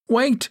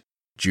 "Wait!"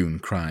 June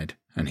cried,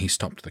 and he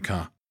stopped the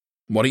car.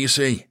 "What do you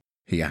see?"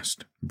 he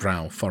asked,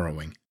 brow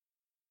furrowing.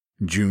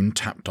 June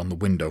tapped on the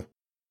window.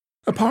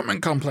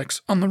 "Apartment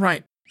complex, on the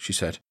right," she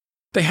said.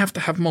 "They have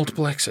to have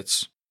multiple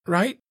exits,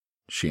 right?"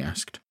 she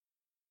asked.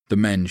 The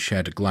men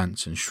shared a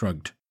glance and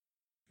shrugged.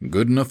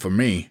 "Good enough for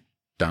me,"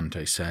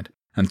 Dante said,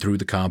 and threw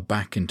the car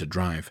back into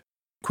drive,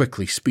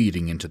 quickly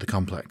speeding into the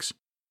complex.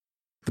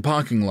 The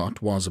parking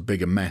lot was a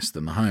bigger mess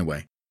than the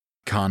highway.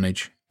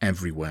 Carnage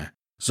everywhere,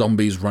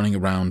 zombies running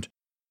around,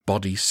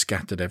 bodies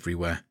scattered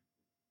everywhere.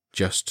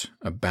 Just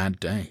a bad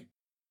day.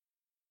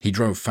 He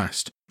drove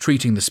fast,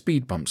 treating the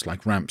speed bumps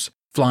like ramps,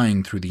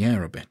 flying through the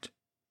air a bit.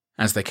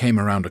 As they came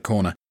around a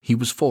corner, he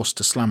was forced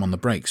to slam on the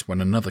brakes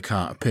when another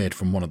car appeared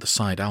from one of the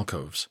side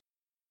alcoves.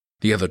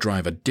 The other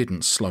driver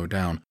didn't slow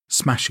down,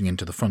 smashing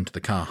into the front of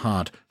the car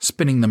hard,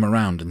 spinning them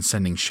around and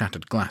sending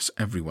shattered glass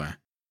everywhere.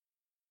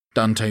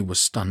 Dante was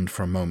stunned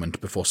for a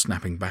moment before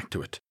snapping back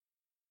to it.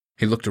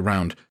 He looked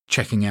around,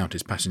 checking out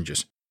his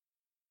passengers.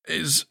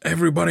 "Is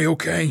everybody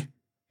okay?"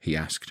 he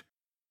asked.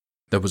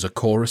 There was a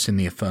chorus in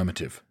the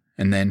affirmative,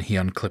 and then he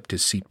unclipped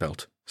his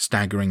seatbelt,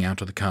 staggering out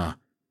of the car.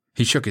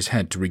 He shook his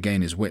head to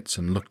regain his wits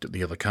and looked at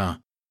the other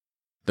car.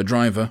 The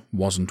driver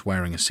wasn't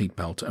wearing a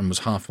seatbelt and was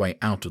halfway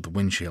out of the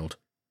windshield,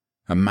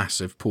 a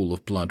massive pool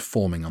of blood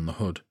forming on the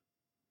hood.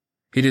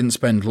 He didn't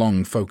spend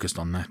long focused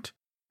on that,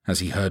 as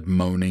he heard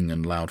moaning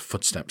and loud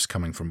footsteps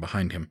coming from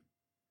behind him.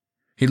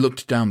 He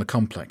looked down the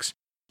complex,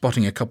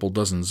 spotting a couple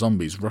dozen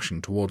zombies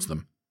rushing towards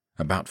them,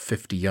 about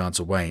 50 yards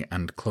away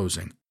and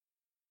closing.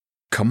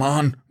 "Come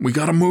on, we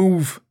gotta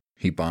move,"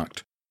 he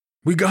barked.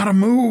 "We gotta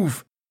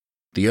move!"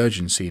 The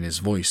urgency in his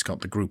voice got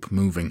the group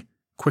moving,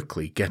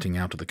 quickly getting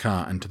out of the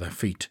car and to their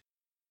feet.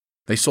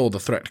 They saw the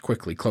threat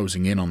quickly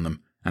closing in on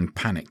them and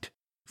panicked,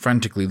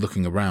 frantically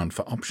looking around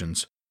for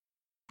options.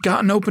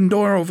 "Got an open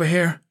door over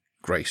here,"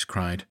 Grace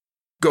cried.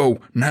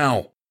 "Go,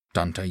 now!"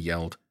 Dante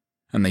yelled,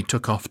 and they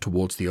took off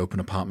towards the open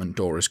apartment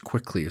door as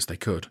quickly as they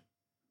could.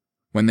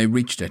 When they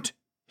reached it,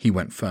 he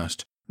went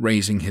first,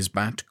 raising his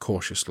bat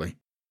cautiously,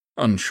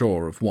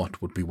 unsure of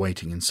what would be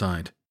waiting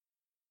inside.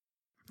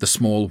 The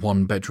small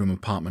one-bedroom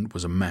apartment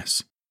was a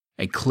mess,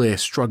 a clear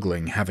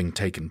struggling having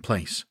taken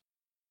place.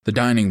 The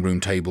dining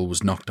room table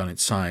was knocked on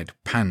its side,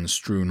 pans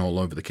strewn all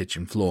over the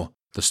kitchen floor,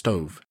 the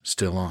stove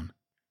still on.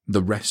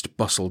 The rest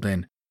bustled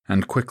in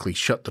and quickly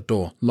shut the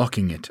door,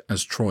 locking it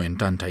as Troy and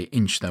Dante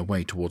inched their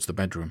way towards the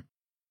bedroom.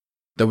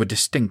 There were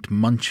distinct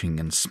munching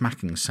and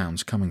smacking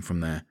sounds coming from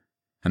there,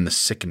 and the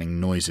sickening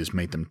noises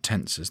made them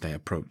tense as they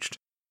approached.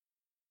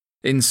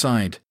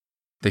 Inside,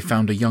 they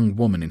found a young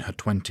woman in her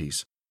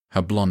 20s,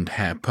 her blonde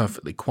hair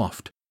perfectly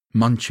coiffed,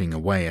 munching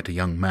away at a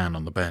young man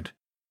on the bed.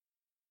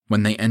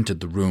 When they entered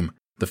the room,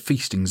 the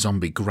feasting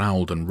zombie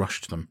growled and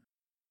rushed them.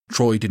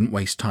 Troy didn't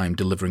waste time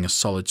delivering a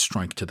solid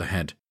strike to the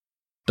head.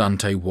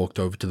 Dante walked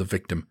over to the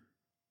victim,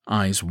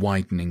 eyes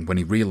widening when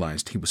he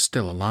realized he was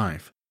still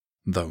alive,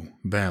 though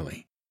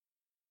barely.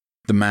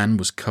 The man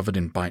was covered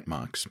in bite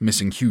marks,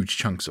 missing huge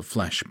chunks of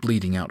flesh,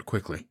 bleeding out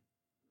quickly.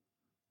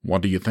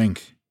 "What do you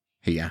think?"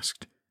 he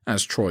asked,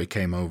 as Troy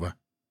came over.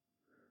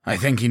 "I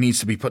think he needs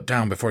to be put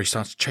down before he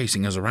starts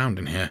chasing us around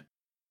in here,"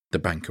 the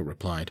banker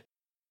replied.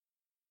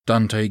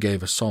 Dante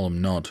gave a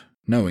solemn nod,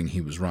 knowing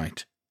he was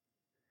right.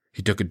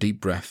 He took a deep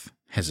breath,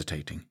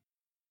 hesitating.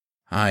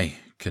 "I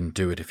can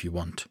do it if you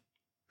want,"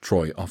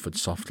 Troy offered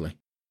softly.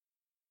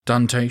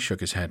 Dante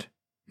shook his head.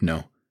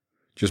 "No,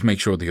 just make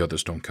sure the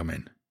others don't come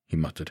in," he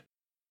muttered.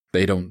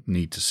 "They don't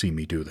need to see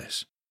me do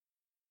this."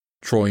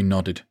 Troy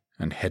nodded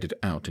and headed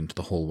out into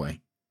the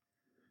hallway.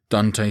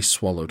 Dante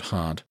swallowed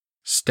hard,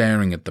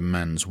 staring at the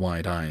man's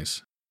wide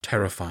eyes,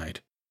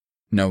 terrified,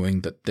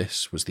 knowing that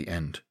this was the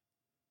end.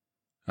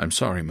 "I'm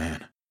sorry,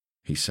 man,"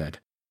 he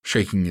said,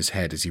 shaking his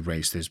head as he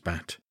raised his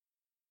bat.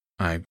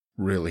 "I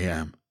really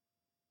am."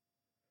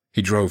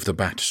 He drove the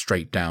bat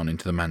straight down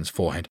into the man's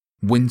forehead,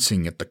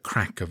 wincing at the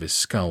crack of his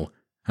skull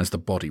as the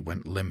body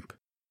went limp.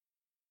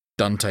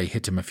 Dante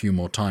hit him a few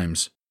more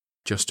times,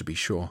 just to be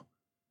sure.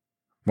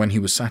 When he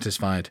was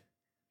satisfied,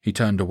 he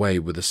turned away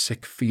with a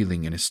sick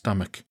feeling in his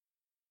stomach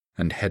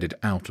and headed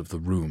out of the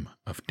room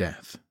of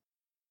death.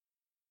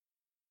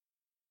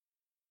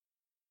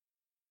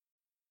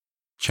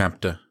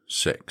 Chapter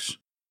 6.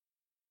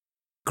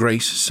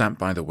 Grace sat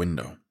by the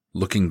window,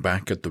 looking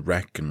back at the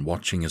wreck and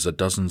watching as a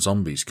dozen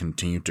zombies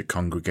continued to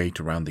congregate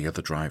around the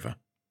other driver.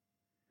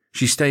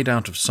 She stayed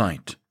out of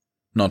sight,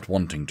 not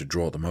wanting to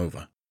draw them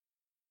over.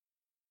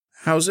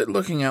 "How's it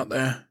looking out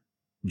there?"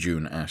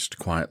 June asked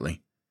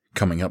quietly,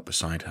 coming up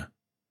beside her.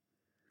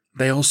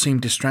 They all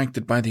seemed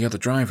distracted by the other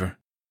driver,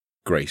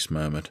 Grace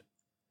murmured.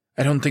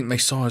 I don't think they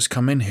saw us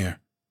come in here.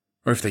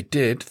 Or if they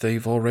did,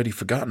 they've already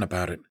forgotten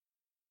about it.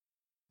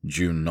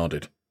 June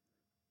nodded.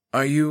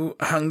 Are you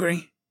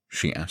hungry?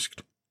 She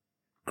asked.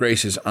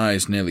 Grace's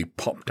eyes nearly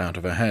popped out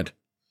of her head.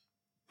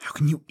 How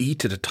can you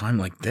eat at a time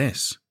like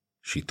this?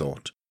 She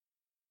thought.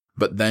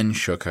 But then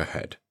shook her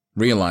head,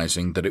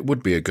 realizing that it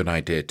would be a good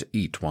idea to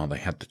eat while they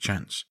had the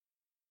chance.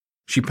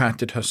 She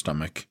patted her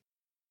stomach.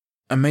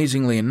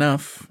 Amazingly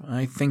enough,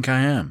 I think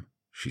I am,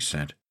 she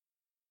said.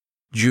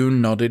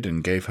 June nodded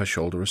and gave her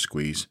shoulder a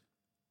squeeze.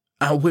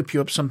 I'll whip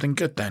you up something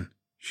good then,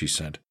 she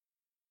said.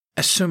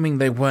 Assuming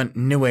they weren't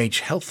New Age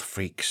health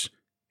freaks,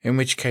 in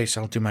which case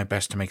I'll do my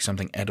best to make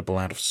something edible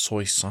out of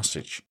soy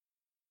sausage.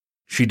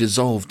 She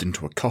dissolved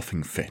into a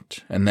coughing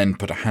fit and then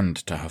put a hand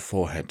to her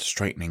forehead,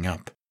 straightening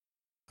up.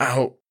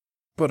 I'll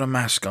put a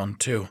mask on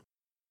too.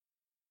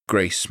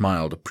 Grace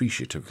smiled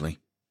appreciatively,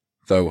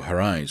 though her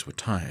eyes were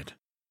tired.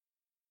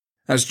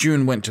 As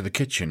June went to the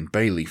kitchen,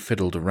 Bailey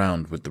fiddled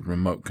around with the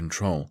remote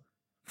control,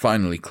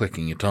 finally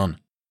clicking it on.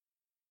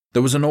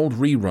 There was an old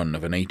rerun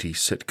of an 80s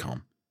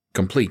sitcom,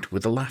 complete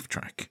with a laugh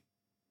track.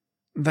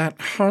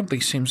 That hardly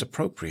seems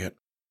appropriate,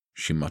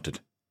 she muttered,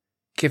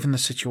 given the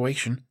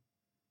situation.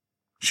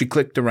 She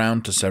clicked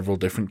around to several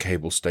different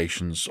cable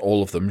stations,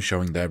 all of them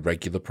showing their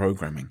regular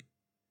programming,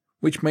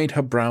 which made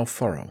her brow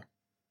furrow.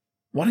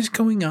 What is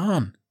going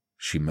on?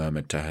 She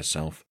murmured to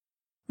herself.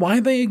 Why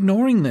are they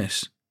ignoring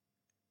this?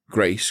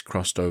 Grace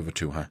crossed over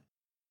to her.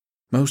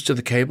 Most of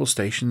the cable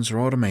stations are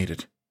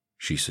automated,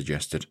 she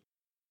suggested,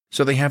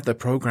 so they have their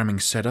programming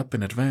set up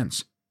in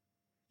advance.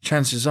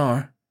 Chances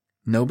are,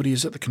 nobody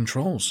is at the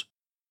controls.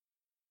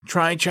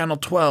 Try Channel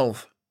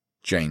 12,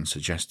 Jane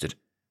suggested.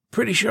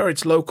 Pretty sure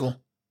it's local.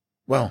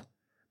 Well,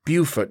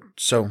 Beaufort,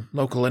 so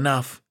local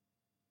enough.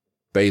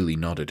 Bailey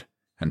nodded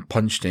and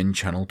punched in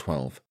Channel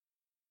 12.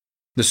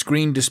 The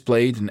screen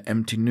displayed an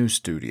empty news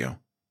studio.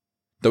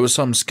 There were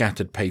some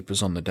scattered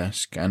papers on the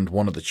desk, and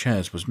one of the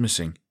chairs was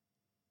missing,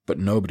 but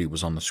nobody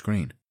was on the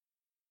screen.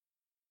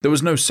 There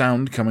was no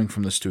sound coming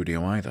from the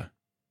studio either.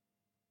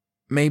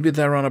 Maybe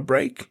they're on a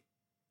break?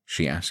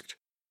 She asked,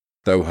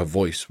 though her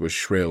voice was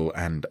shrill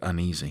and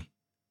uneasy.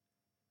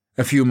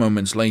 A few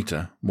moments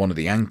later, one of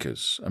the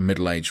anchors, a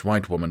middle-aged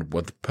white woman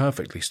with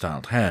perfectly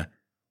styled hair,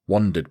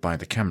 wandered by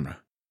the camera.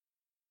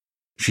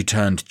 She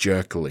turned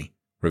jerkily,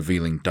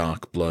 revealing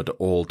dark blood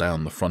all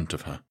down the front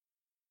of her,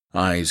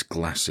 eyes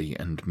glassy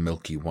and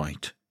milky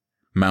white,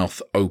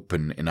 mouth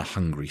open in a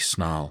hungry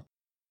snarl.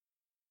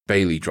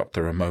 Bailey dropped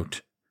the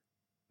remote.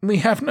 We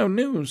have no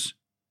news,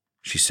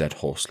 she said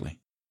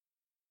hoarsely.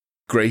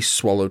 Grace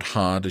swallowed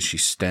hard as she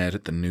stared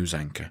at the news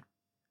anchor,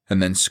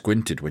 and then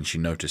squinted when she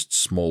noticed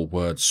small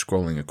words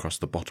scrolling across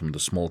the bottom of the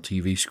small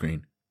TV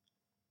screen.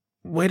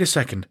 Wait a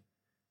second,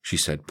 she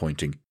said,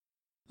 pointing.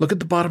 Look at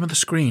the bottom of the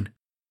screen.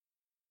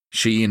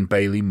 She and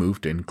Bailey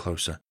moved in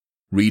closer,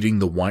 reading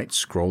the white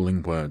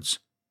scrolling words.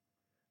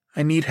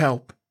 I need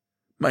help.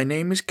 My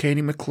name is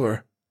Katie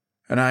McClure,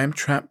 and I am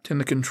trapped in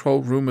the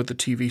control room of the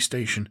TV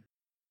station.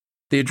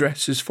 The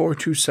address is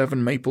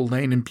 427 Maple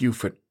Lane in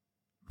Beaufort.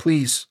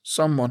 Please,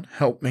 someone,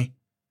 help me.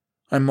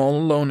 I'm all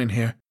alone in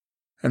here,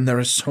 and there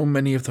are so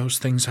many of those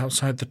things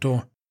outside the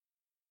door.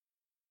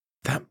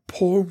 That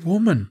poor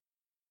woman,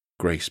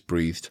 Grace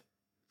breathed,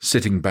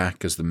 sitting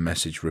back as the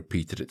message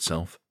repeated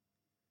itself.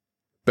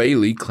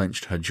 Bailey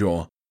clenched her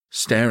jaw,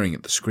 staring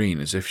at the screen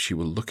as if she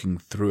were looking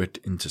through it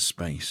into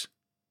space.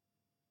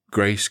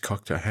 Grace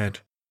cocked her head.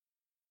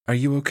 Are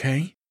you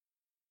okay?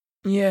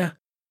 Yeah,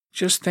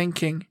 just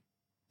thinking,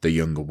 the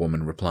younger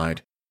woman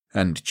replied,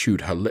 and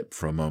chewed her lip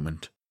for a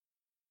moment.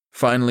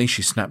 Finally,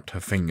 she snapped her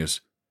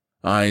fingers,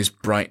 eyes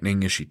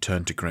brightening as she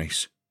turned to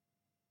Grace.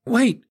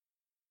 Wait!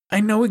 I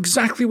know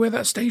exactly where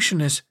that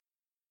station is.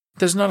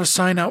 There's not a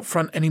sign out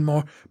front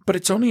anymore, but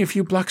it's only a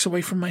few blocks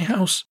away from my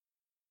house.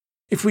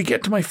 If we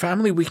get to my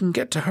family, we can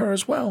get to her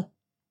as well.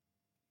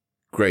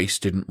 Grace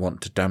didn't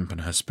want to dampen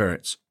her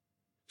spirits,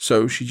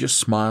 so she just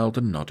smiled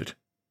and nodded,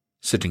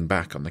 sitting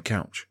back on the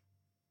couch.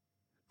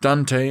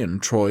 Dante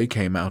and Troy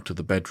came out of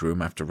the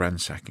bedroom after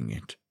ransacking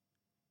it.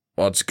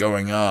 What's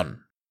going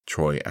on?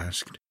 Troy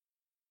asked.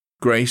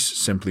 Grace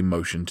simply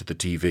motioned to the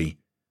TV,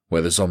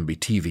 where the zombie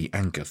TV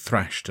anchor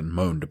thrashed and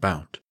moaned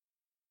about.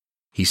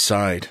 He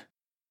sighed.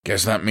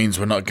 Guess that means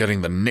we're not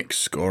getting the Knicks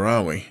score,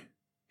 are we?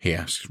 He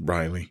asked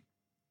wryly.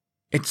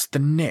 It's the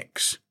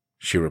Knicks,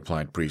 she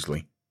replied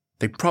breezily.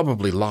 They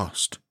probably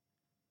lost.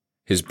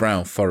 His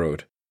brow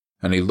furrowed,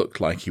 and he looked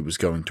like he was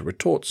going to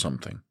retort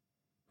something,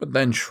 but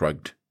then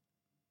shrugged.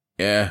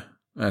 Yeah,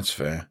 that's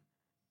fair.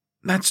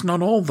 That's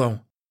not all,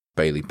 though,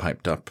 Bailey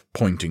piped up,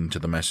 pointing to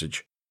the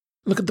message.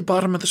 Look at the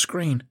bottom of the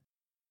screen.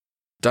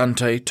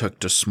 Dante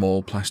tucked a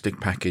small plastic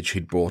package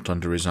he'd brought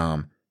under his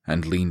arm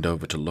and leaned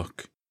over to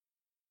look.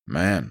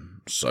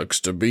 Man, sucks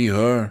to be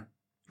her,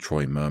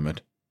 Troy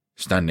murmured,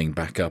 standing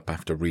back up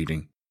after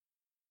reading.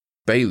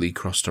 Bailey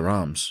crossed her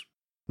arms.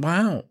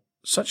 Wow,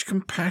 such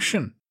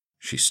compassion,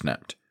 she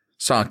snapped,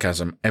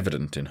 sarcasm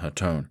evident in her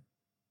tone.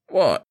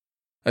 What?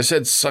 I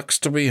said sucks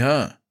to be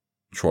her,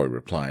 Troy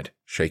replied,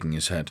 shaking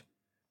his head.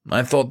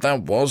 I thought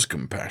that was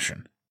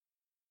compassion.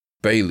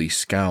 Bailey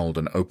scowled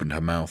and opened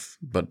her mouth,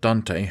 but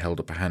Dante held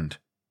up a hand.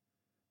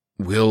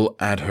 We'll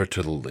add her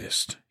to the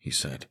list, he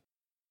said,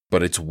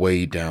 but it's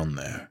way down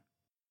there.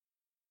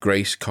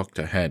 Grace cocked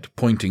her head,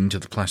 pointing to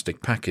the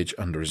plastic package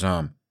under his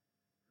arm.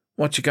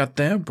 What you got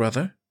there,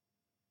 brother?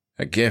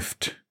 A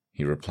gift,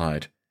 he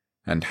replied,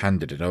 and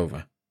handed it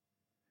over.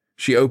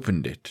 She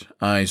opened it,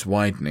 eyes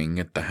widening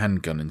at the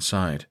handgun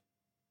inside.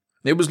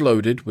 It was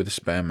loaded with a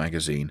spare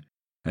magazine,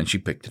 and she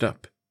picked it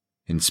up,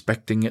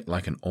 inspecting it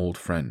like an old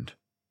friend.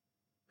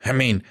 I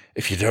mean,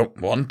 if you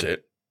don't want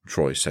it,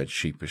 Troy said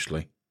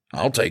sheepishly,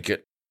 I'll take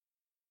it.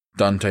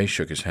 Dante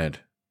shook his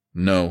head.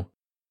 No,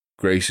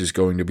 Grace is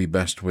going to be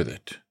best with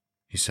it,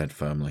 he said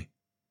firmly.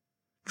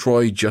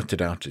 Troy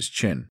jutted out his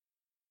chin.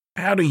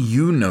 How do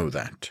you know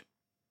that?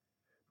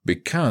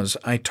 Because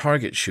I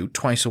target shoot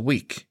twice a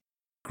week,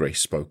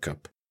 Grace spoke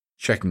up,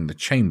 checking the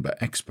chamber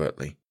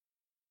expertly.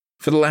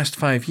 For the last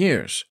 5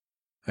 years.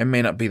 I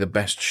may not be the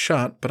best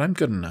shot, but I'm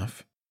good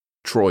enough.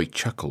 Troy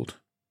chuckled.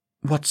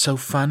 What's so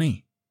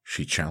funny?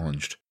 She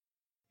challenged.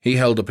 He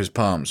held up his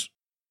palms.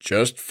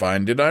 Just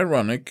find it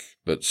ironic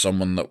that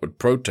someone that would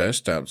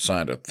protest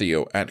outside of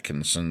Theo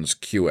Atkinson's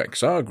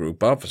QXR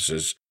group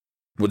offices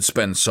would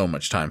spend so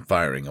much time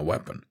firing a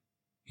weapon,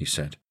 he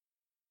said.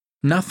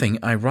 Nothing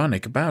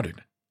ironic about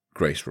it,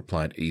 Grace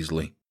replied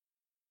easily.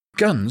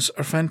 Guns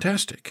are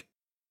fantastic,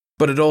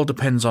 but it all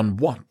depends on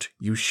what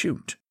you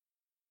shoot.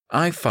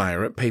 I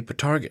fire at paper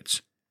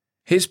targets.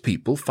 His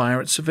people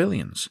fire at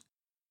civilians.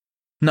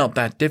 Not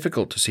that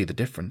difficult to see the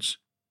difference.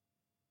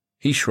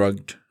 He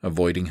shrugged,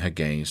 avoiding her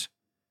gaze,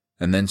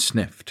 and then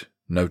sniffed,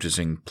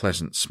 noticing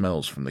pleasant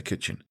smells from the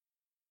kitchen.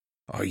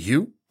 Are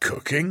you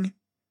cooking?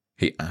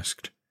 He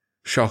asked,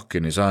 shock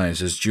in his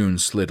eyes as June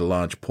slid a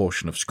large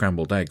portion of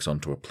scrambled eggs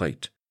onto a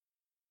plate.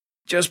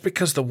 Just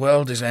because the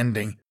world is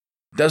ending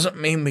doesn't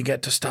mean we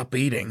get to stop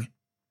eating,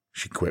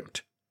 she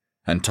quipped,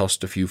 and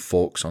tossed a few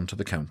forks onto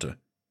the counter.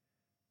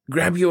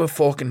 Grab you a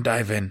fork and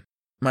dive in.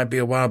 Might be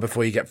a while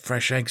before you get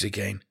fresh eggs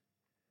again.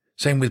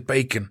 Same with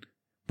bacon,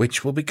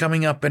 which will be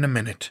coming up in a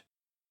minute.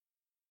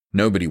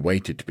 Nobody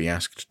waited to be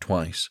asked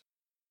twice,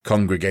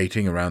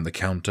 congregating around the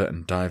counter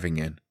and diving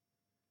in.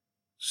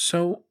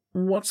 So,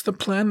 what's the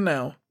plan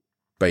now?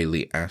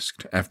 Bailey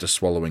asked after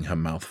swallowing her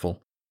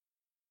mouthful.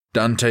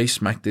 Dante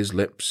smacked his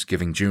lips,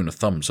 giving June a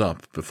thumbs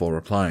up before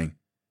replying.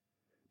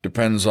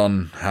 Depends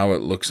on how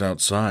it looks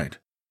outside.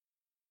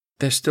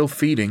 They're still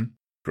feeding,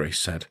 Grace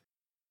said,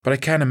 but I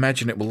can't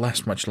imagine it will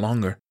last much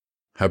longer.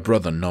 Her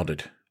brother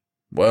nodded.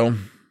 Well,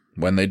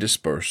 when they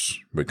disperse,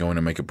 we're going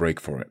to make a break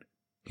for it,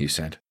 he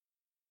said.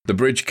 The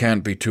bridge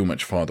can't be too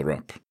much farther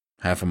up,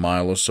 1/2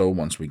 mile or so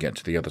once we get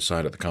to the other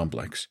side of the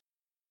complex.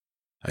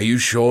 Are you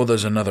sure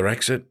there's another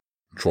exit?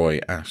 Troy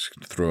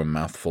asked through a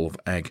mouthful of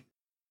egg.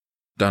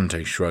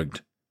 Dante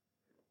shrugged.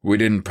 We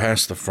didn't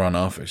pass the front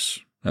office,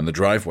 and the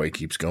driveway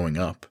keeps going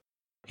up,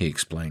 he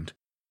explained.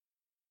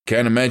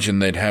 Can't imagine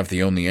they'd have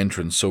the only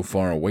entrance so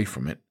far away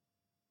from it.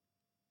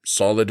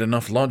 Solid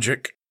enough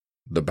logic,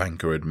 the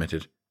banker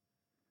admitted.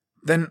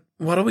 Then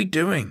what are we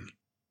doing?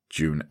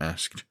 June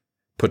asked,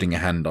 putting a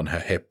hand on her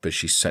hip as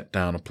she set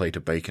down a plate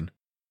of bacon.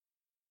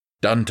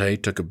 Dante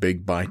took a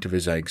big bite of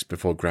his eggs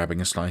before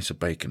grabbing a slice of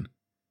bacon.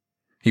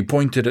 He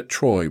pointed at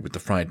Troy with the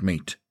fried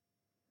meat.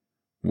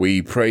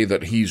 We pray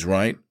that he's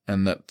right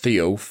and that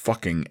Theo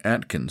fucking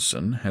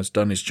Atkinson has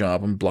done his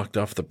job and blocked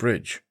off the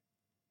bridge.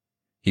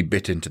 He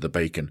bit into the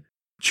bacon,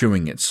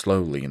 chewing it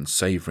slowly and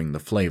savoring the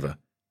flavor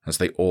as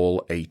they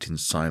all ate in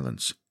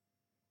silence,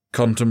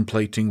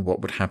 contemplating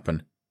what would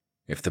happen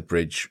if the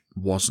bridge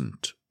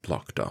wasn't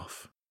blocked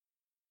off.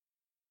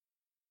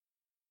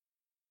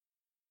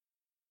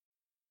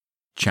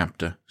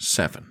 Chapter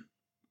 7.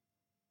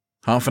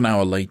 1/2 an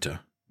hour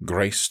later,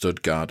 Grace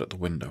stood guard at the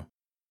window,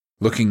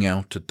 looking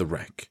out at the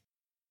wreck.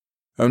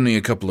 Only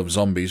a couple of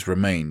zombies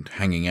remained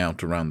hanging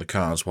out around the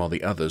cars while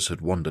the others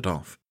had wandered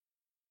off.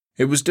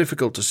 It was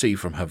difficult to see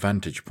from her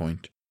vantage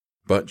point,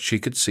 but she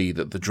could see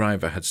that the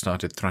driver had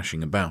started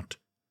thrashing about,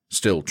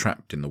 still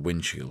trapped in the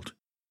windshield.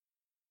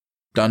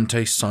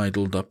 Dante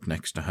sidled up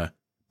next to her,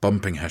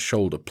 bumping her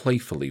shoulder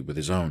playfully with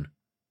his own.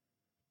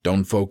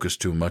 Don't focus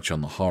too much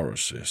on the horror,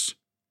 sis,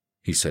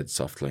 he said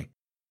softly.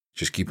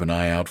 Just keep an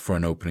eye out for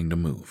an opening to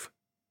move.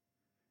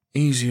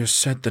 Easier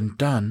said than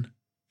done,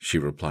 she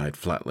replied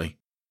flatly.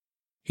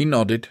 He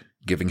nodded,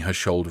 giving her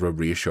shoulder a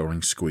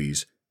reassuring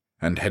squeeze,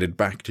 and headed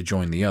back to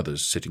join the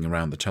others sitting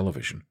around the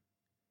television.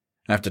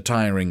 After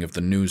tiring of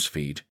the news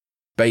feed,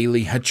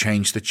 Bailey had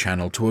changed the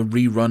channel to a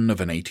rerun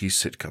of an 80s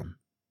sitcom.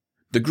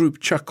 The group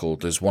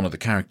chuckled as one of the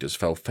characters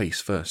fell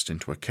face first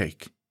into a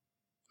cake.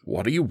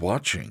 What are you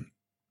watching?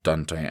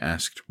 Dante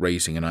asked,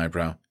 raising an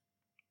eyebrow.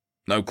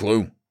 No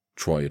clue,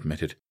 Troy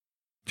admitted.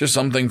 Just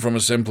something from a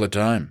simpler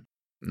time.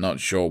 Not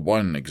sure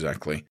when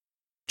exactly.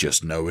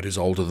 Just know it is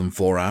older than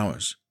 4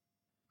 hours.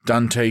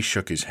 Dante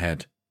shook his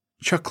head,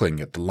 chuckling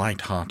at the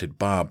light-hearted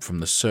barb from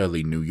the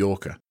surly New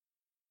Yorker.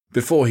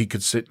 Before he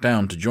could sit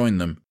down to join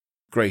them,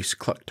 Grace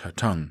clucked her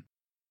tongue.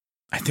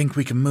 I think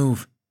we can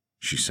move,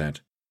 she said.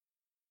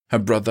 Her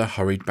brother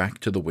hurried back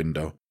to the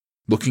window,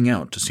 looking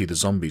out to see the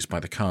zombies by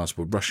the cars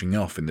were rushing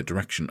off in the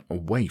direction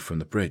away from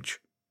the bridge.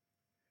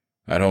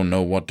 I don't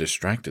know what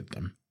distracted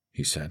them,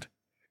 he said,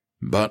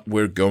 but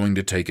we're going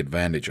to take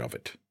advantage of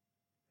it.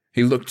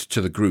 He looked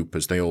to the group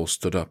as they all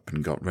stood up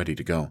and got ready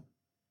to go.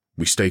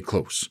 We stay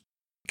close.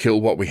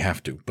 Kill what we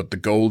have to, but the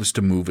goal is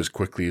to move as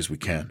quickly as we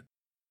can.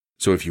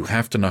 So if you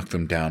have to knock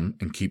them down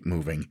and keep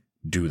moving,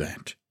 do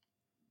that.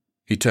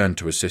 He turned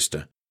to his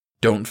sister.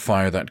 Don't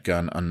fire that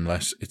gun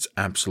unless it's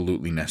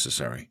absolutely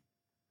necessary.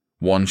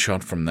 One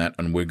shot from that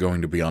and we're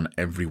going to be on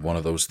every one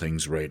of those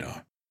things'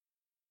 radar.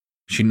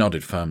 She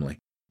nodded firmly,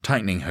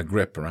 tightening her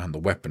grip around the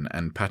weapon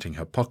and patting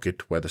her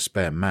pocket where the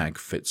spare mag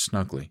fit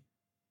snugly.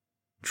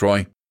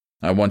 Troy,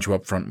 I want you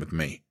up front with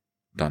me,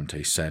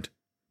 Dante said,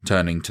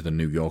 turning to the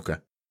New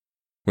Yorker.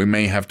 We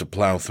may have to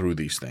plow through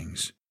these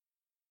things.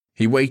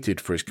 He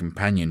waited for his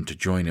companion to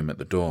join him at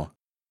the door,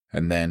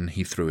 and then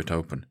he threw it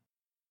open.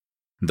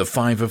 The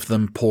 5 of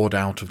them poured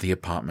out of the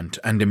apartment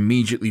and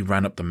immediately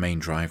ran up the main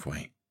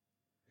driveway.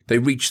 They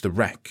reached the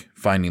wreck,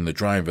 finding the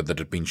driver that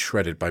had been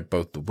shredded by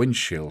both the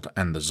windshield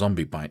and the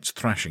zombie bites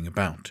thrashing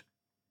about.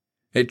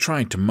 It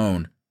tried to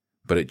moan,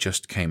 but it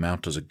just came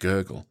out as a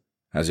gurgle,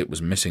 as it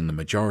was missing the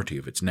majority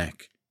of its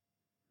neck.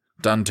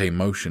 Dante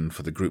motioned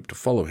for the group to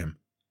follow him,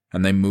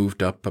 and they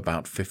moved up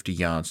about 50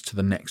 yards to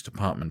the next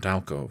apartment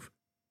alcove.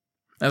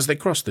 As they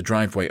crossed the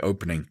driveway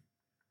opening,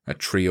 a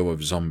trio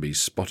of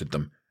zombies spotted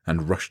them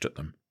and rushed at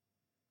them.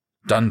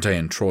 Dante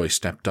and Troy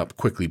stepped up,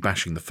 quickly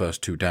bashing the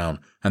first 2 down,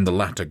 and the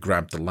latter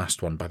grabbed the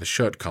last one by the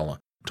shirt collar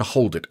to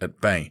hold it at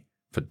bay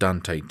for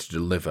Dante to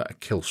deliver a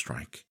kill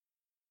strike.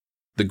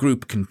 The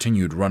group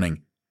continued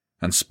running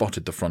and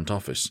spotted the front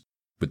office,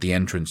 with the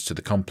entrance to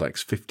the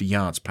complex 50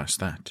 yards past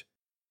that.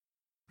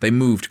 They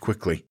moved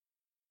quickly,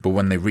 but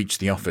when they reached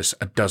the office,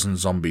 a dozen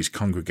zombies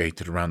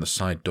congregated around the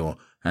side door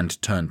and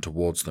turned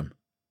towards them.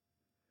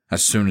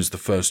 As soon as the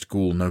first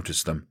ghoul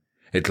noticed them,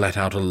 it let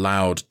out a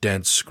loud,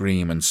 dead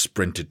scream and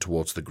sprinted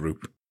towards the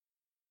group.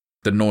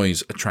 The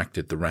noise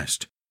attracted the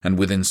rest, and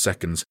within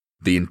seconds,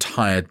 the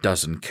entire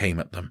dozen came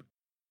at them,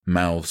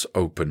 mouths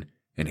open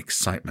in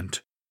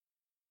excitement.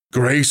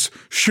 "Grace,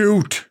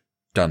 shoot!"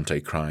 Dante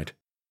cried.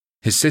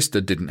 His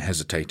sister didn't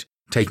hesitate,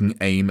 taking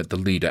aim at the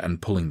leader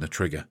and pulling the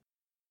trigger.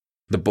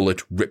 The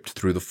bullet ripped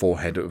through the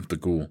forehead of the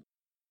ghoul,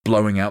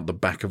 blowing out the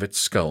back of its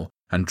skull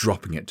and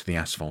dropping it to the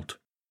asphalt.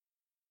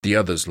 The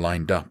others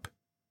lined up,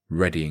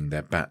 readying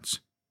their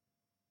bats.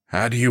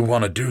 "How do you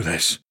want to do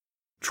this?"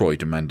 Troy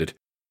demanded,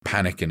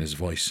 panic in his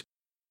voice.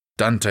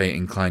 Dante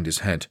inclined his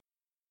head.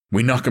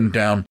 "We knock 'em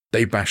down,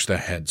 they bash their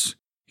heads,"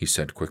 he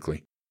said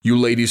quickly. "You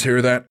ladies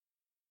hear that?"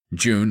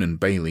 June and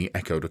Bailey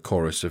echoed a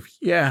chorus of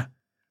 "yeah"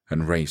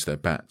 and raised their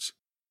bats.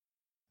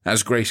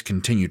 As Grace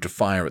continued to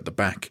fire at the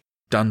back,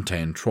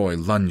 Dante and Troy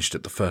lunged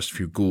at the first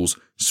few ghouls,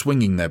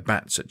 swinging their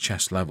bats at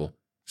chest level,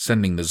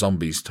 sending the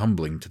zombies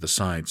tumbling to the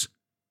sides.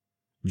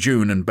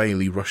 June and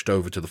Bailey rushed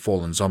over to the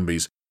fallen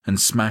zombies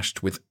and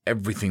smashed with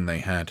everything they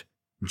had,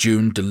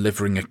 June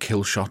delivering a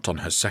kill shot on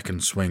her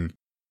second swing,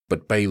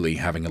 but Bailey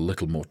having a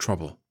little more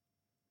trouble.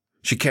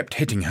 She kept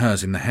hitting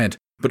hers in the head,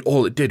 but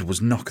all it did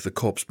was knock the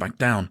corpse back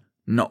down,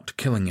 not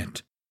killing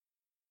it.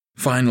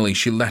 Finally,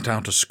 she let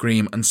out a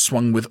scream and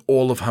swung with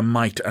all of her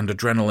might and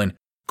adrenaline,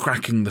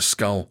 cracking the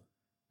skull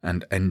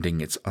and ending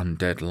its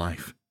undead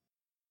life.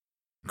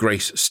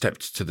 Grace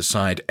stepped to the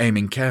side,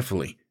 aiming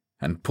carefully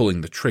and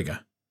pulling the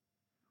trigger.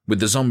 With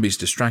the zombies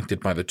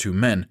distracted by the 2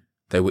 men,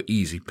 they were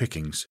easy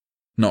pickings,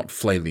 not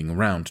flailing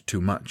around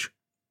too much.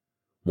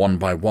 One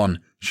by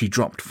one, she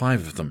dropped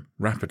 5 of them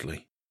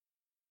rapidly.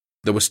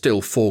 There were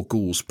still 4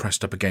 ghouls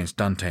pressed up against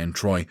Dante and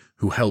Troy,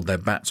 who held their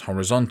bats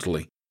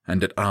horizontally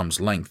and at arm's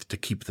length to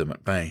keep them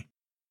at bay.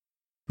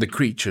 The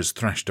creatures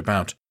thrashed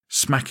about,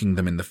 smacking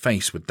them in the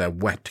face with their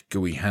wet,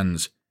 gooey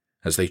hands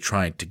as they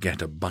tried to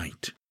get a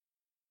bite.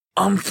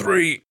 "On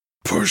 3,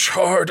 push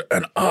hard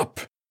and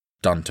up,"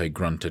 Dante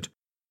grunted.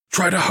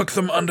 "Try to hook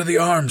them under the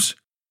arms."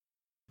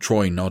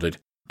 Troy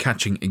nodded,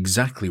 catching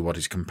exactly what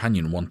his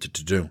companion wanted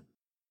to do.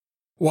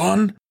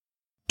 1,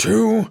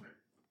 2,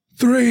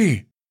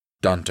 3,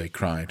 Dante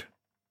cried,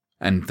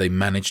 and they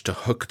managed to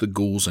hook the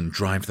ghouls and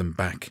drive them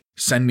back,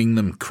 sending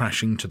them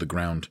crashing to the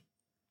ground.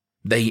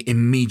 They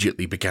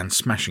immediately began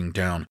smashing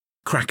down,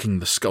 cracking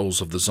the skulls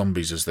of the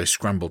zombies as they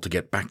scrambled to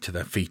get back to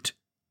their feet.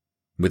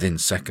 Within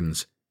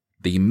seconds,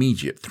 the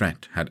immediate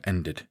threat had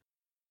ended.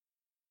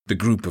 The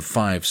group of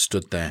 5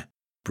 stood there,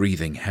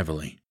 breathing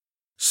heavily,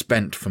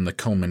 spent from the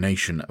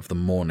culmination of the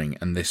morning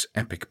and this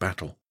epic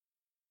battle.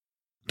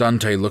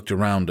 Dante looked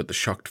around at the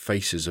shocked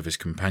faces of his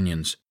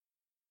companions.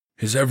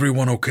 "Is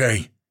everyone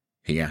okay?"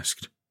 he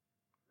asked.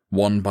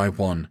 One by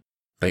one,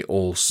 they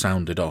all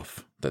sounded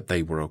off that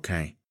they were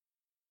okay.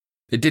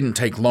 It didn't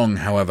take long,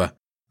 however,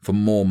 for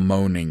more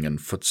moaning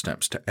and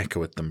footsteps to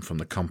echo at them from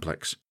the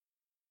complex.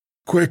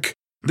 "Quick,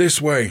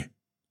 this way!"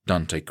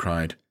 Dante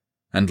cried,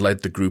 and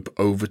led the group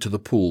over to the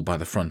pool by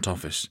the front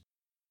office.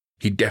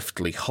 He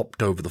deftly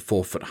hopped over the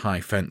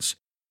 4-foot-high fence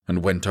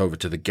and went over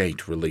to the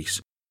gate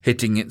release,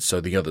 hitting it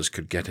so the others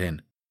could get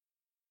in.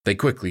 They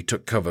quickly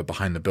took cover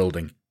behind the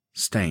building,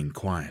 staying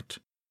quiet.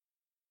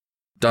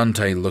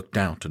 Dante looked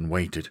out and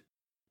waited,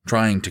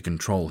 trying to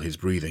control his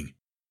breathing.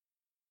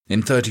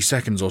 In 30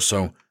 seconds or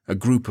so, a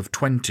group of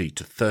 20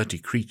 to 30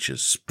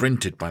 creatures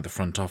sprinted by the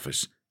front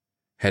office,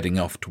 heading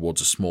off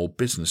towards a small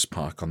business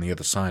park on the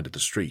other side of the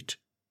street.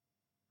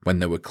 When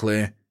they were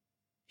clear,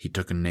 he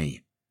took a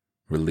knee,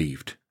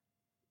 relieved.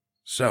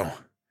 "So,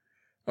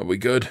 are we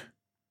good?"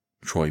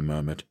 Troy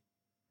murmured.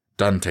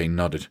 Dante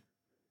nodded.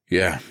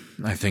 "Yeah,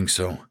 I think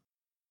so,"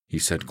 he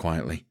said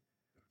quietly.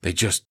 "They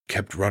just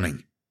kept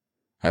running.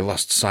 I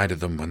lost sight of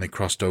them when they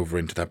crossed over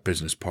into that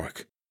business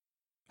park.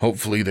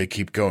 Hopefully they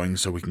keep going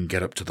so we can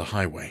get up to the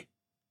highway."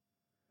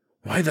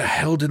 "Why the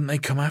hell didn't they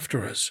come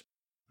after us?"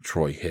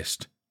 Troy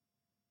hissed.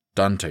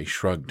 Dante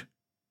shrugged.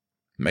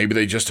 "Maybe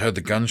they just heard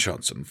the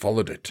gunshots and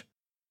followed it.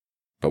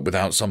 But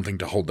without something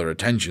to hold their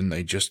attention,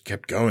 they just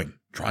kept going,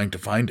 trying to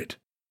find it,"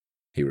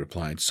 he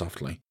replied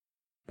softly.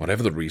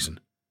 "Whatever the reason,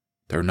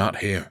 they're not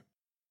here,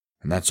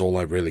 and that's all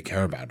I really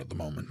care about at the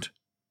moment."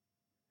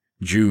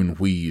 June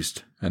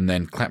wheezed and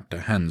then clapped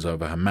her hands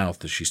over her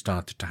mouth as she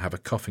started to have a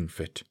coughing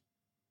fit.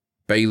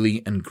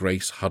 Bailey and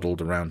Grace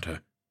huddled around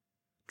her,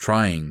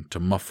 trying to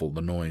muffle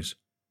the noise,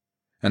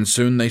 and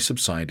soon they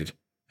subsided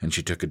and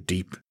she took a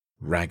deep,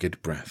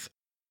 ragged breath.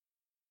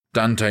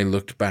 Dante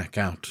looked back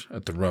out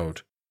at the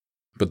road,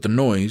 but the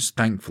noise,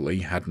 thankfully,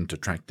 hadn't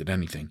attracted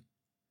anything.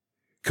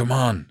 "Come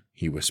on,"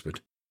 he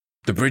whispered.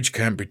 "The bridge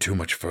can't be too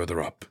much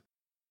further up."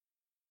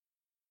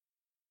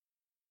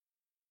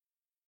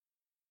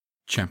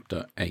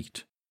 Chapter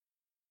 8.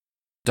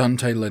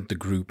 Dante led the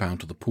group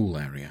out of the pool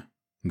area,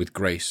 with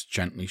Grace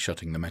gently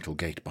shutting the metal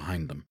gate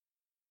behind them.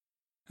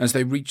 As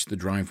they reached the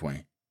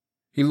driveway,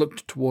 he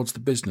looked towards the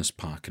business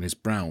park and his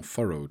brow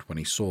furrowed when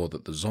he saw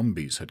that the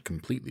zombies had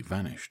completely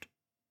vanished.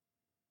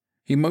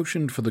 He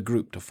motioned for the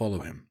group to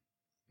follow him,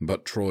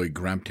 but Troy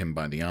grabbed him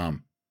by the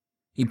arm.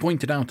 He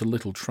pointed out a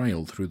little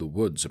trail through the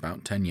woods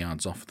about 10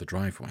 yards off the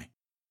driveway.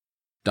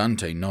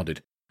 Dante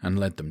nodded and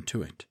led them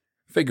to it,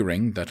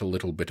 figuring that a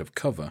little bit of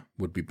cover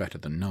would be better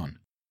than none.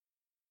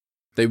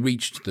 They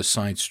reached the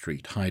side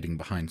street, hiding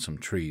behind some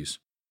trees.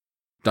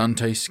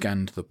 Dante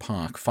scanned the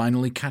park,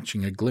 finally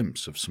catching a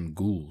glimpse of some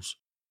ghouls.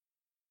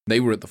 They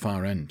were at the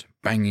far end,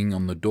 banging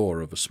on the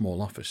door of a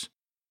small office.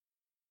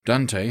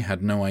 Dante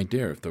had no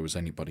idea if there was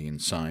anybody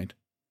inside,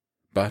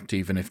 but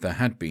even if there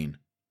had been,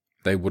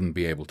 they wouldn't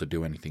be able to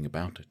do anything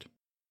about it.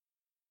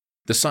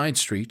 The side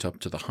street up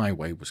to the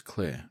highway was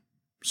clear,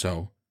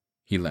 so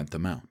he led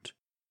them out.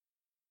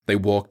 They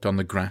walked on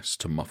the grass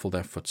to muffle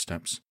their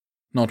footsteps,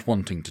 not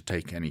wanting to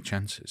take any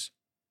chances.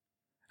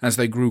 As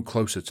they grew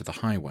closer to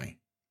the highway,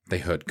 they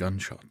heard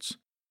gunshots.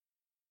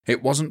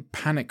 It wasn't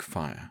panic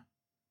fire,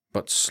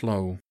 but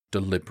slow,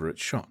 deliberate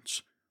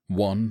shots,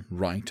 one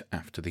right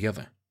after the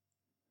other.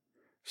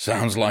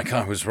 "Sounds like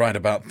I was right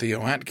about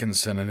Theo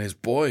Atkinson and his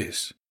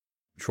boys,"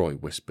 Troy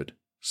whispered,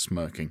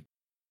 smirking.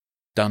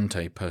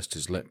 Dante pursed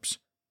his lips.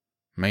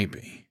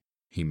 "Maybe,"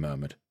 he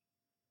murmured.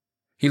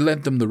 He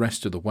led them the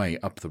rest of the way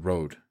up the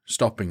road,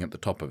 stopping at the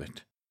top of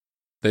it.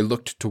 They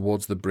looked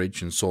towards the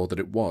bridge and saw that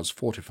it was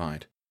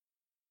fortified.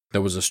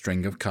 There was a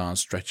string of cars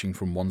stretching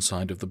from one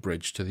side of the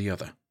bridge to the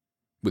other,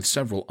 with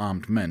several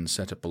armed men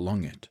set up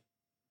along it,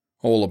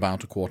 all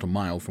about a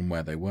quarter-mile from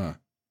where they were.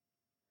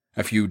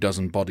 A few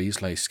dozen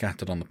bodies lay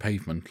scattered on the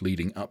pavement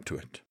leading up to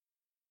it.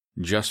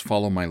 "Just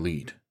follow my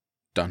lead,"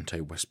 Dante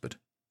whispered.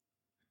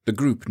 The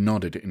group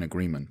nodded in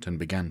agreement and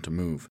began to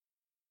move.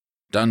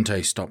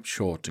 Dante stopped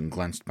short and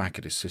glanced back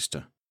at his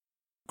sister.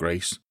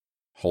 "Grace,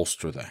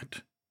 holster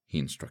that," he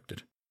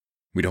instructed.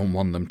 "We don't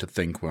want them to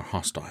think we're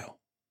hostile."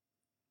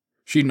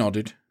 She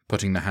nodded,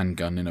 putting the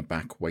handgun in a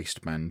back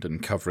waistband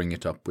and covering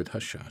it up with her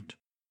shirt.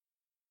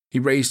 He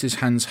raised his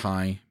hands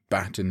high,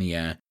 bat in the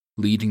air,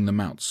 leading them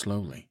out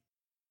slowly.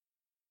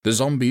 The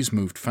zombies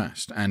moved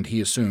fast, and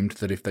he assumed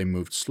that if they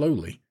moved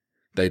slowly,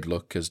 they'd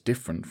look as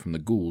different from the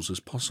ghouls as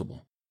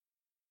possible.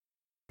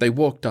 They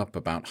walked up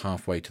about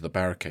halfway to the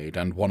barricade,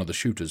 and one of the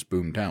shooters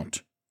boomed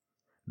out,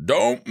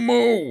 "Don't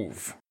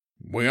move!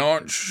 We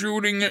aren't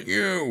shooting at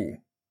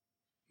you!"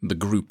 The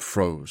group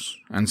froze,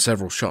 and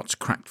several shots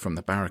cracked from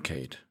the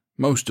barricade.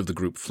 Most of the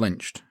group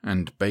flinched,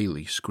 and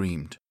Bailey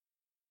screamed.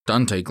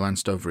 Dante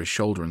glanced over his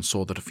shoulder and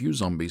saw that a few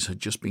zombies had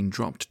just been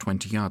dropped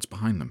 20 yards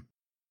behind them.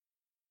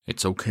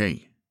 "It's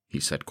okay," he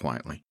said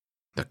quietly.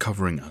 "They're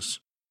covering us."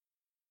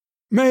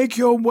 "Make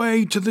your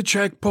way to the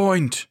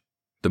checkpoint,"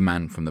 the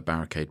man from the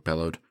barricade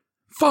bellowed.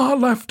 "Far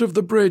left of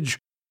the bridge.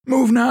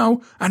 Move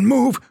now, and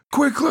move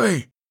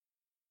quickly."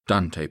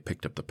 Dante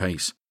picked up the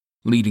pace,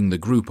 leading the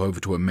group over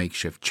to a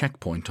makeshift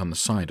checkpoint on the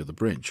side of the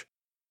bridge.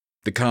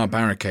 The car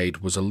barricade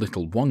was a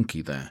little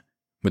wonky there,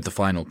 with the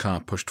final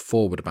car pushed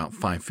forward about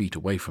 5 feet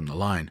away from the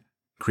line,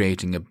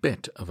 creating a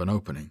bit of an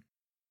opening.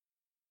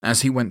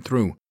 As he went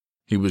through,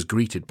 he was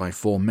greeted by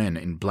 4 men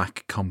in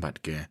black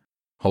combat gear,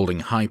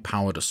 holding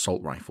high-powered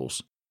assault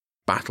rifles,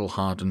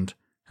 battle-hardened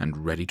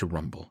and ready to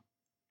rumble.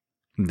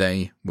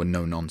 They were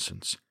no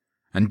nonsense,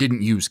 and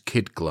didn't use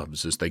kid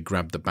gloves as they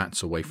grabbed the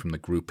bats away from the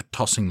group,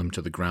 tossing them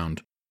to the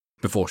ground.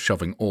 before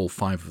shoving all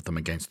 5 of them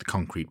against the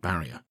concrete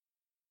barrier.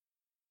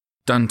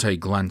 Dante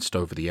glanced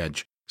over the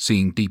edge,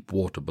 seeing deep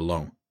water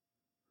below.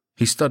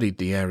 He studied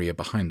the area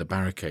behind the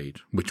barricade,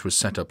 which was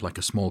set up like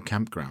a small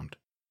campground.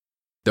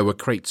 There were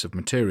crates of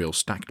material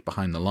stacked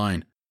behind the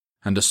line,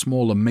 and a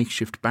smaller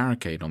makeshift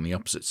barricade on the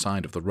opposite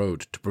side of the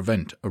road to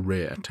prevent a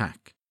rear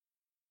attack.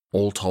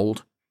 All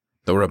told,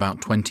 there were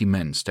about 20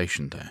 men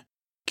stationed there,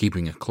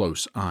 keeping a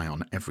close eye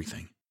on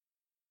everything.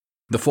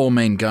 The 4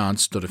 main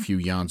guards stood a few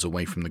yards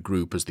away from the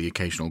group as the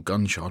occasional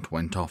gunshot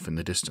went off in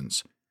the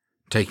distance,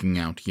 taking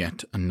out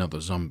yet another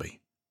zombie.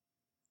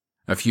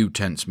 A few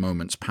tense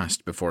moments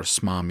passed before a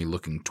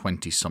smarmy-looking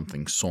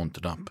 20-something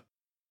sauntered up.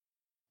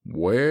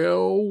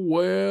 "Well,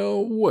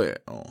 well,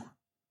 well,"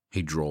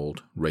 he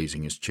drawled,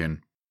 raising his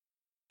chin.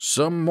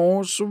 "Some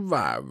more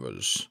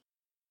survivors.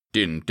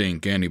 Didn't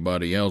think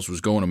anybody else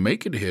was going to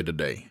make it here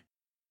today."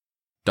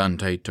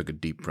 Dante took a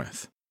deep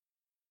breath.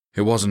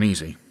 It wasn't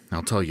easy,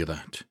 I'll tell you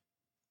that.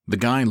 The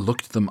guy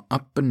looked them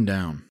up and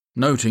down,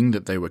 noting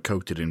that they were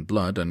coated in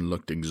blood and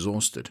looked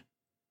exhausted.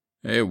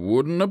 "It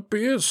wouldn't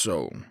appear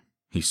so,"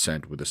 he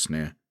said with a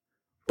sneer.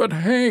 "But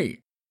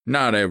hey,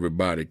 not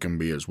everybody can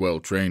be as well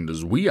trained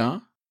as we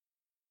are."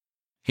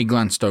 He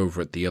glanced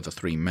over at the other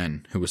 3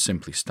 men who were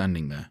simply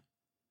standing there.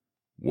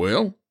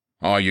 "Well,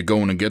 are you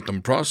going to get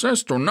them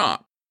processed or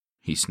not?"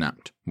 he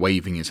snapped,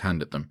 waving his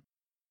hand at them.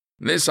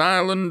 "This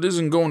island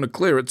isn't going to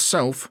clear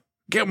itself.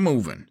 Get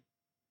moving."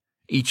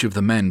 Each of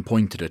the men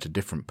pointed at a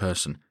different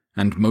person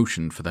and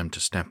motioned for them to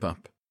step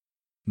up.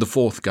 The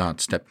 4th guard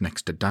stepped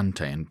next to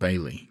Dante and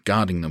Bailey,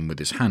 guarding them with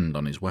his hand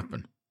on his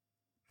weapon.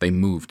 They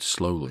moved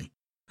slowly,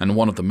 and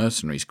one of the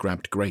mercenaries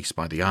grabbed Grace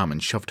by the arm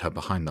and shoved her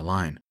behind the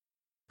line.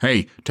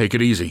 "Hey, take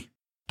it easy,"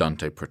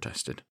 Dante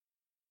protested.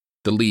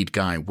 The lead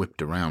guy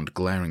whipped around,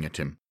 glaring at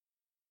him.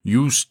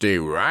 "You stay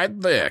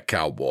right there,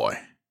 cowboy,"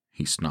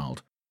 he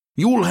snarled.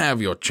 "You'll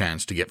have your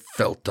chance to get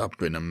felt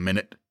up in a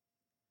minute."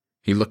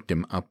 He looked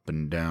him up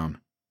and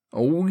down.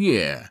 "Oh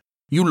yeah,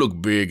 you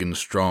look big and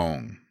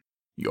strong.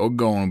 You're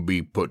going to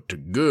be put to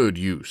good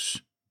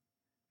use."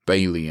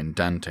 Bailey and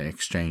Dante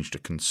exchanged a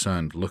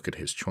concerned look at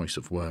his choice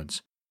of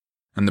words,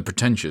 and the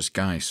pretentious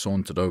guy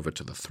sauntered over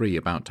to the 3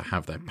 about to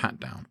have their pat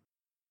down.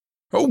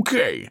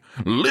 "Okay,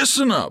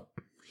 listen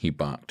up," he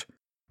barked.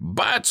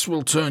 "Bites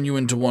will turn you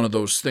into one of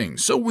those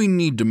things, so we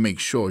need to make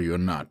sure you're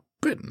not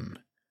bitten.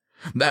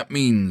 That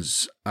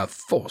means a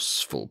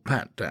forceful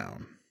pat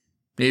down.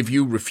 If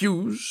you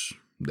refuse,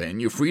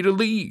 then you're free to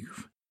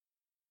leave."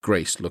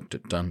 Grace looked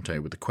at Dante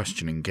with a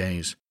questioning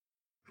gaze,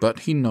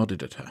 but he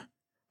nodded at her,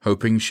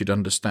 hoping she'd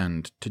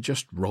understand to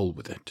just roll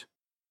with it.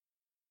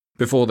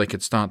 Before they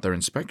could start their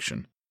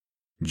inspection,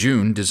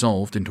 June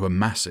dissolved into a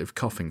massive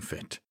coughing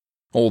fit.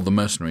 All the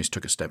mercenaries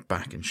took a step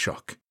back in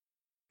shock.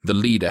 The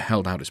leader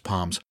held out his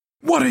palms.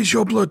 "What is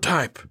your blood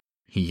type?"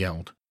 he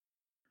yelled.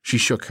 She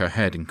shook her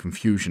head in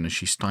confusion as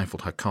she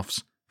stifled her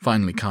coughs,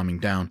 finally calming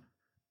down.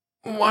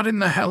 "What in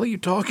the hell are you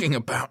talking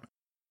about?"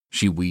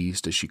 she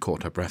wheezed as she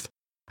caught her breath.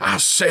 "I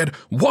said,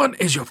 what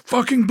is your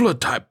fucking blood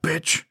type,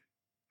 bitch?"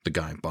 the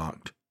guy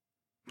barked.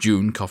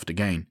 June coughed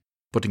again,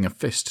 putting a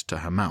fist to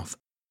her mouth.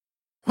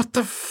 "What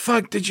the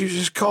fuck did you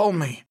just call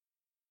me?"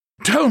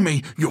 "Tell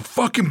me your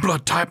fucking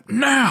blood type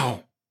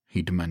now!"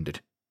 he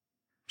demanded.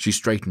 She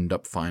straightened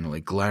up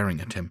finally,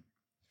 glaring at him.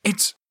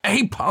 "It's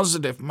A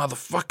positive,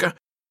 motherfucker!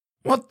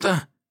 What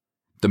the—"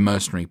 The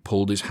mercenary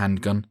pulled his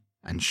handgun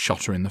and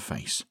shot her in the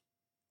face.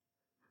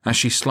 As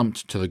she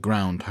slumped to the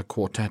ground, her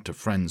quartet of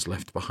friends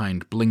left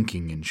behind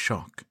blinking in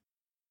shock.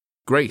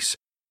 Grace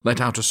let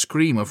out a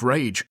scream of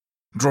rage,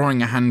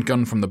 drawing a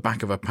handgun from the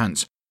back of her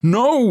pants.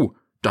 "No!"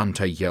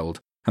 Dante yelled,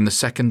 and the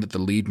second that the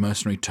lead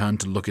mercenary turned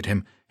to look at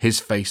him, his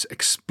face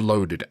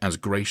exploded as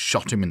Grace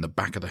shot him in the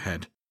back of the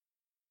head.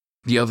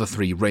 The other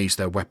 3 raised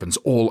their weapons,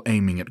 all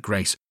aiming at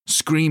Grace,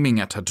 screaming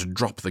at her to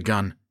drop the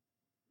gun.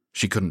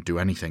 She couldn't do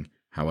anything,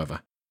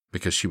 however,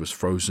 because she was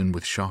frozen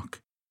with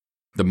shock,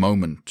 the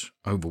moment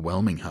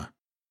overwhelming her.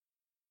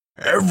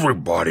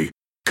 "Everybody,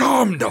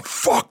 calm the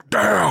fuck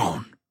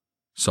down!"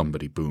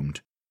 somebody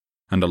boomed,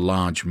 and a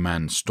large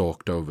man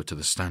stalked over to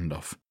the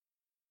standoff.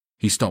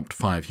 He stopped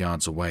 5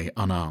 yards away,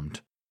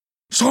 unarmed.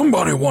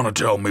 "Somebody want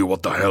to tell me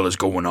what the hell is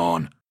going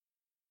on?"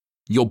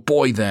 "Your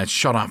boy there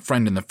shot our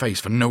friend in the face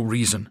for no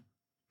reason,"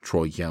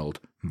 Troy yelled,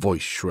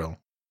 voice shrill.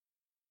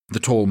 The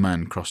tall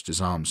man crossed his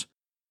arms.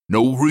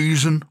 "No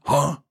reason,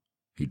 huh?"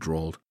 he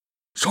drawled.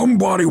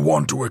 "Somebody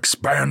want to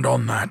expand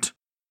on that?"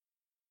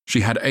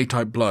 "She had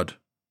A-type blood,"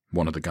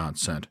 one of the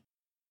guards said.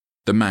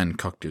 The man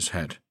cocked his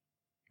head.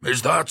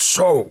 "Is that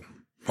so,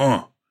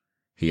 huh?"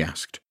 he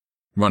asked,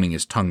 running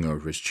his tongue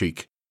over his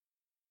cheek.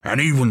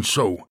 "And even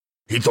so,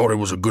 he thought it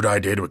was a good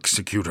idea to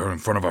execute her in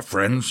front of her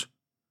friends?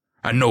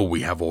 I know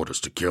we have orders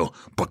to kill,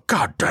 but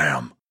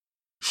goddamn!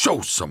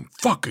 Show some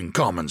fucking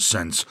common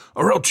sense,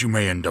 or else you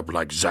may end up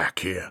like Zach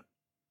here."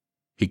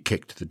 He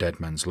kicked the dead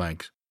man's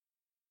legs.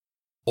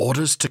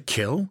 "Orders to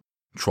kill?"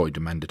 Troy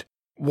demanded.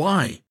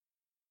 "Why?"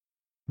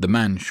 The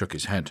man shook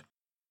his head.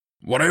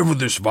 "Whatever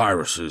this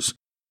virus is,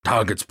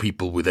 targets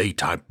people with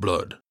A-type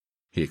blood,"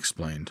 he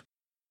explained.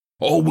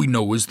 All we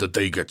know is that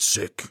they get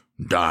sick,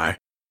 die,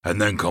 and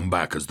then come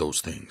back as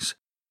those things.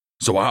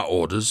 So our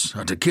orders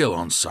are to kill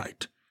on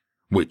sight,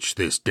 which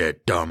this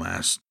dead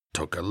dumbass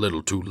took a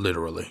little too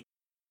literally."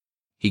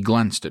 He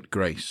glanced at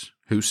Grace,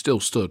 who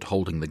still stood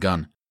holding the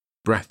gun,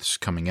 breaths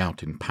coming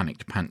out in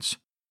panicked pants.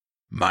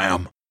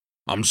 "Ma'am,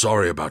 I'm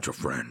sorry about your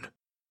friend.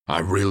 I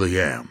really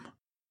am,"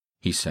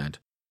 he said,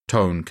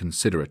 tone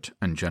considerate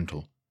and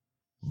gentle.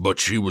 "But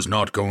she was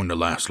not going to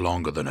last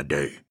longer than a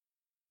day.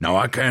 Now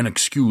I can't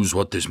excuse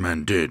what this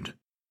man did,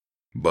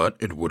 but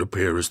it would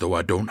appear as though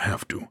I don't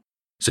have to,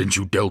 since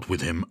you dealt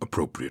with him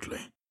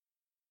appropriately.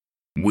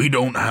 We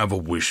don't have a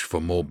wish for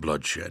more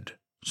bloodshed,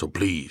 so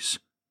please,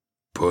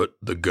 put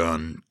the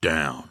gun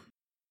down."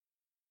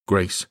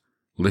 "Grace,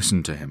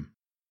 listen to him,"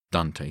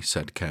 Dante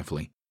said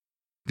carefully.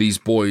 "These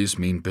boys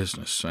mean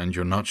business, and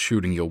you're not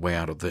shooting your way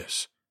out of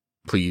this.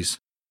 Please,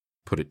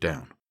 put it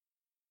down."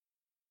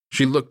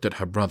 She looked at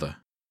her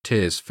brother,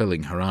 tears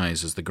filling her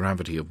eyes as the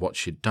gravity of what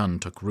she'd done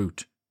took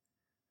root.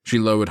 She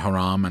lowered her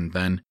arm and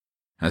then,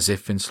 as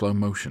if in slow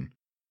motion,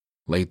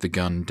 laid the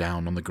gun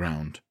down on the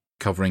ground,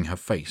 covering her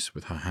face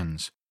with her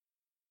hands.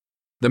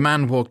 The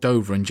man walked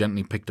over and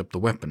gently picked up the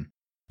weapon,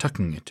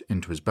 tucking it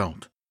into his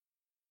belt.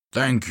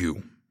 "Thank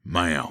you,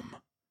 ma'am,"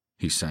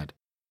 he said,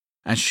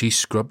 as she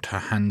scrubbed her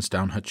hands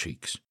down her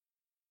cheeks.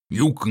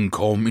 "You can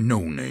call me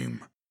No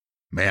Name.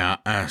 May I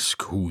ask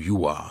who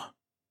you are?"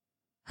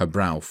 Her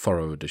brow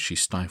furrowed as she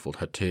stifled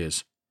her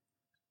tears.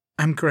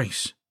 "I'm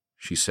Grace,"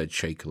 she said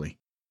shakily.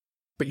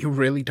 "But you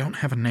really don't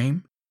have a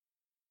name?"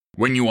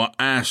 "When you are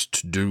asked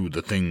to do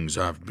the things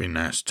I've been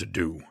asked to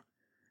do,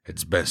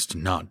 it's best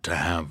not to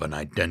have an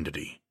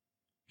identity,"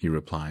 he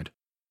replied,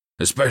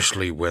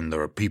 "especially when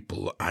there are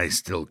people I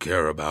still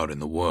care about in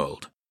the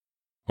world.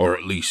 Or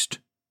at least,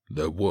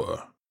 there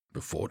were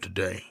before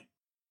today."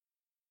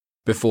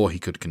 Before he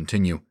could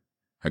continue,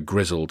 a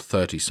grizzled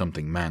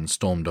 30-something man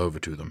stormed over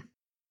to them.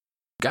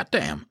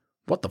 "Goddamn,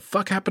 what the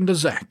fuck happened to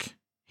Zach?"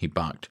 he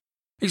barked.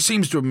 "He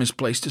seems to have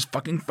misplaced his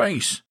fucking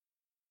face."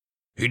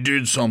 "He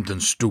did something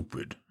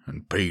stupid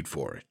and paid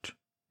for it,"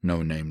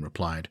 No Name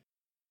replied.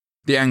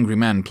 The angry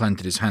man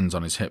planted his hands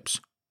on his hips.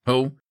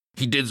 "Oh,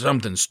 he did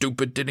something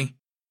stupid, did he?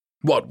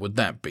 What would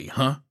that be,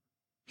 huh?"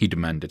 he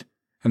demanded,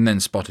 and then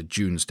spotted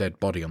June's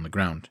dead body on the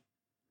ground.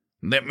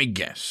 "Let me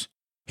guess.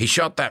 He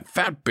shot that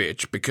fat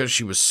bitch because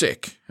she was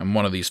sick, and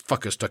one of these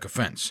fuckers took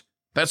offense.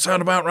 That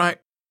sound about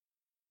right?"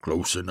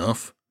 "Close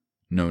enough,"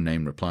 No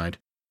Name replied.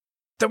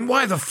 "Then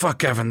why the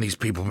fuck haven't these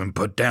people been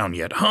put down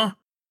yet, huh?"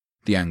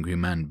 the angry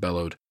man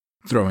bellowed,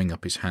 throwing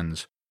up his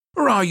hands.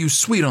 "Or are you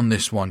sweet on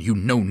this one, you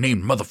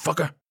no-name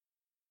motherfucker?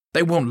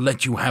 They won't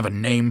let you have a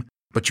name,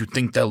 but you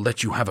think they'll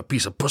let you have a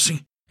piece of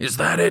pussy? Is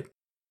that it?"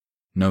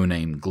 No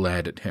Name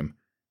glared at him,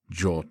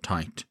 jaw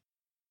tight.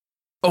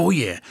 "Oh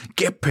yeah,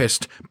 get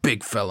pissed,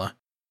 big fella,"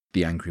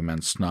 the angry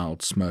man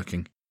snarled,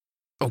 smirking.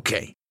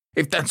 "Okay,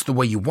 if that's the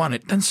way you want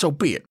it, then so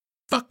be it.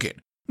 Fuck it.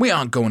 We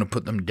aren't going to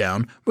put them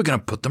down, we're going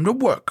to put them to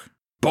work.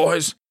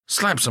 Boys,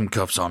 slap some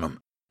cuffs on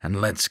them,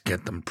 and let's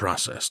get them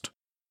processed.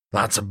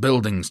 Lots of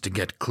buildings to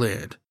get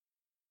cleared."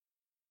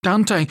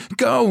 "Dante,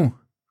 go!"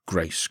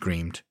 Grace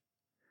screamed.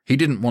 He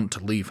didn't want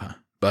to leave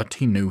her, but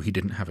he knew he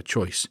didn't have a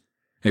choice.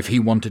 If he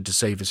wanted to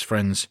save his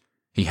friends,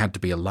 he had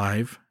to be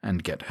alive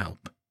and get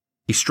help.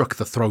 He struck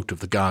the throat of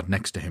the guard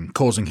next to him,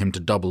 causing him to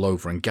double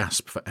over and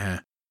gasp for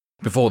air.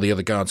 Before the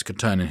other guards could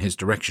turn in his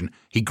direction,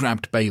 he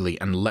grabbed Bailey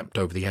and leapt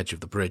over the edge of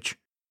the bridge.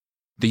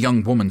 The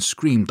young woman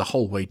screamed the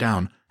whole way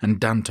down,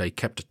 and Dante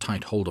kept a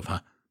tight hold of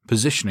her,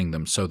 positioning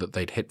them so that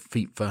they'd hit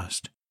feet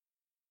first.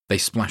 They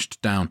splashed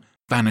down,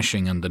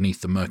 vanishing underneath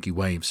the murky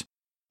waves.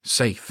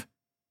 Safe,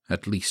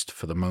 at least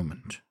for the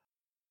moment.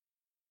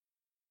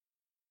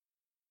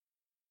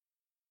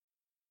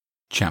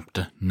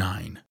 Chapter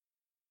 9.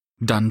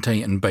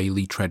 Dante and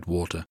Bailey tread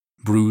water,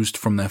 bruised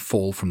from their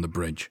fall from the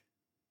bridge.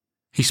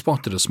 He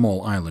spotted a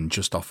small island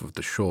just off of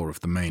the shore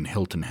of the main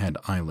Hilton Head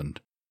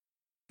Island.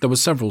 There were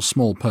several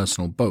small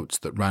personal boats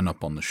that ran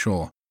up on the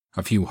shore,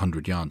 a few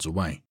hundred yards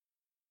away.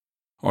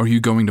 "Are you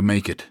going to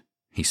make it?"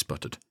 he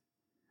sputtered.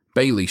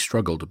 Bailey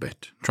struggled a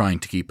bit, trying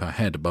to keep her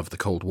head above the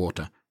cold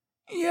water.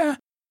 "Yeah,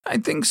 I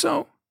think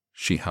so,"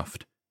 she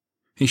huffed.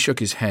 He shook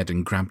his head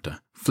and grabbed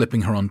her,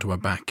 flipping her onto her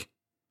back.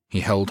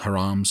 He held her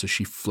arms as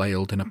she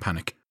flailed in a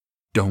panic.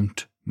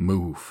 "Don't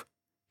move,"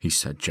 he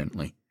said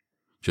gently.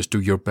 "Just do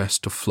your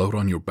best to float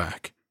on your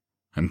back.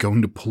 I'm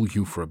going to pull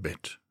you for a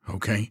bit,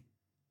 okay?"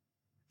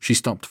 She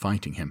stopped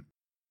fighting him,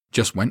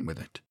 just went with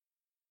it.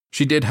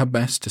 She did her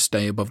best to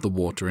stay above the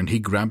water, and he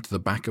grabbed the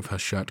back of her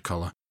shirt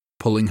collar,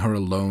 pulling her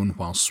alone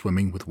while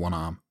swimming with one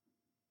arm.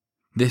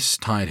 This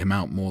tired him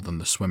out more than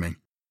the swimming,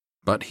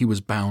 but he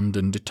was bound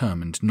and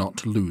determined not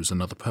to lose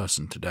another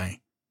person today.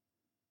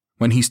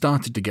 When he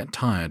started to get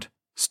tired,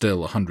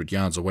 still 100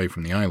 yards away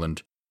from the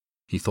island,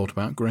 he thought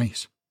about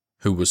Grace,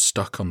 who was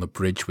stuck on the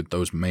bridge with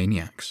those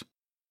maniacs.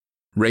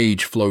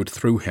 Rage flowed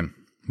through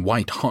him,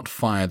 white-hot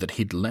fire that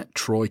he'd let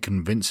Troy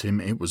convince him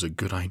it was a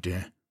good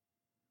idea.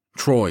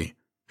 Troy,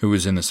 who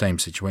was in the same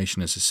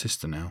situation as his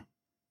sister now.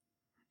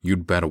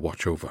 "You'd better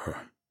watch over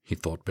her," he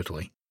thought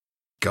bitterly.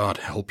 God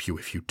help you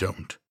if you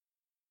don't.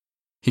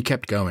 He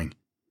kept going,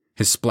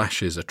 his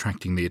splashes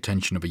attracting the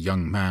attention of a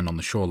young man on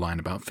the shoreline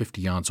about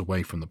 50 yards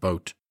away from the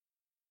boat.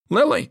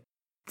 "Lily!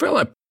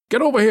 Philip!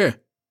 Get over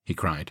here!" he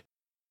cried.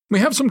 "We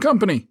have some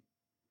company!"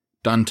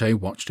 Dante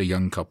watched a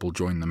young couple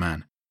join the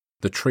man,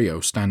 the trio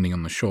standing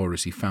on the shore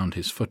as he found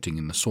his footing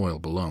in the soil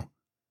below.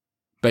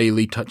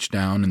 Bailey touched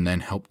down and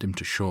then helped him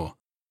to shore,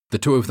 the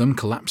two of them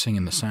collapsing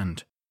in the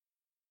sand.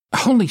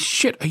 "Holy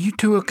shit, are you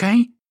two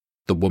okay?"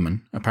 the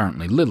woman,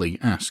 apparently Lily,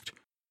 asked.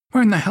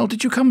 "Where in the hell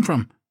did you come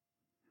from?"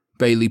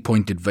 Bailey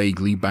pointed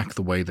vaguely back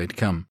the way they'd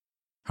come,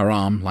 her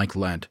arm like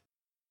lead.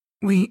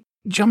 "We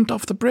jumped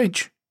off the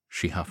bridge,"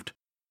 she huffed.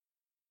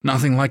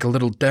 "Nothing like a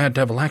little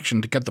daredevil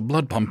action to get the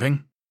blood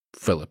pumping,"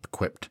 Philip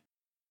quipped.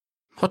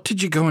 "What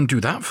did you go and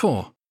do that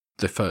for?"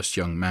 the first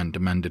young man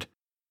demanded.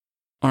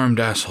 "Armed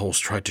assholes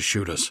tried to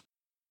shoot us,"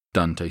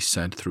 Dante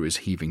said through his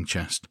heaving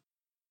chest.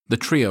 The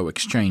trio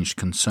exchanged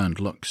concerned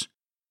looks.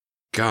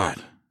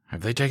 "God,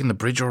 have they taken the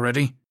bridge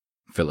already?"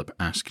 Philip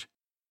asked.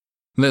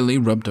 Lily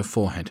rubbed her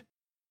forehead.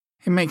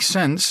 "It makes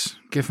sense,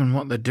 given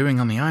what they're doing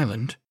on the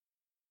island."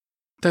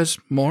 "There's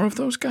more of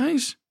those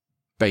guys?"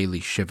 Bailey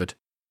shivered,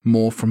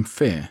 more from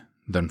fear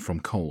than from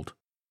cold.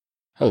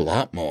 "A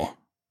lot more,"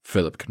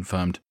 Philip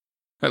confirmed.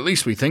 "At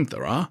least we think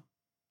there are."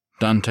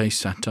 Dante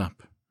sat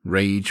up,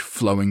 rage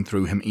flowing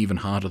through him even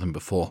harder than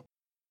before.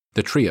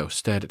 The trio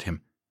stared at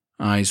him,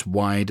 eyes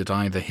wide at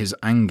either his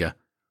anger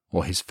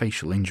or his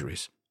facial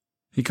injuries.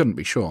 He couldn't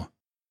be sure.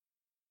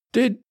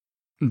 "Did,"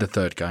 the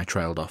third guy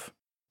trailed off,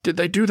 "did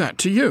they do that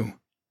to you?"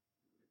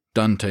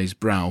 Dante's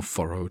brow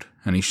furrowed,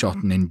 and he shot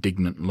an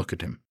indignant look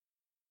at him.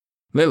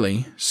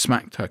 Lily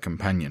smacked her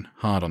companion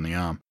hard on the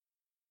arm.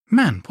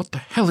 "Man, what the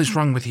hell is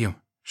wrong with you?"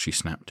 she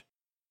snapped.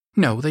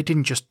 "No, they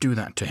didn't just do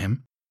that to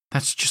him.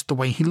 That's just the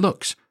way he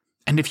looks.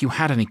 And if you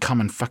had any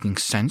common fucking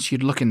sense,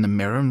 you'd look in the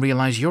mirror and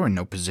realize you're in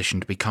no position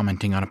to be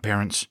commenting on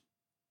appearance."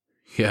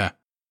 "Yeah,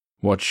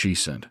 what she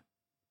said,"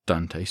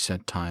 Dante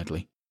said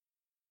tiredly.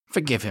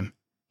 "Forgive him.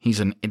 He's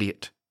an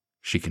idiot,"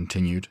 she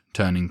continued,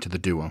 turning to the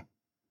duo.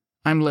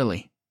 "I'm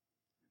Lily."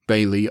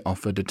 Bailey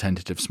offered a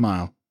tentative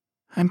smile.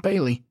 "I'm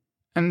Bailey,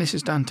 and this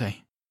is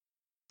Dante."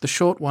 "The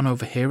short one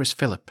over here is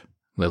Philip,"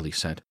 Lily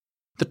said.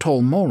 "The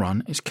tall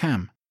moron is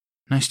Cam.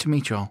 Nice to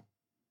meet you all."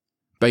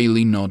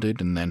 Bailey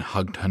nodded and then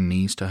hugged her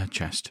knees to her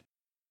chest.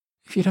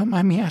 "If you don't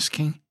mind me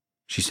asking,"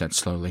 she said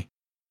slowly,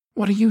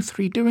 "what are you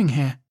three doing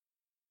here?"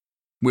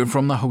 "We're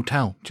from the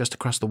hotel just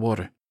across the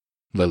water,"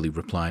 Lily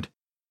replied.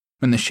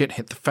 "When the shit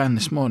hit the fan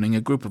this morning,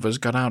 a group of us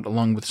got out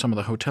along with some of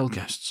the hotel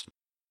guests."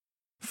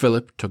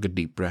 Philip took a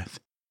deep breath.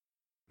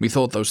 "We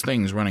thought those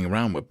things running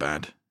around were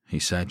bad," he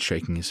said,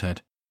 shaking his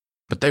head.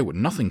 "But they were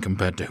nothing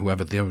compared to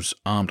whoever those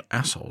armed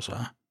assholes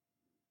are."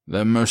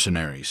 "They're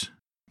mercenaries,"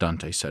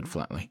 Dante said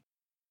flatly.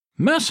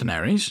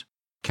 "Mercenaries?"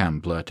 Cam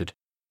blurted.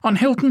 "On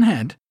Hilton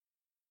Head?"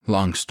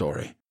 "Long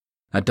story.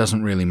 That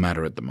doesn't really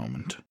matter at the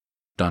moment,"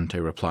 Dante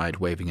replied,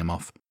 waving him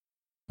off.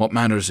 "What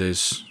matters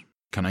is,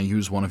 can I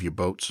use one of your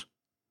boats?"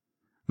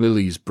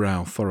 Lily's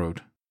brow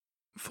furrowed.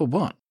 "For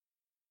what?"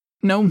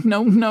 "No,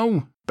 no,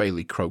 no,"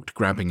 Bailey croaked,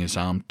 grabbing his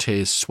arm,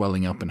 tears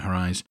swelling up in her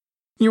eyes.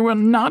 "You are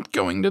not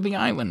going to the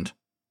island."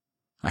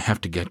 "I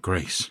have to get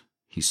Grace,"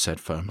 he said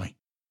firmly.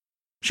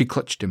 She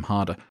clutched him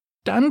harder.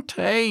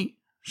 "Dante,"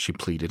 she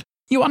pleaded,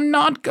 "you are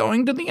not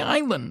going to the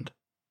island."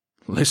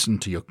 "Listen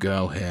to your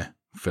girl here,"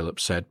 Philip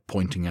said,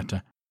 pointing at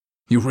her.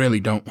 "You really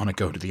don't want to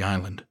go to the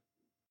island."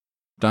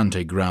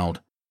 Dante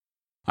growled.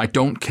 "I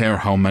don't care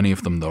how many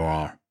of them there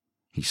are,"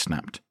 he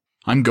snapped.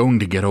 "I'm going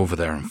to get over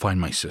there and find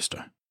my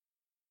sister."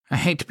 "I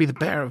hate to be the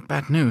bearer of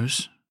bad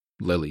news,"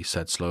 Lily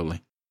said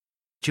slowly.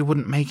 "But you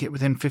wouldn't make it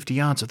within 50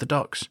 yards of the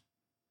docks."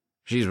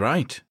 "She's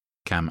right,"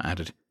 Cam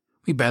added.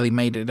 "We barely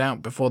made it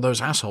out before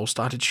those assholes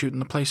started shooting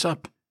the place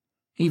up.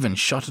 Even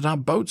shot at our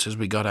boats as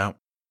we got out."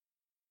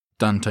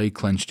 Dante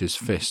clenched his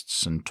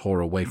fists and tore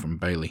away from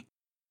Bailey,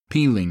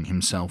 peeling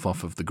himself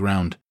off of the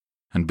ground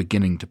and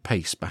beginning to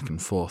pace back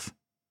and forth.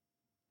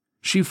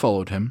 She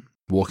followed him,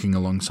 walking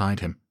alongside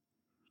him,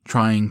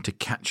 trying to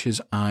catch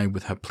his eye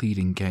with her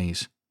pleading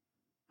gaze.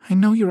 "I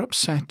know you're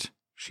upset,"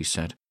 she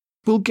said.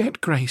 "We'll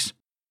get Grace,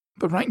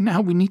 but right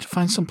now we need to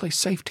find someplace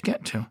safe to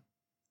get to."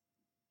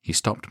 He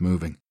stopped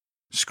moving,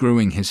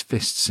 screwing his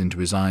fists into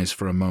his eyes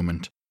for a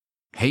moment,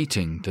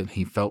 hating that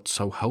he felt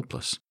so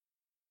helpless.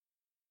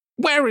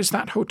 "Where is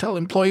that hotel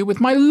employee with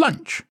my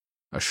lunch?"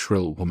 a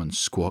shrill woman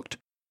squawked.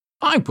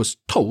 "I was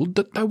told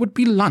that there would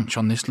be lunch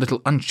on this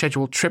little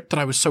unscheduled trip that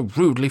I was so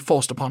rudely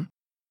forced upon."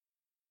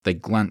 They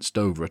glanced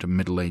over at a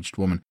middle-aged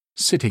woman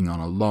sitting on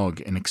a log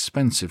in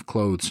expensive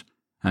clothes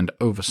and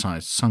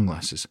oversized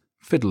sunglasses,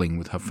 fiddling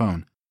with her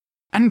phone.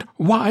 "And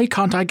why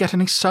can't I get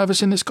any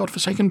service in this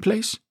godforsaken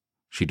place?"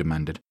 she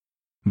demanded,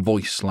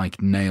 voice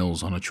like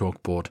nails on a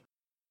chalkboard.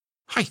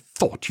 "I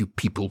thought you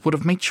people would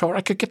have made sure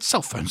I could get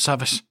cell phone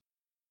service."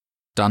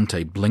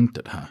 Dante blinked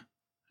at her.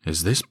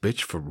 "Is this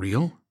bitch for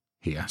real?"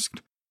 he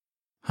asked.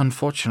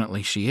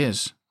 "Unfortunately she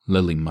is,"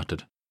 Lily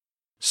muttered.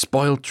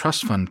 "Spoiled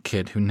trust fund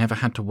kid who never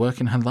had to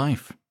work in her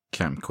life,"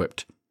 Cam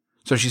quipped.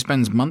 so she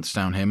spends months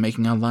down here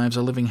making our lives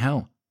a living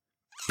hell."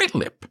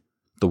 "Philip!"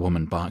 the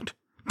woman barked.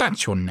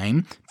 "That's your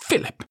name,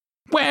 Philip!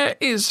 Where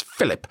is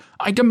Philip?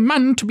 I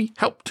demand to be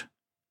helped!"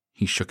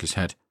 He shook his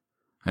head.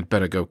 "I'd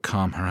better go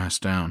calm her ass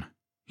down,"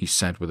 he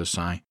said with a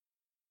sigh.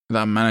 "With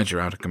that manager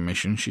out of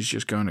commission, she's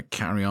just going to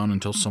carry on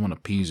until someone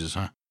appeases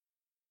her."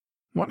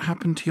 "What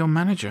happened to your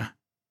manager?"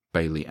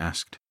 Bailey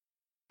asked.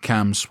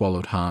 Cam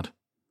swallowed hard.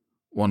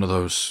 "One of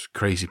those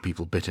crazy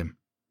people bit him."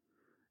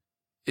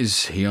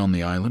 "Is he on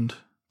the island?"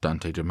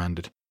 Dante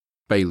demanded,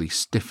 Bailey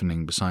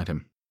stiffening beside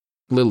him.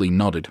 Lily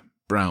nodded,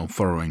 brow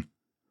furrowing.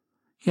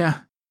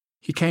 "Yeah,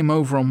 he came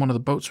over on one of the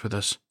boats with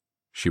us,"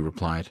 she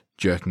replied,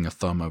 jerking a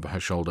thumb over her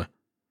shoulder.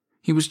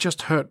 "He was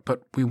just hurt,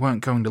 but we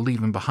weren't going to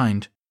leave him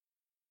behind."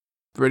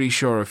 "Pretty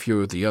sure a few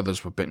of the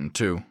others were bitten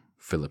too,"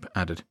 Philip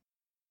added.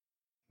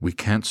 "We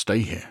can't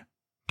stay here,"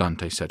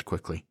 Dante said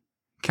quickly.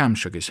 Cam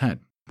shook his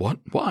head. "What?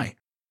 Why?"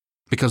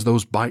 "Because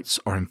those bites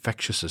are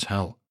infectious as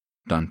hell,"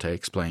 Dante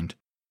explained.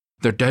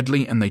 "They're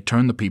deadly and they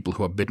turn the people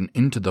who are bitten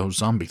into those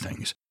zombie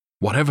things,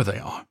 whatever they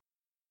are."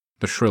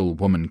 The shrill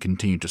woman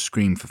continued to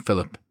scream for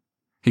Philip.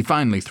 He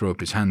finally threw up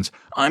his hands.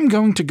 "I'm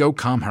going to go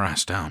calm her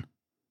ass down,"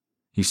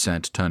 he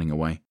said, turning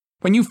away.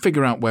 "When you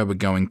figure out where we're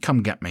going,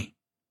 come get me."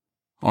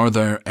 "Are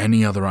there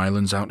any other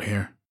islands out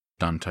here?"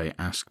 Dante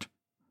asked.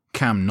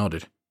 Cam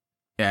nodded.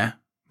 "Yeah,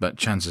 but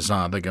chances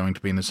are they're going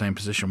to be in the same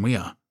position we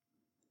are."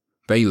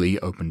 Bailey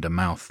opened her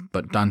mouth,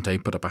 but Dante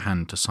put up a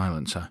hand to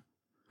silence her.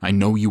 "I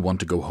know you want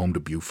to go home to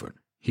Beaufort,"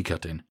 he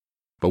cut in,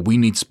 "but we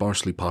need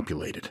sparsely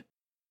populated.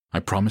 I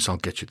promise I'll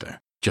get you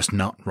there, just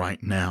not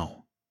right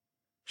now."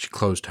 She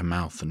closed her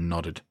mouth and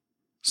nodded,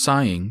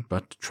 sighing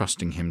but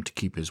trusting him to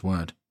keep his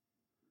word.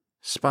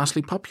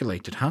 "Sparsely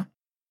populated, huh?"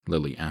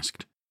 Lily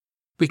asked.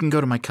 "We can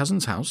go to my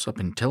cousin's house up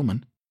in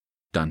Tillman."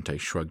 Dante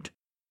shrugged.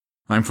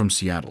 "I'm from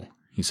Seattle,"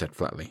 he said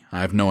flatly.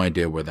 "I have no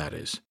idea where that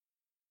is."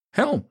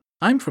 "Hell,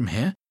 I'm from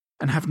here,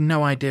 and have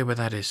no idea where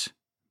that is,"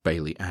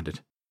 Bailey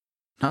added.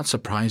 "Not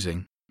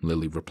surprising,"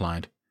 Lily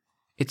replied.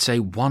 "It's a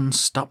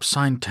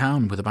one-stop-sign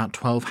town with about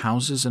 12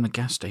 houses and a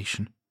gas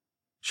station."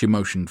 She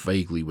motioned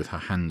vaguely with her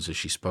hands as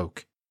she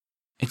spoke.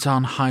 "It's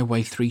on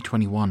Highway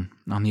 321,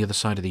 on the other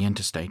side of the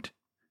interstate.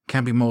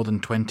 Can't be more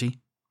than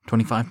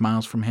 25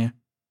 miles from here."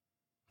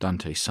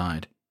 Dante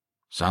sighed.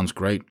 "Sounds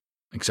great,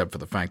 except for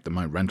the fact that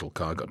my rental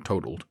car got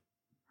totaled,"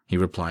 he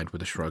replied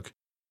with a shrug.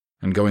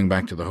 "And going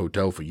back to the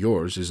hotel for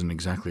yours isn't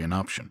exactly an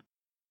option."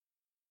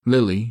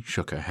 Lily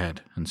shook her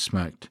head and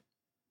smirked.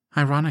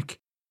 "Ironic.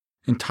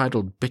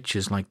 Entitled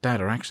bitches like that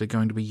are actually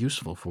going to be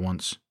useful for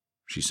once,"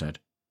 she said.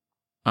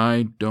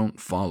 "I don't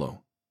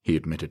follow," he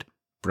admitted,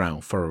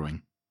 brow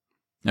furrowing.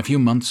 "A few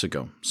months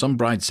ago, some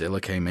bridezilla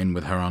came in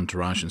with her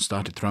entourage and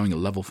started throwing a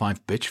level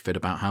 5 bitch fit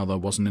about how there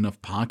wasn't enough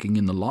parking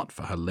in the lot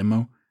for her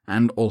limo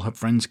and all her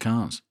friends'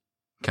 cars,"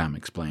 Cam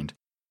explained.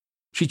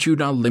 "She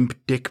chewed our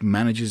limp dick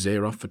manager's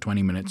ear off for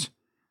 20 minutes,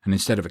 and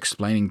instead of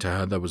explaining to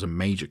her there was a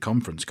major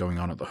conference going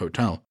on at the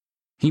hotel,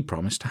 he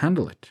promised to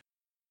handle it."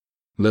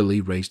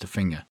 Lily raised a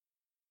finger.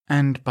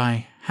 "And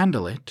by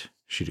handle it,"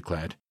 she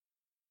declared,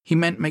 "he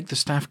meant make the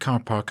staff car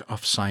park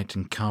off-site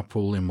and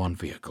carpool in one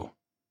vehicle."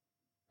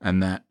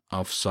 "And that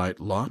off-site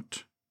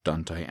lot?"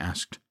 Dante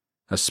asked,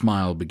 a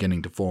smile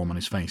beginning to form on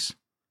his face.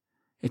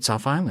 "It's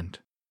off-island,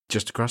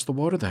 just across the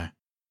water there,"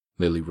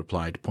 Lily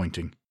replied,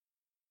 pointing.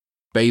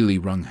 Bailey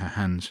wrung her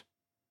hands.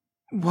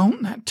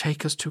 "Won't that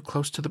take us too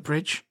close to the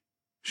bridge?"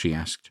 she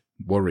asked,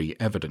 worry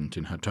evident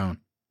in her tone.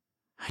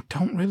 "I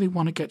don't really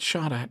want to get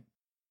shot at."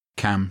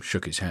 Cam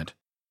shook his head.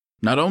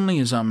 "Not only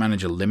is our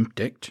manager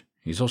limp-dicked,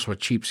 he's also a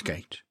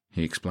cheapskate,"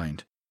 he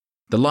explained.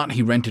 "The lot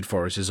he rented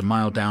for us is a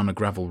mile down a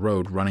gravel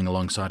road running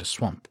alongside a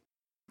swamp.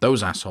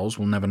 Those assholes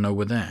will never know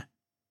we're there."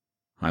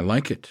 "I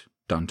like it,"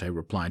 Dante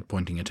replied,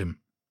 pointing at him.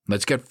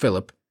 "Let's get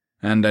Philip,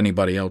 and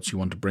anybody else you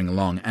want to bring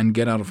along, and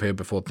get out of here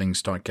before things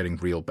start getting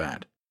real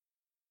bad."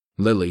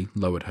 Lily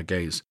lowered her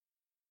gaze.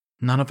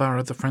 "None of our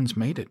other friends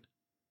made it,"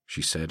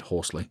 she said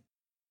hoarsely.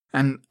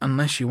 "And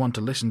unless you want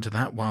to listen to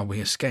that while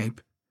we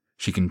escape,"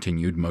 she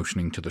continued,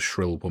 motioning to the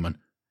shrill woman,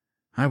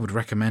 "I would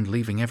recommend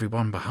leaving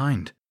everyone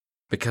behind,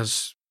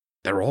 because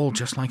they're all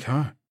just like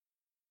her."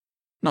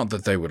 "Not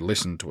that they would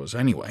listen to us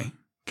anyway,"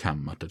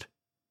 Cam muttered.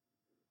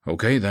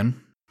 "Okay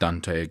then,"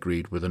 Dante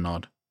agreed with a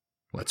nod.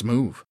 "Let's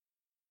move."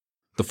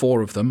 The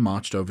four of them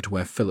marched over to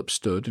where Philip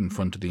stood in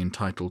front of the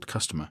entitled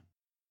customer.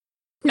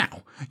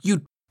 "Now,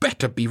 you'd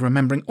better be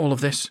remembering all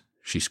of this,"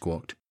 she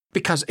squawked.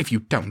 "Because if you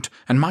don't,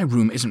 and my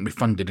room isn't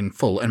refunded in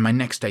full and my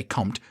next day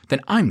comped, then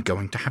I'm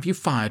going to have you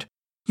fired.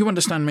 You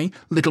understand me,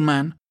 little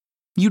man?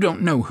 You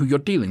don't know who you're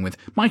dealing with.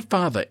 My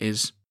father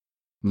is—"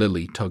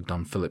 Lily tugged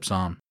on Philip's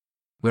arm.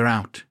 "We're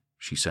out,"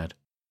 she said.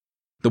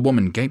 The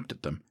woman gaped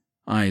at them,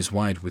 eyes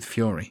wide with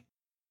fury.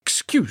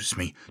 "Excuse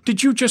me,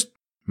 did you just—"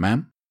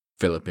 "Ma'am,"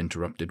 Philip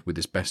interrupted with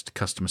his best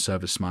customer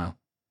service smile.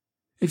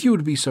 "If you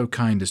would be so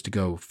kind as to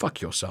go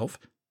fuck yourself,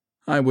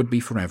 I would be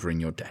forever in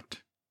your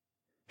debt."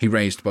 He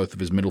raised both of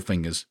his middle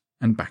fingers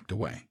and backed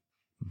away.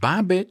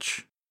 "Bye,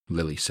 bitch,"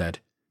 Lily said,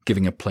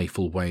 giving a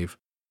playful wave.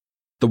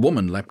 The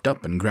woman leapt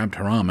up and grabbed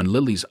her arm, and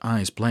Lily's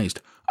eyes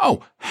blazed.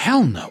 "Oh,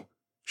 hell no!"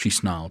 she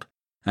snarled,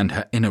 and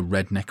her inner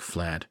redneck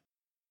flared.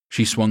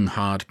 She swung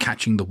hard,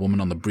 catching the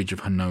woman on the bridge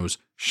of her nose,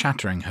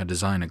 shattering her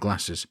designer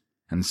glasses,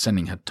 and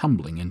sending her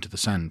tumbling into the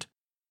sand.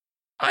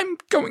 "I'm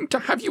going to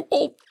have you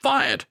all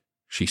fired,"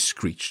 she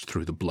screeched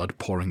through the blood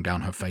pouring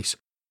down her face.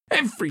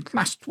 "Every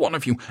last one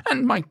of you,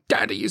 and my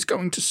daddy is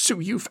going to sue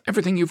you for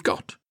everything you've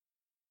got."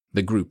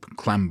 The group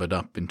clambered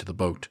up into the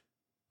boat,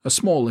 a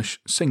smallish,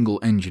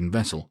 single-engine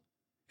vessel,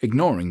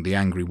 ignoring the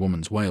angry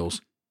woman's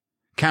wails.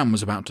 Cam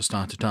was about to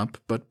start it up,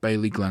 but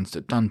Bailey glanced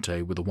at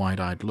Dante with a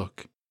wide-eyed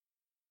look.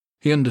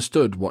 He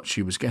understood what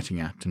she was getting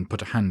at and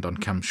put a hand on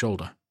Cam's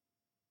shoulder.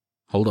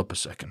 "Hold up a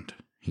second,"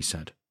 he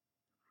said.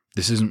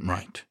 "This isn't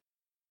right."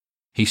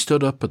 He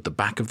stood up at the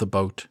back of the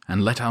boat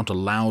and let out a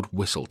loud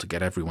whistle to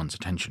get everyone's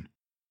attention.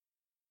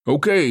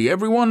 "Okay,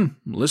 everyone,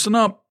 listen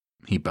up,"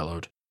 he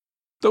bellowed.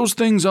 "Those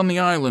things on the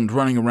island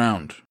running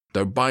around,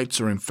 their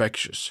bites are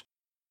infectious.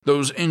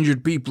 Those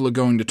injured people are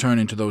going to turn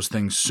into those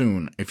things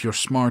soon. If you're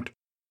smart,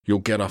 you'll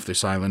get off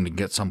this island and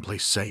get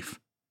someplace safe."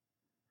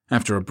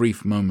 After a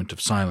brief moment of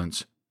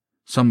silence,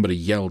 somebody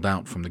yelled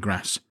out from the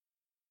grass,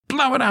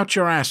 "Blow it out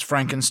your ass,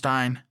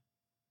 Frankenstein!"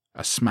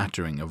 A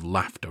smattering of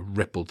laughter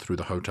rippled through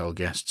the hotel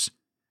guests,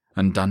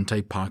 and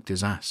Dante parked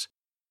his ass,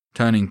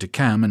 turning to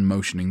Cam and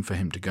motioning for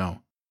him to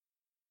go.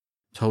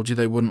 "Told you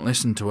they wouldn't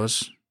listen to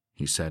us,"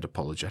 he said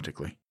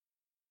apologetically.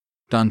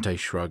 Dante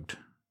shrugged.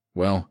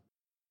 "Well,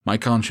 my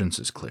conscience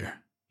is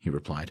clear," he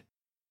replied,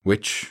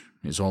 "which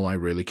is all I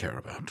really care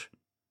about."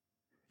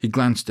 He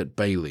glanced at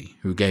Bailey,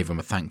 who gave him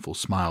a thankful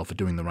smile for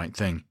doing the right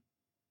thing.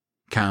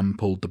 Cam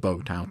pulled the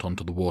boat out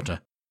onto the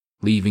water,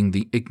 leaving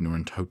the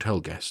ignorant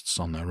hotel guests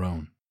on their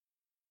own.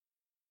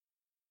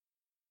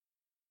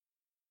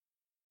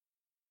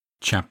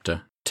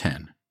 Chapter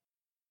 10.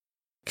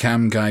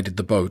 Cam guided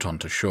the boat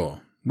onto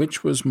shore,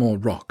 which was more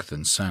rock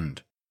than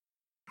sand.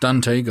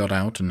 Dante got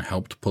out and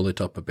helped pull it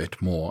up a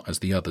bit more as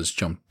the others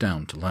jumped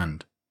down to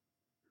land.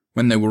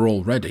 When they were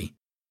all ready,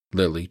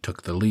 Lily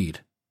took the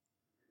lead.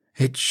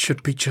 "It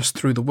should be just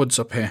through the woods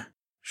up here,"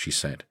 she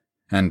said,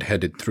 and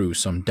headed through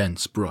some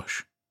dense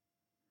brush.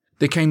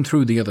 They came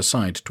through the other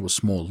side to a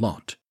small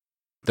lot.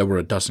 There were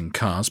a dozen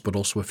cars, but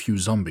also a few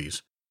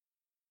zombies.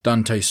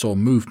 Dante saw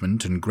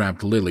movement and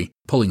grabbed Lily,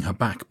 pulling her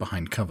back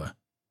behind cover.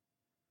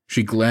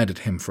 She glared at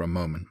him for a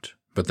moment,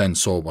 but then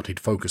saw what he'd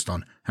focused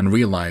on and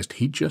realized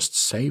he'd just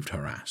saved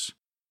her ass.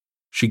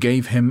 She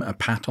gave him a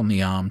pat on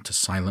the arm to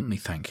silently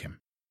thank him.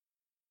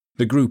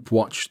 The group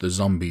watched the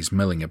zombies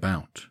milling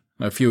about.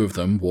 A few of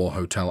them wore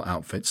hotel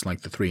outfits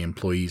like the 3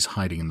 employees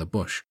hiding in the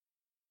bush.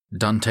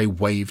 Dante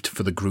waved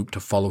for the group to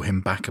follow him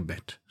back a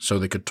bit so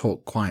they could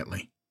talk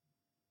quietly.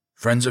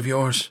 "Friends of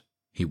yours?"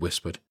 he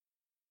whispered.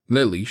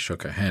 Lily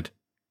shook her head.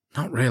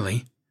 "Not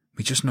really.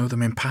 We just know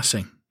them in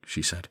passing,"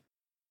 she said.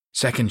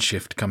 "Second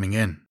shift coming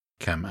in,"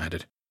 Cam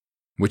added.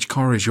 "Which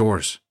car is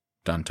yours?"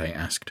 Dante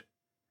asked.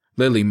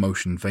 Lily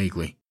motioned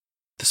vaguely.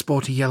 "The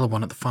sporty yellow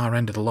one at the far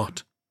end of the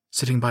lot,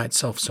 sitting by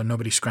itself so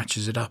nobody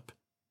scratches it up."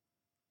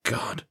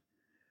 "God,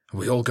 are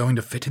we all going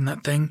to fit in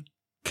that thing?"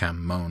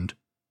 Cam moaned.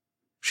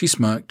 She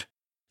smirked.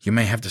 "You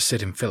may have to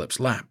sit in Philip's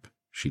lap,"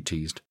 she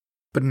teased.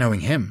 "But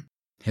knowing him,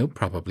 he'll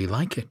probably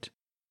like it."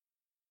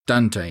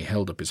 Dante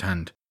held up his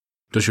hand.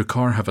 "Does your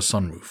car have a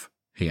sunroof?"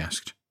 he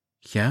asked.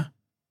 "Yeah?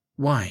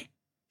 Why?"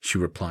 she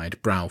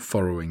replied, brow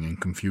furrowing in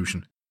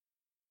confusion.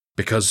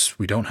 "Because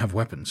we don't have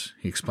weapons,"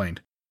 he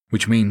explained,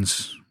 "which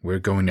means we're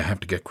going to have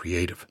to get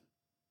creative."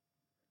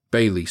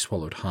 Bailey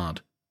swallowed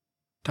hard.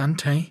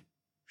 "Dante,"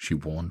 she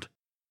warned.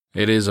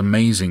 "It is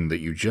amazing that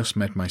you just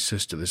met my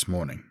sister this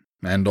morning,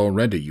 and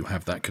already you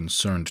have that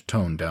concerned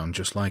tone down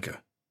just like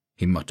her,"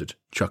 he muttered,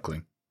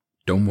 chuckling.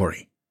 "Don't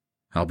worry.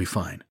 I'll be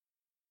fine."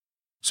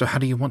 "So how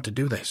do you want to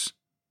do this?"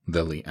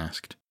 Lily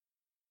asked.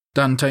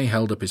 Dante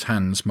held up his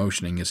hands,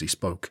 motioning as he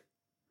spoke.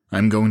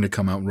 "I'm going to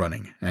come out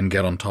running and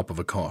get on top of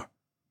a car,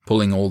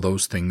 pulling all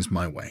those things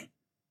my way,"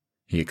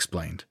 he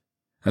explained.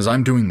 "As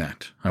I'm doing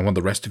that, I want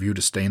the rest of you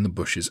to stay in the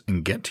bushes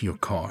and get to your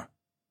car.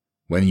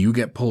 When you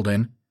get pulled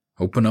in,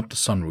 open up the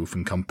sunroof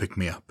and come pick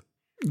me up.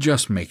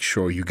 Just make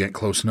sure you get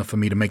close enough for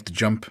me to make the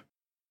jump."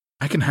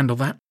 "I can handle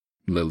that,"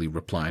 Lily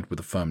replied with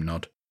a firm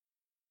nod.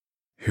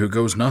 "Here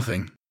goes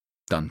nothing,"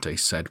 Dante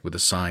said with a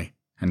sigh,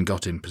 and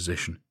got in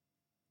position.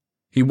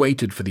 He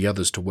waited for the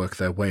others to work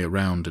their way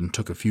around and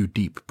took a few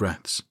deep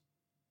breaths.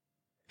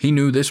 He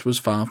knew this was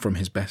far from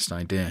his best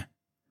idea,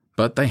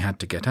 but they had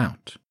to get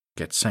out,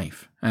 get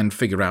safe, and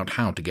figure out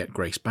how to get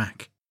Grace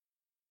back.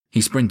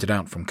 He sprinted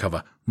out from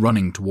cover,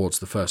 running towards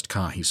the first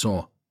car he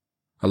saw,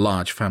 a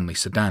large family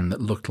sedan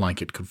that looked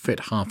like it could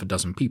fit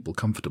 6 people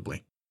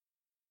comfortably.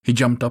 He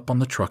jumped up on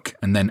the truck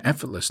and then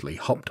effortlessly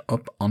hopped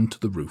up onto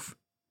the roof.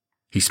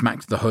 He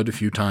smacked the hood a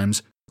few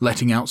times,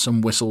 letting out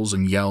some whistles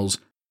and yells,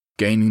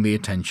 gaining the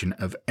attention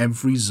of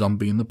every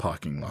zombie in the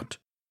parking lot.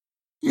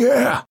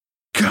 "Yeah,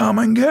 come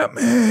and get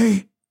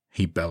me,"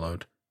 he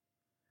bellowed.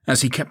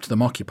 As he kept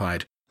them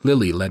occupied,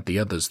 Lily led the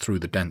others through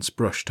the dense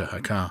brush to her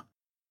car.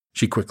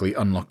 She quickly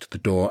unlocked the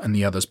door and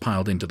the others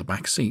piled into the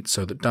back seat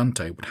so that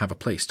Dante would have a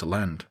place to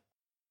land.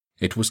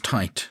 It was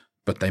tight,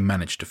 but they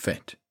managed to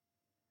fit.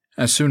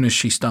 As soon as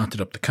she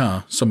started up the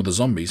car, some of the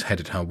zombies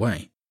headed her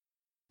way.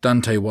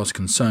 Dante was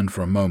concerned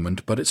for a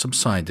moment, but it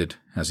subsided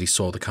as he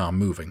saw the car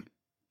moving,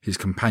 his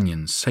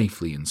companions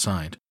safely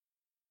inside.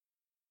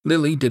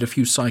 Lily did a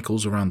few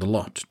cycles around the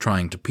lot,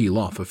 trying to peel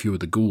off a few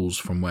of the ghouls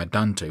from where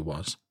Dante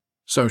was,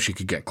 so she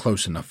could get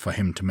close enough for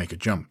him to make a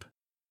jump.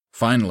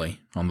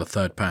 Finally, on the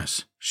third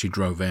pass, she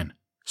drove in,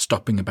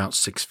 stopping about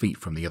 6 feet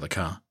from the other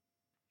car.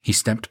 He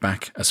stepped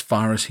back as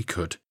far as he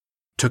could,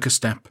 took a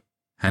step,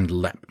 and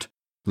leapt,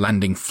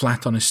 landing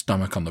flat on his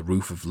stomach on the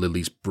roof of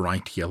Lily's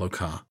bright yellow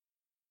car.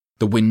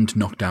 The wind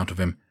knocked out of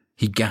him.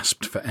 He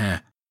gasped for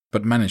air,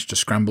 but managed to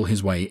scramble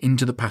his way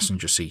into the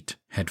passenger seat,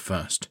 head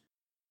first.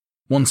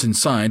 Once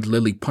inside,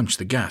 Lily punched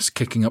the gas,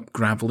 kicking up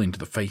gravel into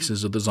the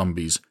faces of the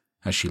zombies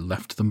as she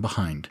left them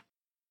behind.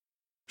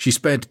 She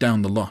sped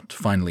down the lot,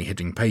 finally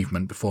hitting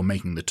pavement before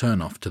making the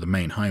turnoff to the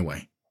main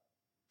highway.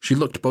 She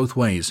looked both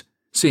ways,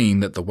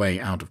 seeing that the way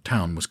out of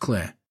town was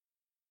clear.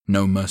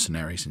 No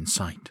mercenaries in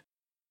sight.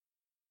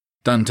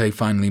 Dante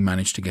finally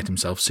managed to get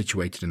himself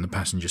situated in the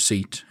passenger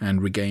seat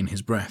and regain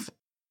his breath.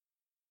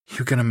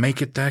 "You gonna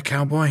make it there,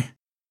 cowboy?"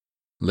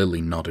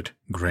 Lily nodded,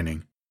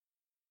 grinning.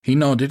 He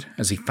nodded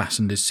as he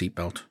fastened his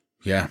seatbelt.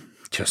 "Yeah,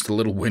 just a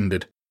little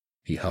winded,"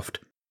 he huffed.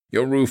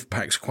 "Your roof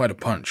packs quite a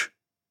punch."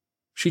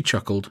 She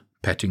chuckled,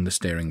 petting the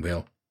steering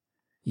wheel.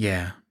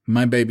 "Yeah,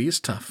 my baby is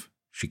tough,"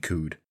 she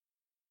cooed.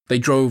 They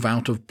drove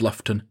out of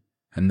Bluffton,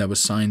 and there were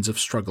signs of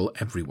struggle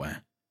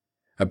everywhere.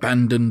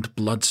 Abandoned,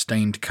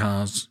 blood-stained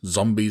cars,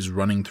 zombies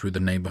running through the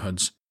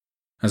neighborhoods.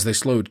 As they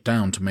slowed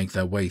down to make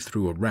their way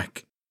through a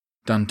wreck,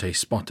 Dante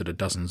spotted a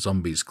dozen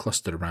zombies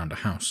clustered around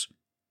a house.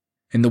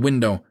 In the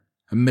window,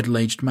 a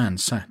middle-aged man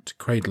sat,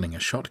 cradling a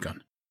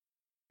shotgun.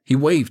 He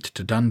waved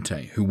to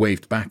Dante, who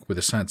waved back with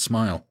a sad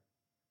smile.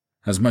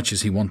 As much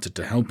as he wanted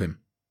to help him,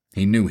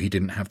 he knew he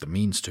didn't have the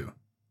means to.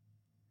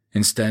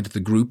 Instead, the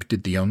group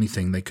did the only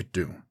thing they could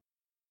do: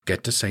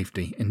 get to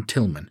safety in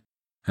Tillman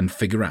and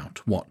figure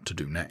out what to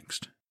do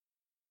next.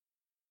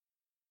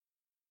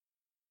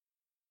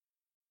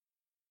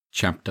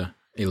 Chapter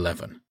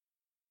 11.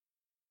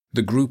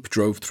 The group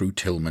drove through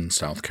Tillman,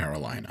 South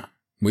Carolina,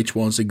 which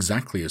was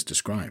exactly as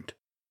described.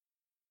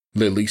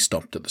 Lily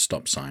stopped at the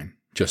stop sign,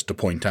 just to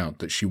point out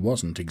that she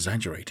wasn't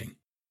exaggerating.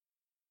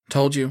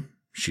 "Told you,"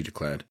 she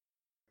declared.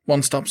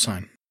 "One stop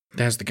sign.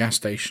 There's the gas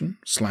station,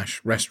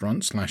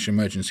 /restaurant,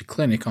 /emergency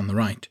clinic on the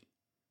right.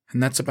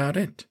 And that's about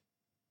it."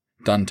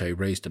 Dante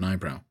raised an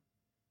eyebrow.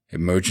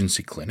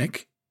 "Emergency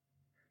clinic?"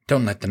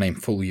 "Don't let the name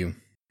fool you,"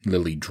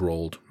 Lily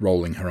drawled,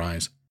 rolling her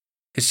eyes.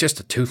 "It's just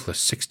a toothless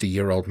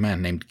 60-year-old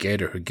man named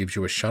Gator who gives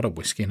you a shot of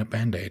whiskey and a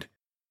Band-Aid.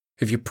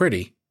 If you're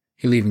pretty,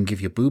 he'll even give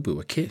your boo-boo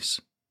a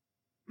kiss."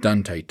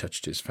 Dante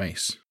touched his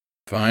face.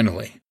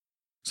 "Finally,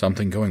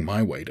 something going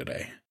my way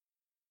today."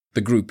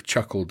 The group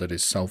chuckled at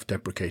his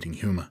self-deprecating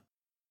humor.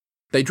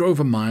 They drove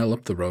a mile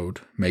up the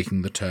road,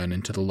 making the turn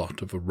into the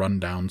lot of a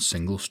run-down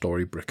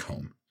single-story brick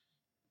home.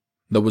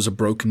 There was a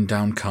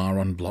broken-down car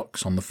on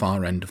blocks on the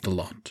far end of the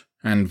lot,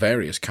 and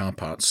various car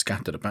parts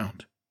scattered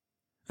about.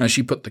 As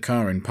she put the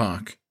car in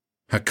park,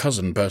 her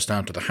cousin burst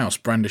out of the house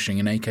brandishing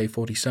an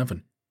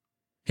AK-47.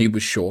 He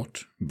was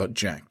short, but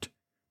jacked,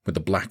 with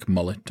a black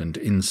mullet and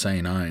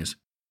insane eyes.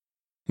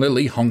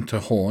 Lily honked her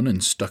horn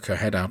and stuck her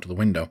head out of the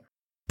window.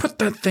 "Put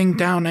that thing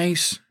down,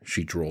 Ace,"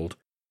 she drawled.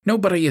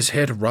 "Nobody is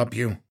here to rob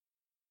you."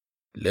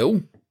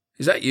 "Lil,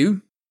 is that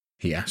you?"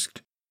 he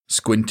asked,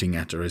 squinting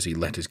at her as he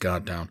let his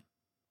guard down.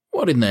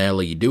 "What in the hell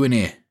are you doing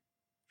here?"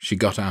 She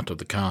got out of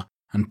the car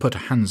and put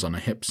her hands on her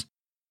hips.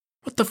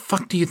 "What the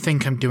fuck do you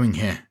think I'm doing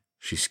here?"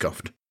 she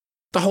scoffed.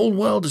 "The whole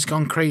world has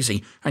gone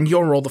crazy, and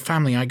you're all the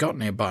family I got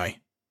nearby.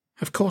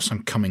 Of course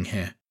I'm coming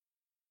here."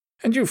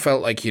 "And you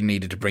felt like you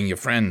needed to bring your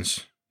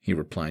friends," he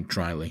replied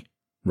dryly,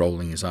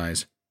 rolling his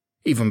eyes.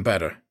 "Even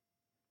better."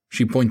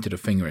 She pointed a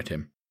finger at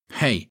him.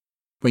 "Hey,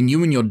 when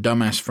you and your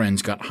dumbass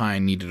friends got high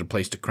and needed a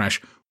place to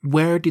crash,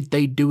 where did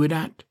they do it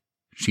at?"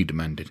 she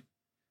demanded.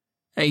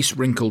 Ace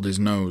wrinkled his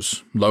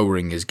nose,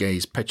 lowering his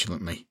gaze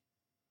petulantly.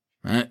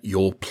 "At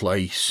your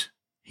place,"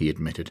 he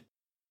admitted.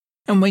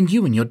 "And when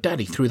you and your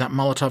daddy threw that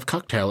Molotov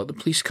cocktail at the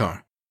police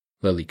car,"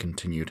 Lily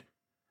continued.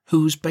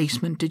 "Whose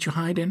basement did you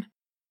hide in?"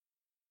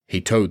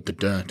 He toed the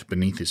dirt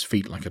beneath his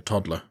feet like a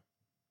toddler.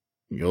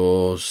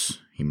 "Yours,"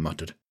 he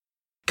muttered.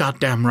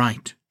 "Goddamn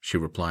right," she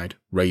replied,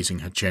 raising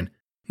her chin.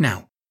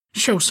 "Now,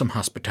 show some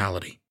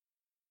hospitality."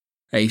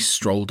 Ace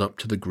strolled up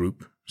to the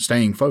group,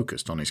 staying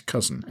focused on his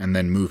cousin and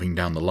then moving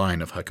down the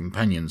line of her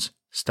companions,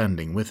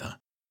 standing with her.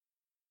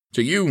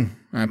 "To you,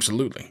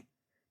 absolutely.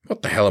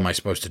 What the hell am I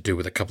supposed to do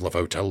with a couple of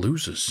hotel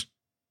losers?"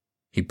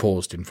 He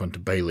paused in front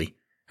of Bailey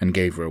and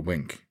gave her a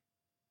wink.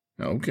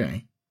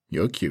 "Okay,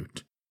 you're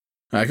cute.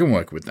 I can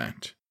work with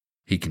that,"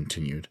 he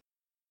continued,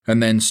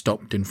 and then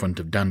stopped in front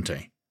of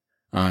Dante,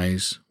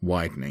 eyes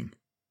widening.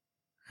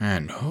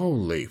 "And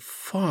holy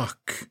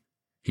fuck,"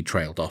 he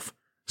trailed off,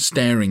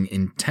 staring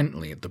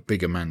intently at the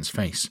bigger man's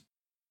face.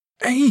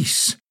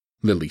 "Ace!"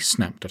 Lily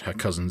snapped at her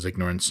cousin's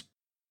ignorance.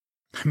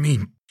 I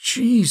mean,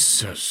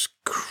 Jesus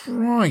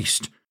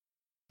Christ.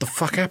 The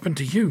fuck happened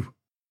to you?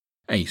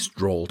 Ace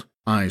drawled,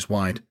 eyes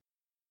wide.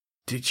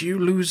 Did you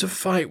lose a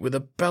fight with a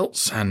belt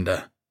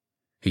sander?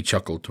 He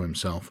chuckled to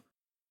himself.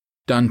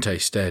 Dante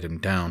stared him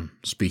down,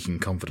 speaking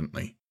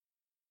confidently.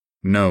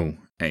 No,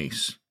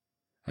 Ace.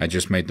 I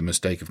just made the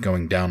mistake of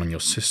going down on your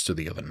sister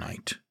the other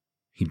night,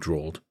 he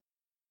drawled.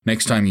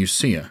 Next time you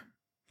see her,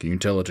 can you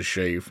tell her to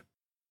shave?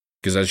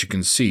 Because as you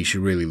can see, she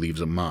really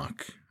leaves a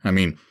mark. I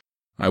mean,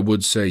 I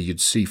would say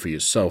you'd see for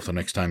yourself the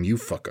next time you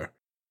fuck her.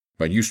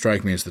 But you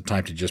strike me as the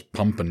type to just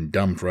pump and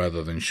dump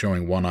rather than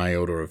showing one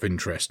iota of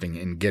interest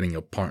in getting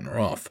your partner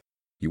off.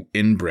 You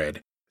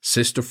inbred,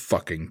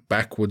 sister-fucking,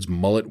 backwoods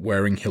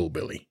mullet-wearing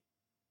hillbilly.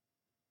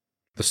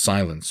 The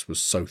silence was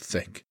so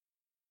thick.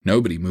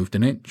 Nobody moved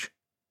an inch.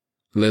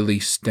 Lily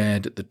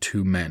stared at the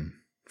two men,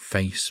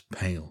 face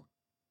pale.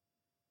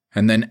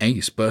 And then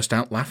Ace burst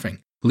out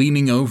laughing,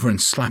 leaning over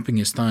and slapping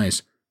his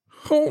thighs.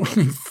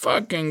 Holy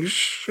fucking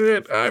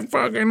shit, I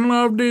fucking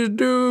love this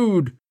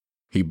dude,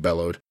 he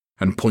bellowed,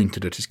 and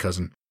pointed at his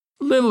cousin.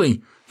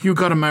 Lily, you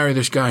gotta marry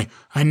this guy.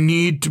 I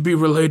need to be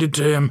related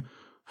to him.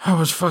 I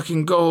was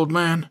fucking gold,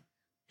 man.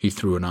 He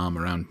threw an arm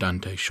around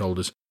Dante's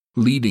shoulders,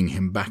 leading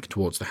him back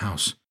towards the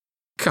house.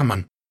 Come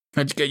on,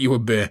 let's get you a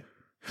beer.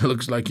 It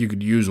looks like you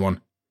could use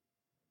one.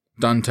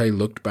 Dante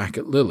looked back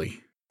at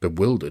Lily,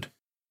 bewildered,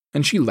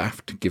 and she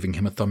laughed, giving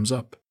him a thumbs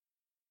up.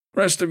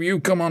 Rest of you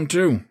come on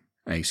too,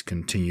 Ace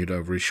continued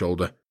over his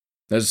shoulder.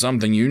 There's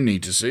something you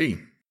need to see.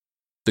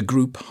 The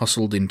group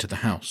hustled into the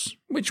house,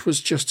 which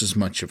was just as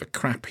much of a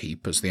crap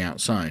heap as the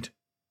outside.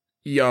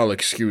 Y'all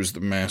excuse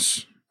the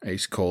mess,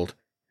 Ace called.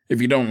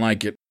 If you don't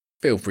like it,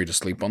 feel free to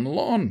sleep on the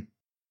lawn.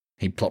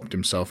 He plopped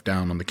himself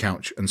down on the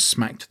couch and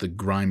smacked the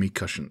grimy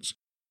cushions.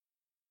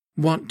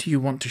 What do you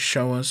want to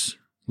show us?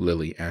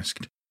 Lily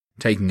asked,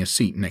 taking a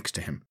seat next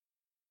to him.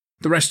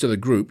 The rest of the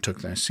group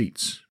took their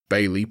seats,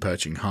 Bailey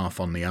perching half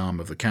on the arm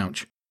of the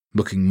couch,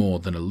 looking more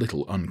than a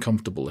little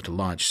uncomfortable at a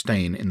large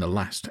stain in the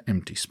last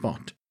empty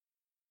spot.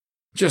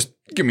 Just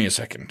give me a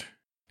second,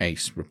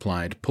 Ace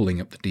replied,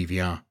 pulling up the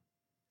DVR.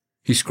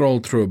 He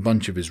scrolled through a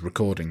bunch of his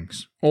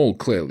recordings, all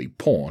clearly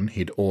porn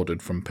he'd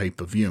ordered from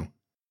pay-per-view.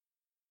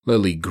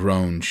 Lily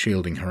groaned,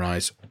 shielding her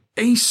eyes.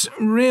 Ace,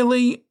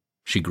 really?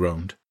 She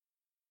groaned.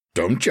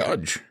 Don't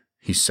judge,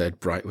 he said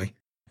brightly.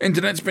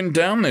 Internet's been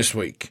down this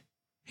week.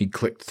 He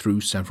clicked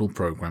through several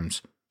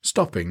programs,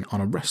 stopping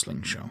on a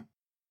wrestling show.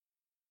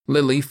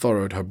 Lily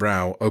furrowed her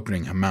brow,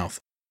 opening her mouth.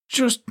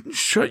 Just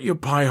shut your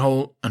pie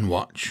hole and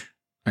watch,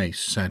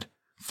 Ace said,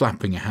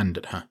 flapping a hand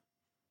at her.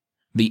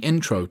 The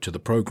intro to the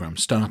program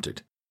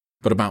started,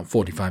 but about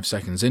 45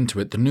 seconds into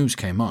it the news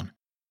came on.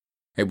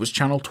 It was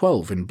Channel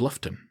 12 in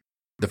Bluffton.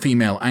 The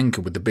female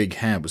anchor with the big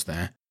hair was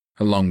there,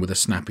 along with a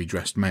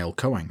snappy-dressed male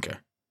co-anchor.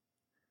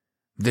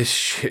 This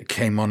shit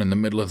came on in the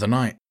middle of the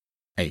night,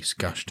 Ace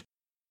gushed.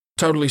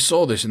 Totally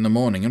saw this in the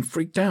morning and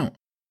freaked out.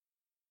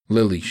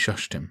 Lily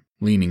shushed him,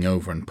 leaning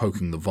over and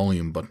poking the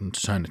volume button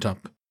to turn it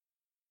up.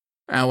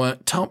 Our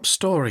top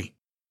story.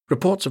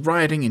 Reports of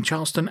rioting in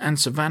Charleston and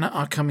Savannah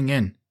are coming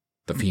in,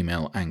 the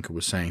female anchor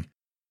was saying.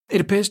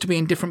 It appears to be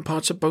in different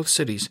parts of both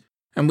cities,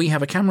 and we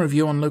have a camera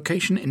view on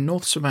location in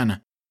North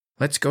Savannah.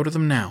 Let's go to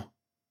them now.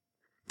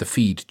 The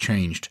feed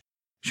changed,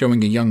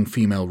 showing a young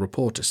female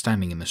reporter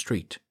standing in the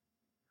street.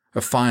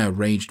 A fire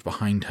raged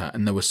behind her,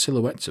 and there were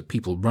silhouettes of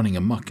people running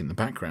amok in the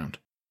background.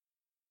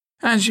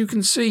 As you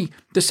can see,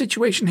 the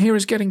situation here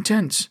is getting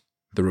tense,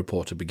 the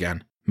reporter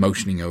began,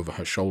 motioning over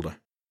her shoulder.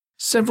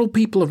 Several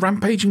people are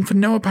rampaging for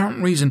no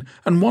apparent reason,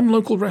 and one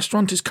local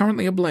restaurant is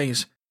currently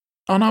ablaze.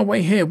 On our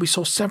way here, we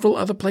saw several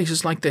other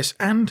places like this,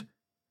 and...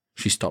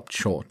 She stopped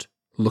short,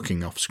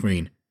 looking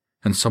off-screen,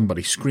 and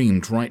somebody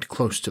screamed right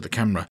close to the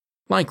camera,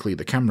 likely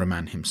the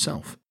cameraman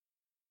himself.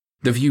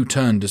 The view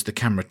turned as the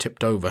camera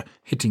tipped over,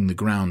 hitting the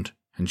ground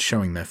and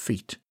showing their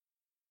feet.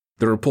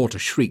 The reporter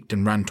shrieked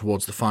and ran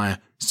towards the fire,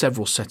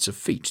 several sets of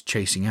feet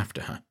chasing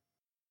after her.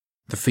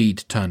 The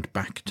feed turned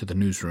back to the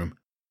newsroom.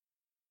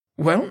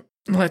 Well,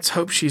 let's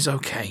hope she's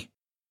okay,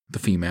 the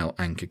female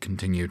anchor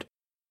continued,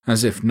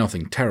 as if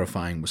nothing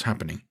terrifying was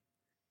happening.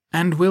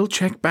 And we'll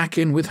check back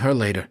in with her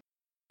later.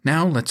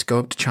 Now let's go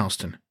up to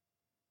Charleston.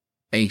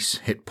 Ace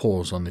hit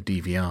pause on the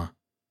DVR.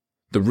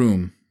 The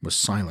room was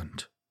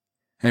silent.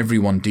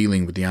 Everyone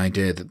dealing with the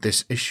idea that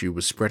this issue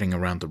was spreading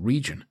around the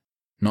region,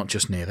 not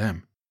just near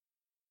them.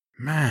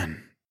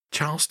 Man,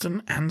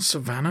 Charleston and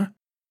Savannah?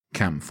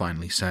 Cam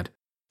finally said,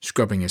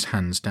 scrubbing his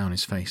hands down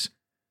his face.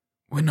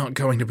 We're not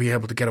going to be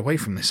able to get away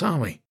from this, are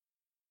we?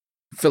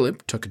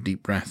 Philip took a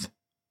deep breath.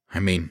 I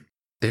mean,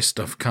 this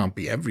stuff can't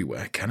be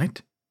everywhere, can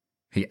it?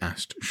 He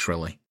asked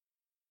shrilly.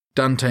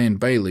 Dante and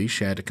Bailey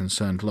shared a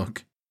concerned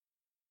look,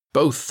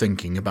 both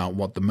thinking about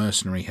what the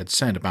mercenary had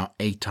said about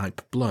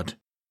A-type blood.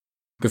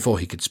 Before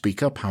he could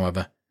speak up,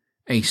 however,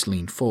 Ace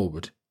leaned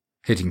forward,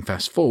 hitting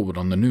fast forward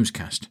on the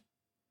newscast.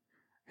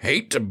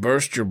 Hate to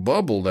burst your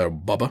bubble there,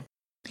 Bubba,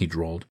 he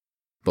drawled,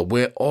 but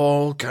we're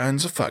all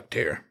kinds of fucked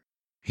here.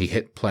 He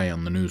hit play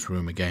on the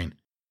newsroom again.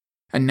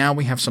 And now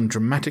we have some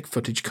dramatic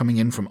footage coming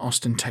in from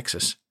Austin,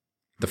 Texas,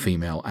 the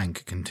female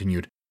anchor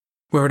continued,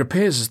 where it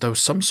appears as though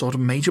some sort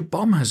of major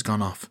bomb has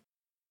gone off.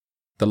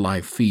 The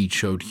live feed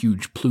showed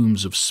huge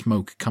plumes of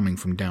smoke coming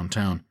from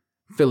downtown,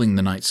 filling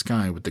the night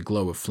sky with the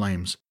glow of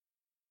flames.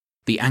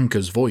 The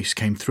anchor's voice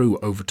came through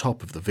over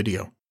top of the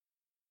video.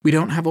 We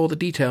don't have all the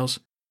details,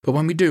 but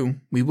when we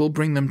do, we will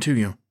bring them to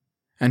you.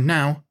 And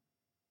now...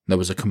 There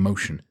was a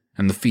commotion,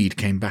 and the feed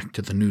came back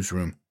to the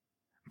newsroom,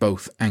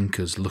 both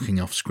anchors looking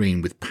off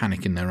screen with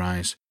panic in their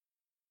eyes.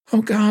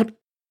 "Oh God!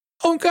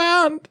 Oh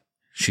God!"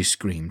 she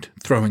screamed,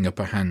 throwing up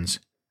her hands,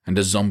 and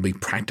a zombie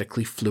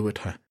practically flew at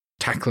her,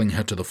 tackling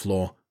her to the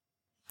floor.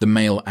 The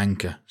male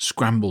anchor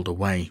scrambled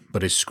away,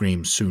 but his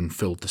screams soon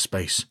filled the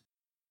space.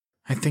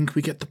 "I think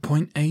we get the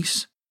point,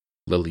 Ace,"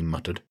 Lily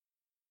muttered.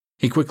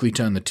 He quickly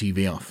turned the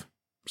TV off.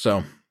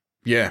 "So,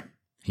 yeah,"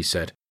 he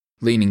said,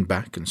 leaning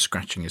back and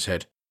scratching his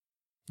head.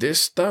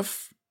 "This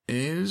stuff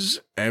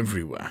is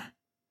everywhere."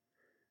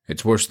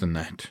 "It's worse than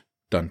that,"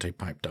 Dante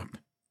piped up.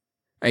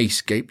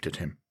 Ace gaped at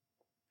him.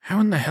 "How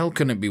in the hell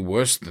can it be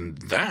worse than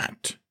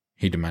that?"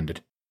 he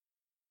demanded.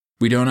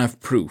 "We don't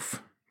have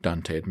proof,"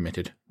 Dante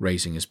admitted,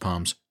 raising his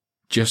palms,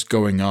 "just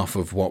going off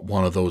of what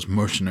one of those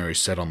mercenaries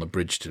said on the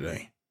bridge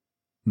today.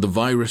 The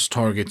virus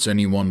targets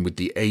anyone with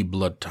the A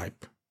blood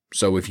type,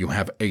 so if you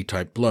have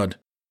A-type blood,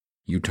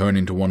 you turn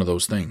into one of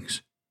those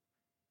things."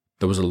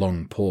 There was a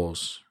long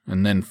pause,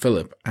 and then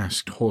Philip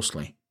asked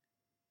hoarsely,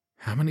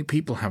 "How many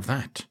people have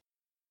that?"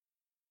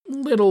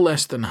 "Little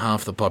less than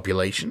half the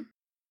population,"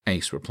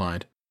 Ace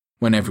replied.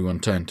 When everyone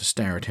turned to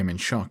stare at him in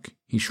shock,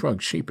 he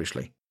shrugged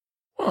sheepishly.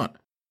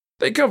 "What?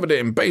 They covered it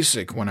in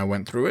BASIC when I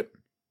went through it."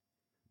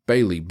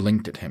 Bailey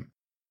blinked at him.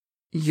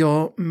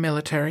 "You're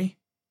military?"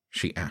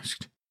 she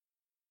asked.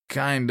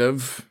 "Kind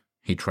of,"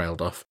 he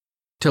trailed off,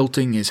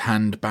 tilting his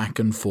hand back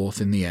and forth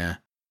in the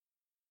air.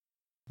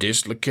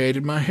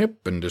 "Dislocated my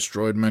hip and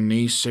destroyed my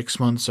knee 6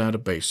 months out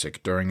of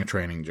BASIC during a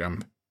training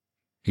jump."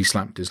 He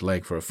slapped his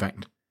leg for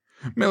effect.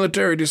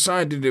 "Military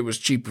decided it was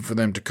cheaper for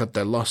them to cut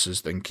their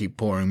losses than keep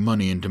pouring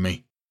money into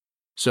me.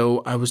 So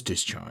I was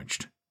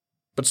discharged.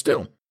 But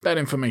still, that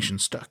information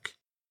stuck."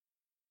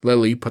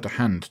 Lily put a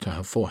hand to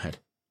her forehead.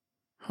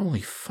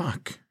 "Holy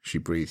fuck," she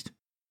breathed.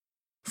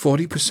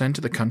 40%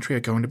 of the country are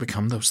going to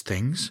become those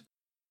things?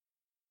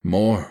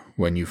 "More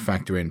when you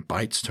factor in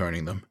bites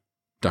turning them,"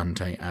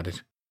 Dante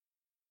added.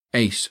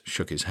 Ace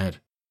shook his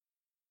head.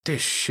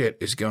 "This shit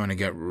is going to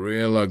get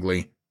real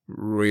ugly,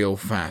 real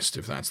fast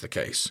if that's the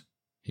case,"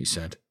 he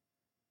said.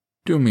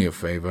 "Do me a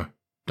favor,"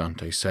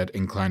 Dante said,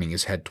 inclining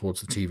his head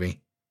towards the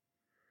TV.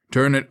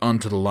 "Turn it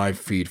onto the live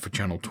feed for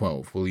Channel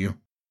 12, will you?"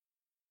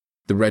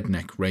 The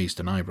redneck raised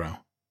an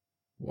eyebrow.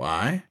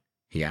 "Why?"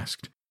 he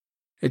asked.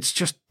 "It's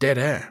just dead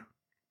air."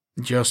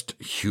 "Just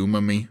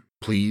humor me,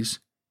 please,"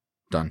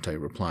 Dante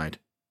replied.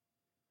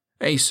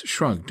 Ace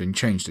shrugged and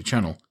changed the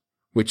channel,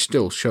 which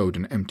still showed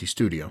an empty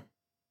studio.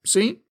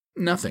 "See?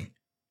 Nothing,"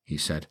 he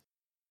said.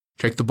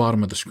 "Check the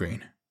bottom of the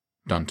screen,"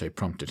 Dante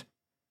prompted,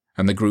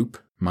 and the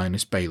group,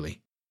 minus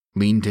Bailey,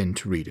 leaned in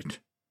to read it.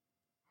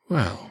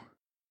 "Well,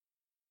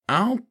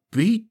 I'll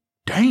be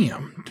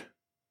damned,"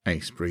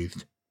 Ace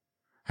breathed.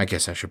 "I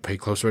guess I should pay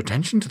closer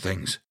attention to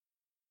things."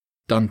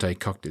 Dante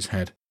cocked his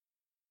head.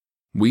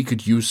 "We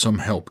could use some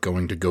help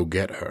going to go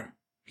get her,"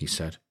 he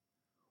said.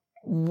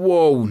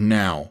 "Whoa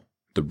now,"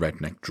 the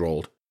redneck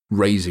drawled,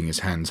 raising his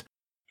hands.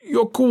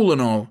 "You're cool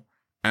and all,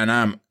 and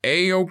I'm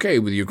A-okay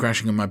with you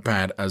crashing on my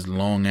pad as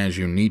long as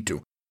you need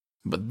to.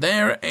 But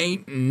there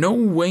ain't no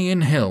way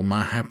in hell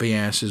my happy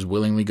ass is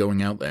willingly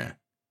going out there."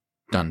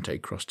 Dante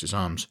crossed his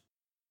arms.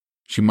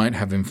 "She might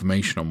have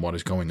information on what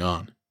is going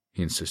on,"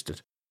 he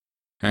insisted.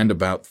 "And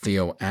about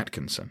Theo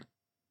Atkinson."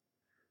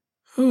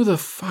 "Who the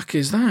fuck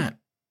is that?"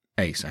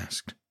 Ace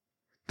asked.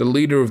 "The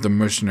leader of the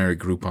mercenary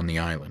group on the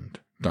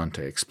island,"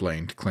 Dante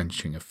explained,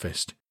 clenching a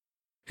fist.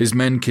 "His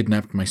men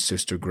kidnapped my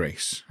sister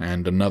Grace,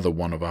 and another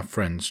one of our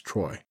friends,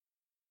 Troy."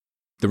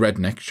 The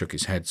redneck shook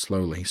his head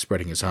slowly,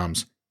 spreading his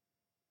arms.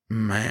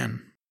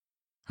 "Man,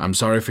 I'm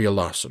sorry for your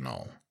loss and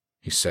all,"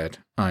 he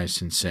said, eyes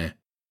sincere.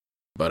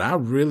 "But I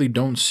really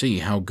don't see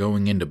how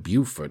going into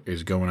Beaufort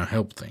is going to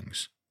help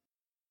things."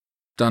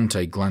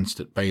 Dante glanced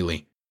at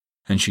Bailey,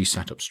 and she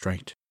sat up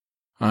straight,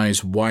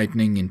 eyes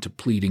widening into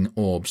pleading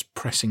orbs,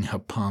 pressing her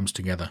palms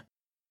together.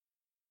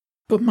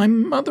 "But my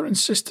mother and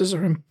sisters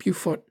are in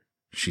Beaufort,"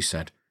 she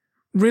said.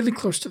 "Really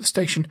close to the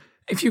station.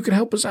 If you could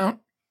help us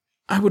out,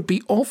 I would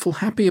be awful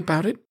happy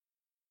about it."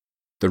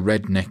 The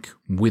redneck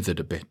withered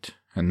a bit,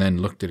 and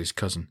then looked at his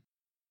cousin.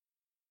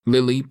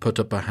 Lily put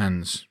up her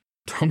hands.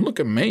 "Don't look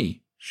at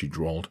me," she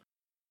drawled.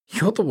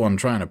 "You're the one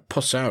trying to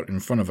puss out in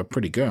front of a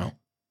pretty girl."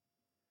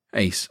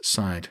 Ace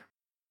sighed.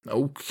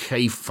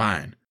 "Okay,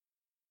 fine.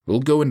 We'll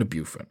go into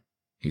Beaufort,"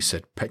 he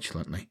said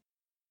petulantly.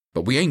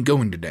 "But we ain't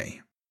going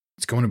today.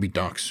 It's going to be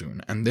dark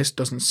soon, and this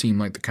doesn't seem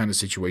like the kind of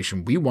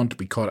situation we want to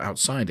be caught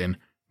outside in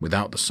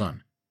without the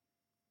sun."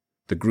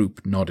 The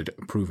group nodded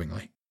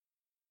approvingly,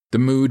 the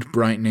mood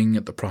brightening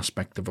at the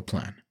prospect of a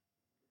plan.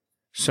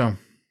 "So,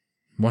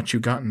 what you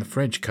got in the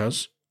fridge,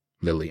 cuz?"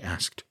 Lily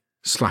asked,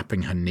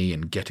 slapping her knee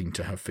and getting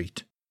to her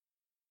feet.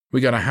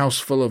 "We got a house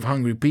full of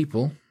hungry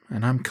people,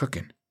 and I'm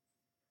cooking."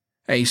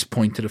 Ace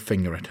pointed a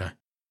finger at her.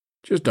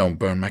 "Just don't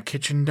burn my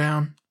kitchen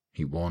down,"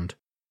 he warned.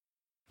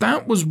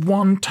 "That was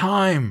one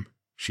time,"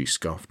 she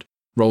scoffed,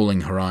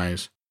 rolling her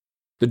eyes.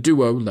 The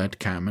duo led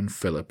Cam and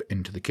Philip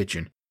into the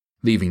kitchen,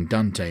 leaving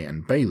Dante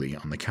and Bailey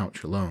on the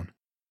couch alone.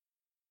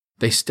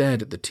 They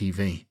stared at the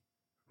TV,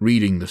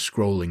 reading the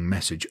scrolling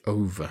message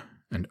over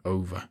and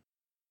over.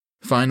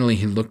 Finally,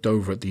 he looked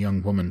over at the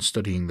young woman,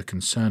 studying the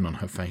concern on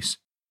her face.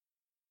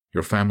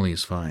 "Your family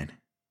is fine,"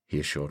 he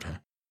assured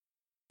her.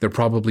 "They're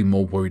probably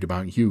more worried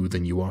about you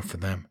than you are for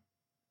them.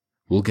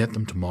 We'll get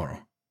them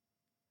tomorrow."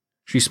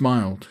 She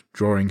smiled,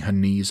 drawing her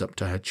knees up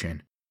to her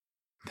chin.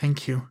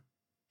 "Thank you,"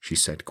 she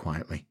said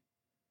quietly.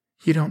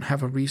 "You don't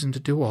have a reason to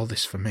do all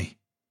this for me,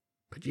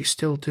 but you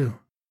still do.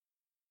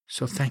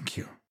 So thank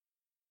you."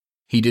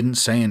 He didn't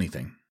say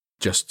anything,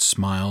 just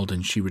smiled,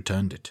 and she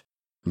returned it,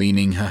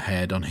 leaning her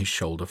head on his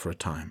shoulder for a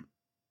time.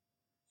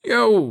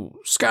 "Yo,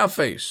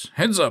 Scarface,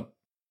 heads up,"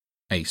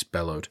 Ace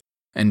bellowed,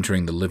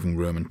 entering the living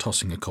room and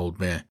tossing a cold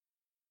beer.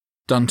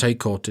 Dante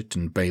caught it,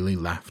 and Bailey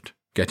laughed,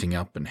 getting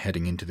up and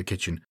heading into the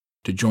kitchen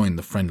to join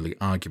the friendly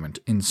argument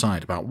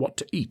inside about what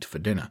to eat for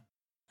dinner.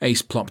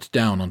 Ace plopped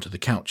down onto the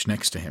couch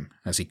next to him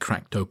as he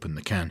cracked open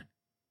the can.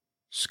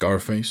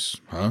 "Scarface,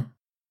 huh?"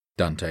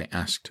 Dante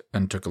asked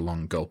and took a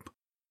long gulp.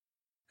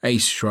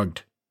 Ace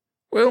shrugged.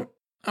 "Well,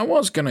 I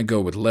was gonna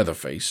go with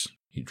Leatherface,"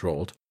 he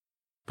drawled,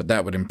 "but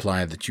that would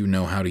imply that you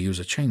know how to use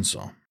a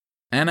chainsaw,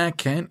 and I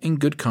can't in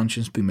good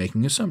conscience be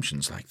making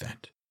assumptions like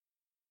that."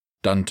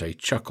 Dante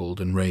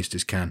chuckled and raised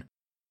his can.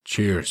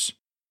 "Cheers."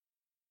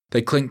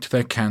 They clinked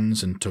their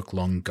cans and took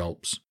long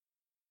gulps.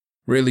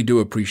 "Really do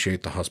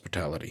appreciate the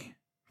hospitality,"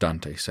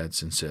 Dante said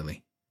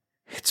sincerely.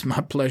 "It's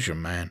my pleasure,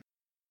 man,"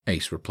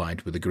 Ace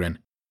replied with a grin.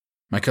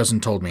 "My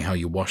cousin told me how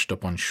you washed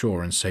up on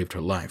shore and saved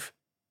her life.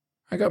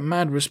 I got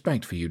mad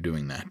respect for you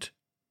doing that.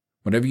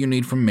 Whatever you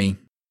need from me,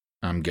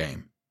 I'm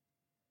game."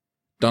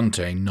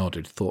 Dante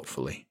nodded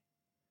thoughtfully.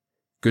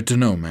 "Good to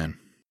know, man.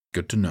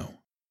 Good to know."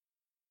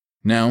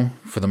 "Now,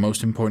 for the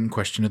most important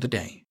question of the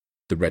day,"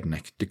 the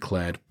redneck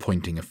declared,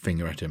 pointing a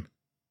finger at him.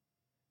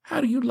 "How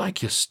do you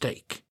like your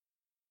steak?"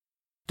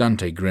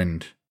 Dante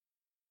grinned.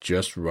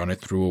 "Just run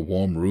it through a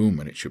warm room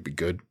and it should be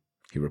good,"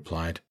 he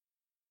replied.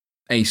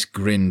 Ace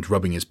grinned,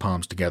 rubbing his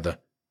palms together.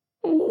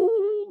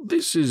 "Oh,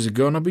 this is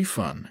gonna be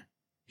fun,"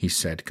 he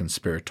said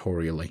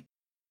conspiratorially.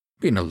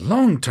 "Been a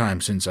long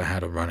time since I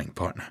had a running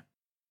partner.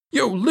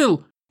 Yo,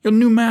 Lil, your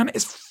new man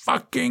is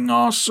fucking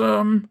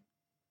awesome."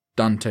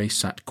 Dante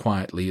sat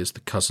quietly as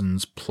the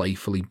cousins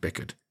playfully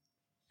bickered.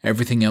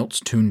 Everything else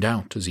tuned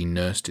out as he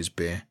nursed his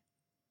beer.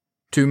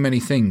 Too many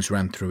things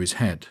ran through his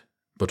head,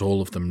 but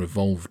all of them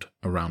revolved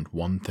around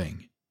one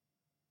thing: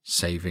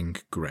 saving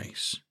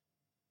Grace.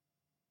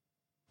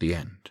 The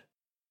end.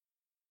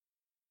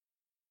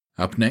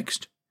 Up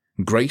next,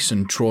 Grace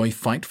and Troy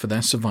fight for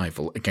their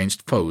survival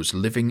against foes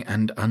living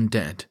and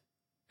undead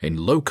in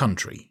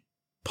Lowcountry,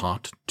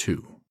 Part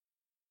 2.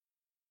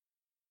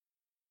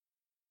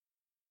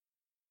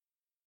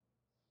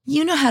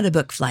 You know how to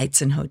book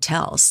flights and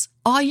hotels.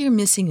 All you're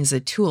missing is a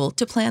tool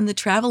to plan the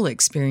travel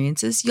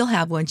experiences you'll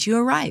have once you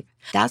arrive.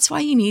 That's why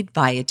you need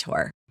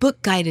Viator.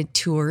 Book guided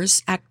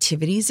tours,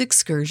 activities,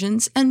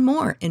 excursions, and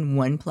more in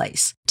one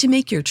place to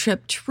make your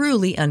trip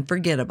truly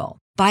unforgettable.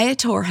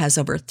 Viator has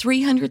over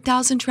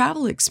 300,000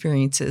 travel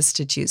experiences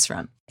to choose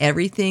from.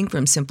 Everything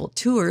from simple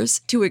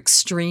tours to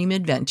extreme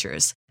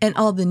adventures and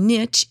all the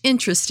niche,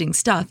 interesting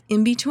stuff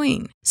in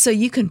between. So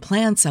you can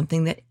plan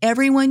something that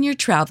everyone you're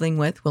traveling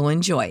with will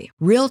enjoy.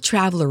 Real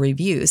traveler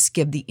reviews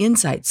give the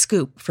inside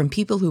scoop from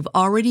people who've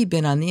already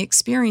been on the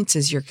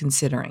experiences you're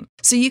considering.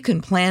 So you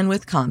can plan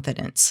with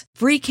confidence.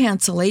 Free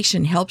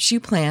cancellation helps you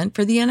plan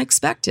for the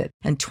unexpected.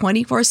 And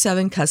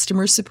 24/7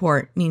 customer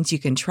support means you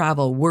can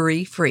travel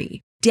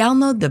worry-free.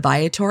 Download the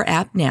Viator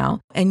app now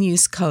and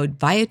use code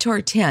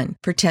Viator10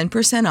 for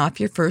 10% off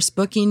your first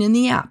booking in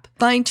the app.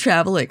 Find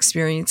travel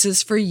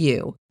experiences for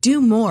you.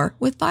 Do more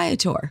with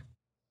Viator.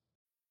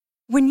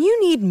 When you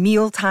need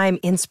mealtime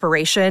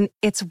inspiration,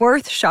 it's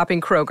worth shopping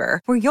Kroger,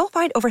 where you'll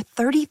find over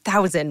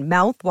 30,000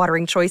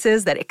 mouth-watering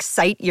choices that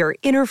excite your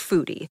inner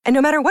foodie. And no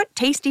matter what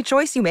tasty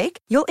choice you make,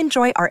 you'll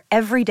enjoy our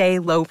everyday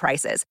low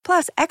prices,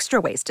 plus extra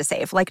ways to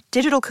save, like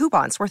digital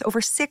coupons worth over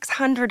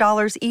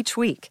 $600 each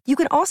week. You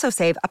can also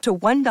save up to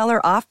 $1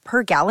 off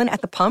per gallon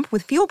at the pump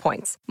with fuel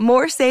points.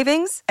 More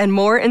savings and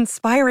more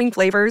inspiring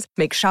flavors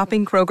make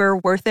shopping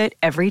Kroger worth it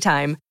every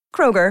time.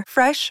 Kroger,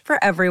 fresh for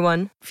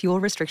everyone. Fuel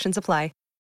restrictions apply.